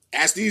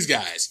 ask these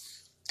guys.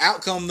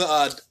 Out come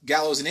the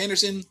Gallows and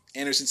Anderson.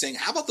 Anderson saying,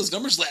 how about those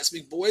numbers last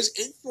week, boys?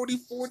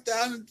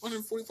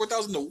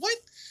 144,000 to what?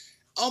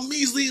 A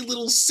measly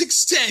little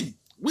 610.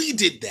 We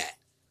did that.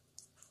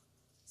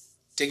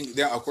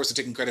 Of course, they're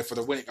taking credit for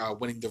the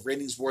winning the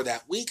ratings war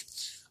that week.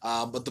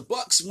 But the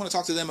Bucks want to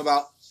talk to them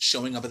about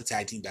showing up at the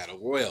Tag Team Battle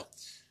Royal.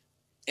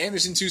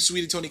 Anderson too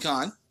sweet to Tony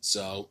Khan.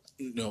 So,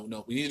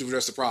 no, we need to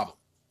address the problem.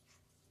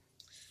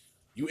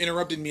 You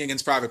interrupted me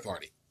against Private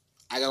Party.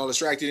 I got all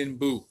distracted and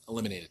boo,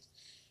 eliminated.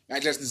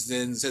 Matt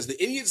Jackson says,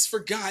 the idiots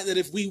forgot that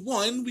if we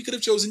won, we could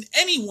have chosen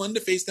anyone to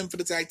face them for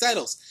the tag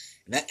titles.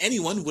 And that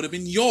anyone would have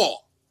been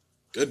y'all.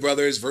 Good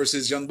Brothers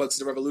versus Young Bucks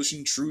of the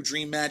Revolution, true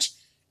dream match.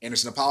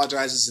 Anderson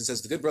apologizes and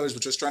says the Good Brothers were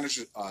just trying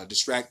to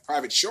distract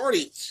Private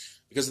Shorty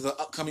because of the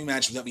upcoming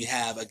match that we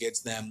have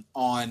against them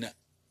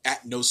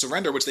at No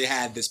Surrender, which they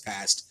had this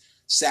past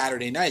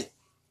Saturday night.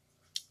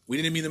 We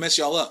didn't mean to mess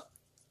y'all up.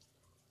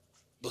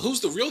 But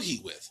who's the real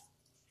heat with?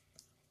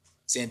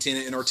 Santana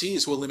and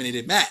Ortiz, who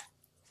eliminated Matt.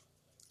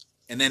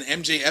 And then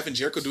MJF and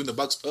Jericho doing the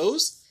Bucks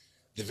pose.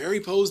 The very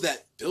pose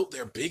that built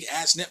their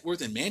big-ass net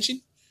worth and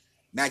mansion.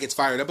 Matt gets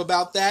fired up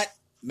about that.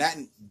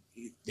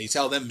 They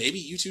tell them, maybe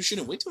you two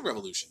shouldn't wait till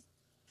Revolution.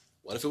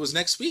 What if it was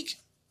next week?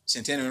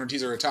 Santana and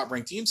Ortiz are a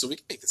top-ranked team, so we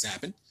can make this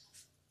happen.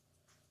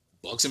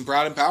 Bucks and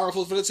Proud and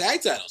Powerful for the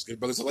tag titles. Good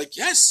Brothers are like,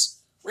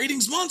 yes,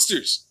 ratings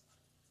monsters.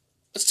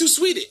 Let's do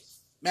Sweet It.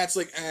 Matt's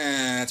like,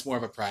 that's more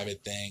of a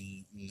private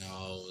thing.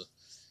 No.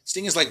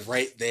 Sting is like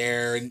right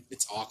there, and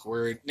it's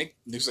awkward.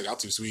 Nick's like, I'll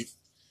too sweet.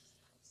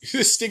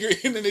 Stinger,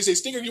 and then they say,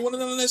 Stinger, you want to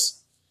know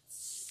this?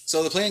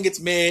 So the plan gets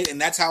made, and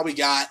that's how we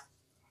got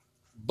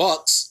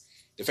Bucks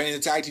defending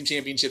the tag team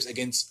championships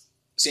against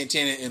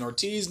Santana and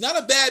Ortiz. Not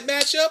a bad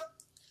matchup.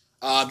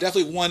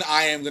 Definitely one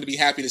I am going to be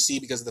happy to see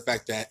because of the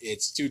fact that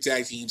it's two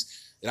tag teams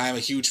that I am a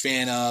huge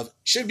fan of.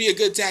 Should be a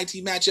good tag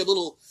team matchup.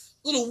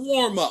 Little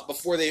warm up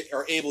before they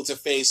are able to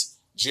face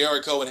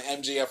Jericho and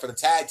MJF for the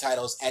tag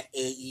titles at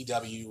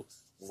AEW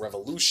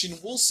Revolution.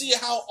 We'll see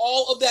how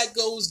all of that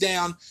goes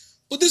down.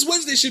 But this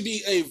Wednesday should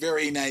be a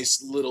very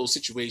nice little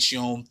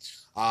situation.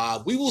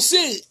 We will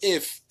see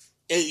if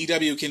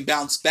AEW can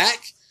bounce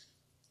back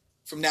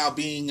from now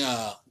being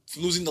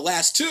from losing the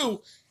last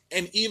two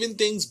and even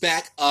things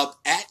back up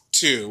at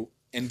 2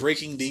 and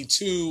breaking the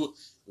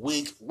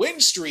 2-week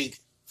win streak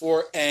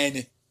for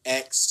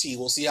NXT.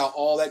 We'll see how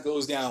all that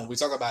goes down. We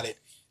talk about it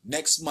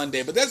next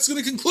Monday. But that's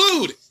going to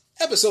conclude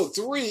episode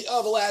 3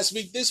 of Last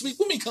Week This Week.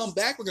 When we come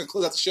back, we're going to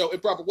close out the show in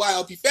proper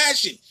YLP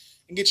fashion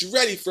and get you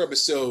ready for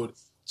episode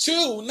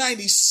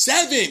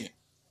 297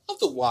 of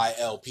the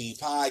YLP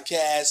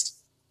podcast.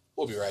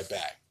 We'll be right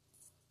back.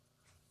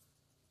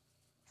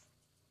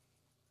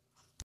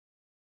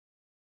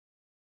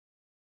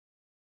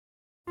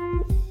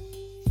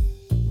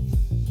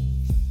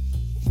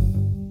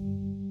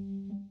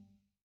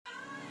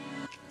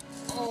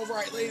 All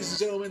right, ladies and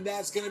gentlemen,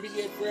 that's going to be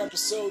it for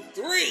episode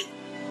 3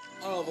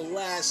 of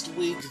Last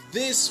Week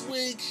This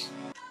Week.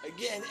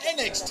 Again,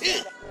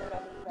 NXT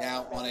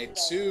now on a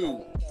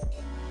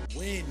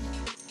 2-win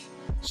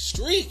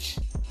streak.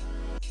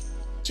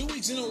 2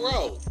 weeks in a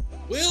row.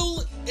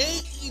 Will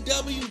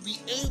AEW be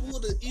able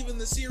to even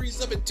the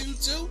series up at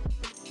 2-2? We're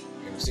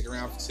going to stick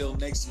around until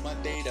next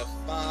Monday to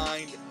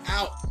find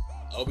out.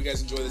 I hope you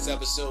guys enjoy this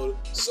episode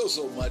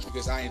so much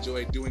because I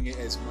enjoy doing it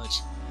as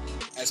much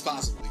as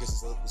possible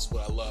because this is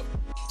what I love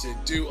to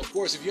do. Of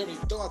course, if you have any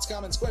thoughts,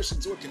 comments,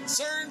 questions, or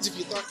concerns, if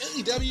you thought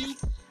AEW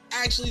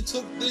actually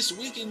took this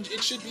week and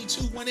it should be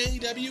 2-1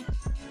 AEW,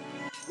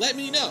 let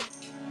me know.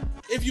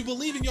 If you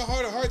believe in your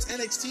heart of hearts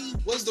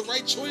NXT was the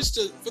right choice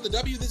for the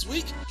W this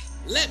week,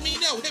 let me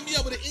know. Hit me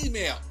up with an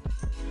email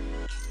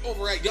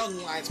over at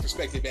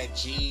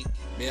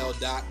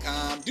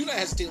younglionsperspective@gmail.com. Do not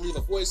hesitate to leave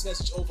a voice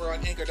message over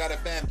on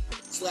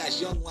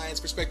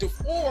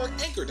anchor.fm/younglionsperspective or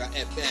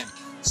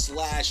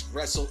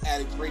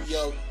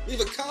anchor.fm/WrestleAddictRadio. Leave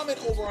a comment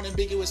over on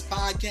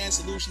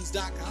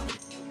ambiguouspodcastsolutions.com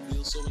if you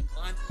feel so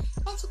inclined.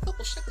 Bounce a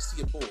couple shekels to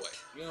your boy.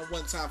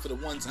 One time for the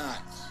one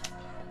time.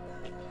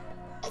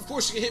 Of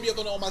course, you can hit me up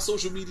on all my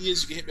social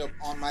medias. You can hit me up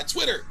on my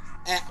Twitter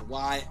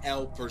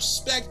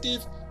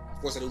 @YLPerspective.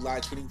 Of course, I do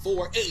live tweeting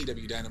for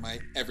AEW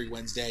Dynamite every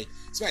Wednesday,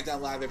 SmackDown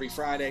Live every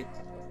Friday,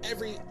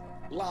 every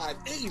live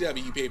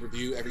AEW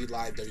pay-per-view, every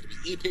live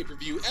WWE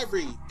pay-per-view,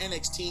 every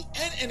NXT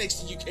and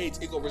NXT UK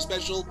TakeOver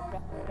special,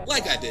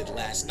 like I did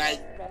last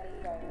night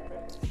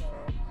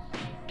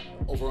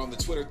over on the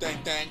Twitter thing.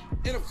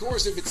 And of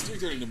course, if it's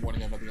 3:30 in the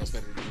morning, I have nothing else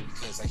better to do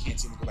because I can't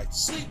seem to go back to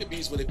sleep. It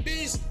bees what it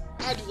bees.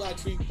 I do live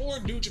tweeting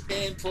for New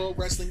Japan Pro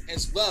Wrestling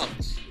as well.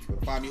 If you want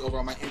to find me over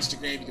on my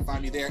Instagram, you can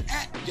find me there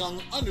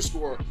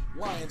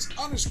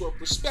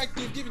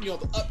 @young_lions_perspective, giving you all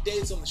the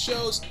updates on the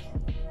shows,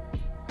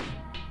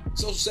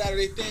 social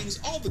Saturday things,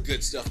 all the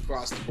good stuff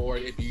across the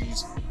board. It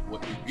bees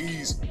what it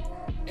bees.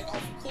 And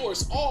of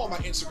course, all my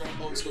Instagram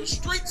posts go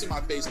straight to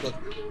my Facebook,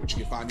 which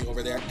you can find me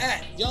over there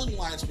 @Young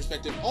Lions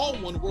Perspective, all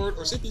one word,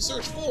 or simply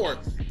search for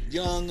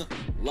Young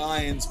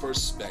Lions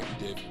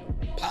Perspective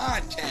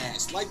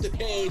Podcast. Like the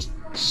page,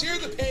 share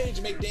the page,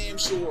 make damn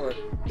sure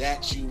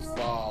that you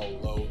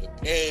follow the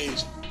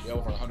page. We have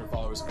over 100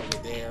 followers over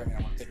there, and I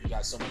want to thank you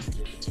guys so much for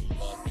your continued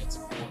love and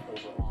support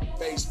over on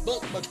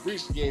Facebook. Much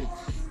appreciated.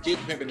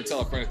 Keep pimping and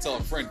tell a friend,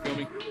 feel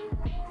me?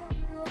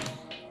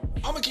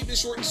 I'm going to keep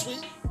this short and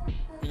sweet.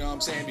 You know what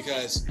I'm saying?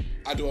 Because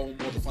I do all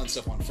more of the fun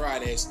stuff on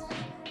Fridays.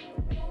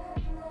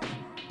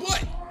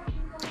 But,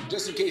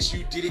 just in case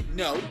you didn't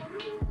know, of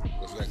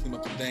course we gotta clean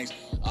up some things.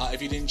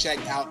 If you didn't check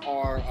out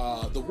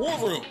our The War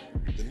Room,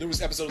 the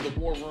newest episode of The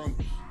War Room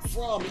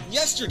from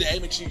yesterday,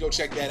 make sure you go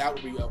check that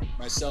out. We,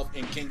 myself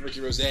and King Ricky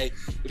Rose,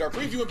 with our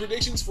preview and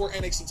predictions for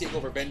NXT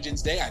TakeOver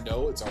Vengeance Day. I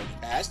know it's already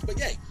passed, but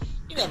yay,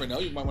 you never know.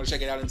 You might want to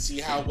check it out and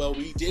see how well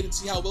we did and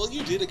see how well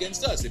you did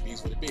against us. It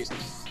beats what it beats.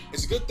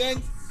 It's a good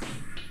thing.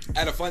 I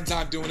had a fun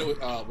time doing it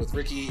with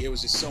Ricky. It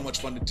was just so much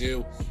fun to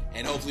do,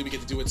 and hopefully we get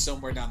to do it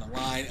somewhere down the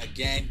line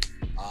again.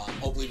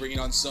 Hopefully bringing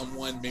on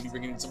someone, maybe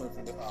bringing in someone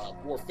from the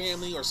War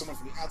family or someone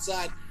from the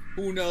outside.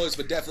 Who knows?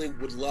 But definitely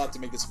would love to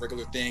make this a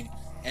regular thing.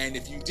 And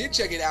if you did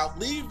check it out,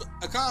 leave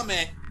a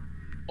comment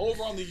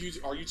over on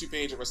our YouTube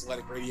page at Wrestle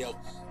Addict Radio.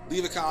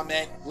 Leave a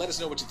comment. Let us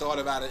know what you thought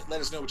about it. Let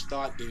us know what you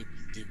thought. Did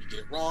we get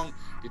it wrong?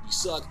 Did we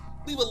suck?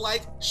 Leave a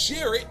like.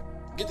 Share it.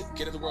 Get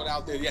the word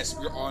out there. Yes,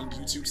 we're on the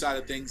YouTube side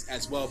of things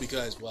as well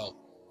because, well,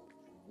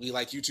 We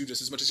like YouTube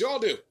just as much as y'all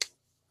do.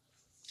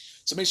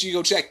 So make sure you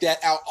go check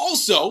that out.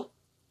 Also,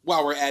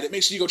 while we're at it,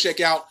 make sure you go check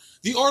out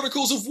the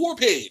Articles of War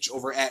page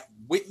over at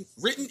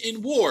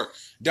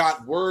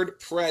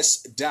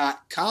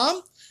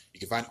writteninwar.wordpress.com. You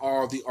can find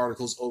all of the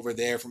articles over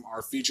there from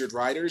our featured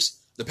writers,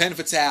 The Pen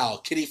Fatale,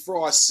 Kitty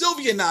Frost,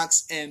 Sylvia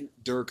Knox, and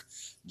Dirk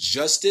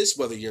Justice.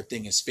 Whether your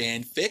thing is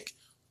fanfic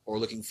or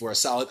looking for a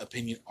solid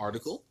opinion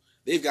article,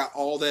 they've got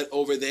all that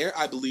over there.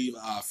 I believe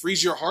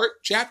Freeze Your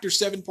Heart, Chapter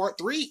 7, Part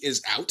 3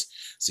 is out.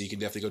 So you can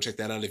definitely go check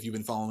that out if you've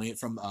been following it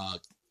from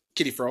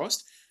Kitty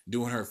Frost,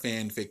 doing her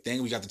fanfic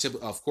thing. We got the tip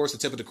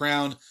of the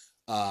crown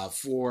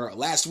for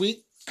last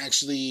week.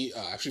 Actually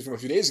from a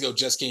few days ago,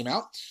 just came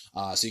out.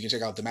 So you can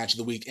check out the match of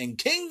the week and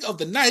King of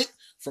the Night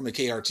from the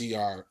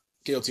KOTR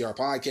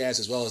podcast,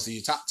 as well as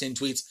the top 10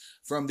 tweets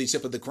from the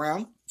Tip of the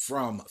Crown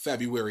from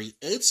February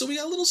 8th. So we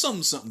got a little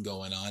something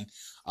going on.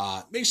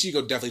 Make sure you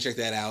go definitely check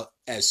that out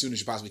as soon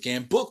as you possibly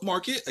can.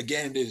 Bookmark it.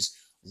 Again, it is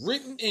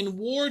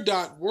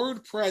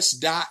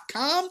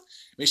writteninwar.wordpress.com.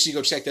 Make sure you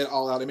go check that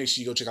all out, and make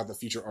sure you go check out the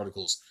featured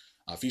articles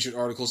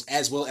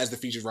as well as the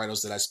featured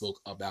writers that I spoke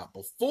about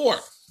before.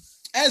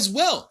 As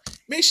well,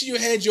 make sure you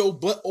head your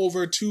butt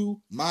over to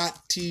my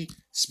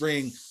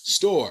Teespring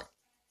store.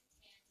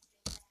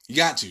 You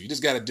got to. You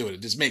just got to do it.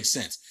 It just makes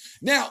sense.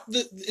 Now,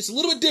 it's a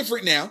little bit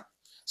different now.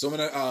 So I'm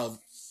going to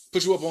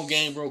put you up on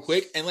game real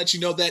quick and let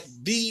you know that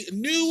the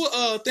new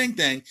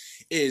thing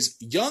is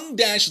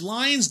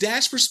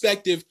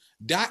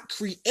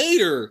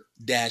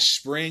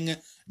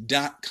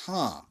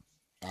young-lions-perspective.creator-spring.com.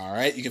 All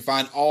right. You can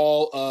find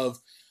all of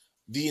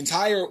the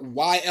entire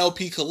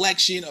YLP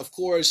collection. Of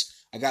course,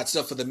 I got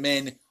stuff for the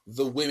men,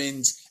 the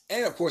women's,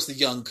 and of course the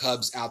young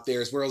cubs out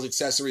there, as well as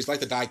accessories like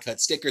the die cut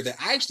sticker that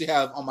I actually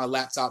have on my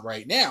laptop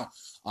right now.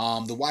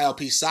 The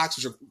YLP socks,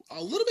 which are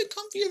a little bit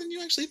comfier than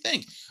you actually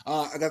think.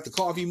 I got the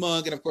coffee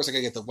mug, and of course I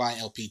gotta get the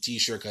YLP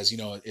t-shirt because, you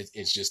know,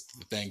 it's just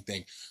the thing.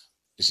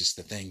 It's just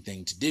the thing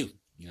to do.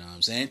 You know what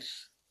I'm saying?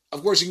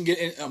 Of course, you can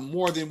get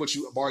more than what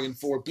you bargained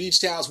for. Beach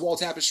towels, wall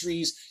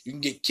tapestries. You can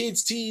get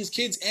kids' tees,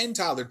 kids and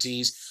toddler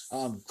tees,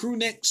 crew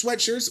neck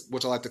sweatshirts,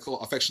 which I like to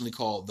affectionately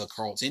call the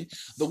Carlton,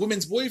 the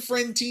women's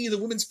boyfriend tee, the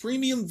women's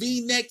premium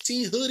V-neck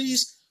tee,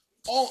 hoodies,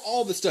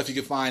 all the stuff you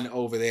can find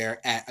over there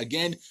at,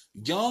 again,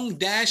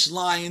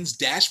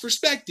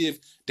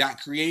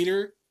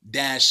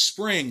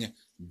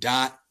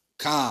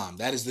 young-lions-perspective.creator-spring.com.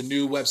 That is the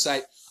new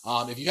website.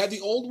 If you had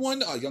the old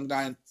one,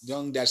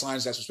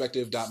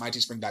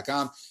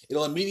 young-lions-perspective.myteespring.com,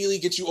 it'll immediately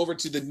get you over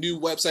to the new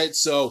website.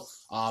 So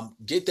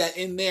get that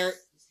in there,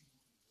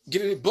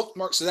 get it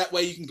bookmarked, so that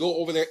way you can go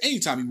over there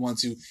anytime you want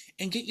to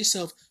and get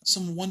yourself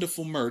some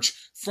wonderful merch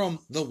from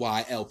the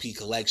YLP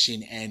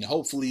collection. And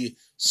hopefully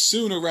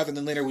sooner rather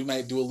than later, we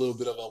might do a little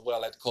bit of what I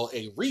like to call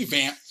a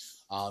revamp,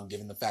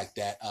 given the fact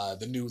that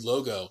the new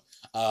logo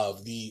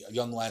of the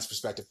Young Lions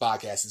Perspective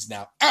podcast is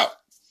now out.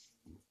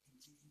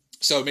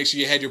 So make sure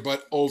you head your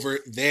butt over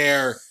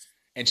there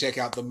and check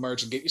out the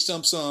merch and get you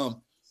some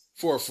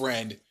for a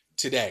friend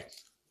today.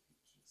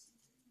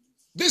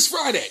 This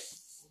Friday,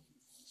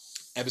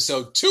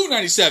 episode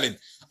 297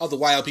 of the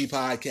YLP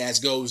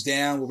podcast goes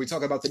down, where we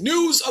talk about the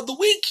news of the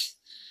week.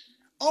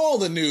 All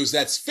the news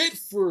that's fit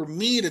for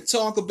me to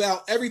talk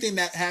about. Everything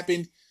that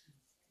happened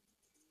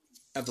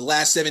of the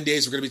last 7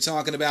 days we're going to be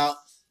talking about.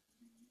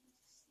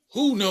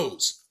 Who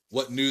knows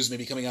what news may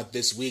be coming out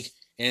this week.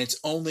 And it's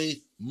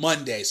only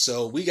Monday.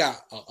 So we got,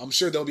 I'm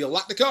sure there'll be a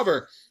lot to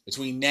cover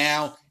between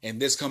now and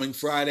this coming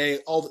Friday.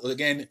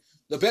 Again,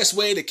 the best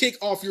way to kick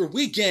off your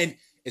weekend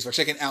is by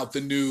checking out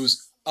the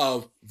news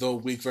of the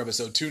week for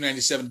episode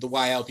 297 of the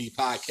YLP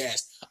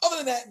podcast. Other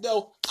than that,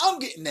 though, I'm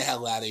getting the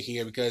hell out of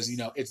here because, you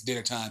know, it's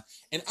dinner time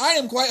and I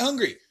am quite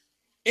hungry.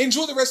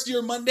 Enjoy the rest of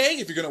your Monday.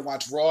 If you're going to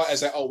watch Raw,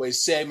 as I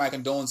always say, my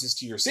condolences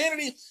to your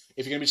sanity.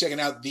 If you're going to be checking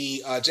out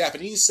the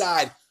Japanese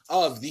side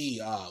of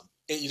the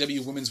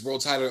AEW Women's World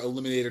Title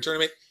Eliminator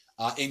Tournament,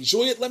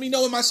 enjoy it. Let me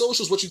know in my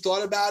socials what you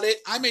thought about it.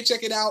 I may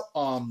check it out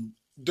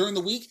during the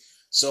week,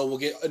 so we'll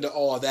get into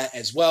all of that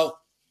as well.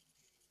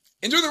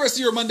 Enjoy the rest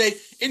of your Monday.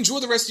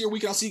 Enjoy the rest of your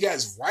week, and I'll see you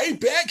guys right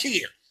back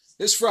here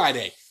this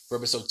Friday for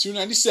episode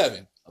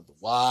 297 of the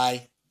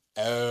YLP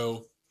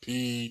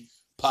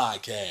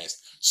podcast.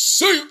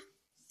 See you!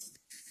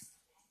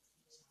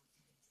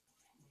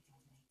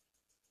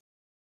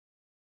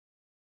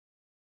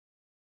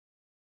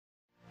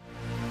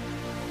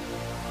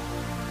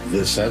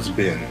 This has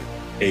been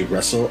a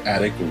Wrestle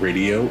Addict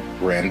Radio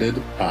branded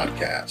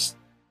podcast.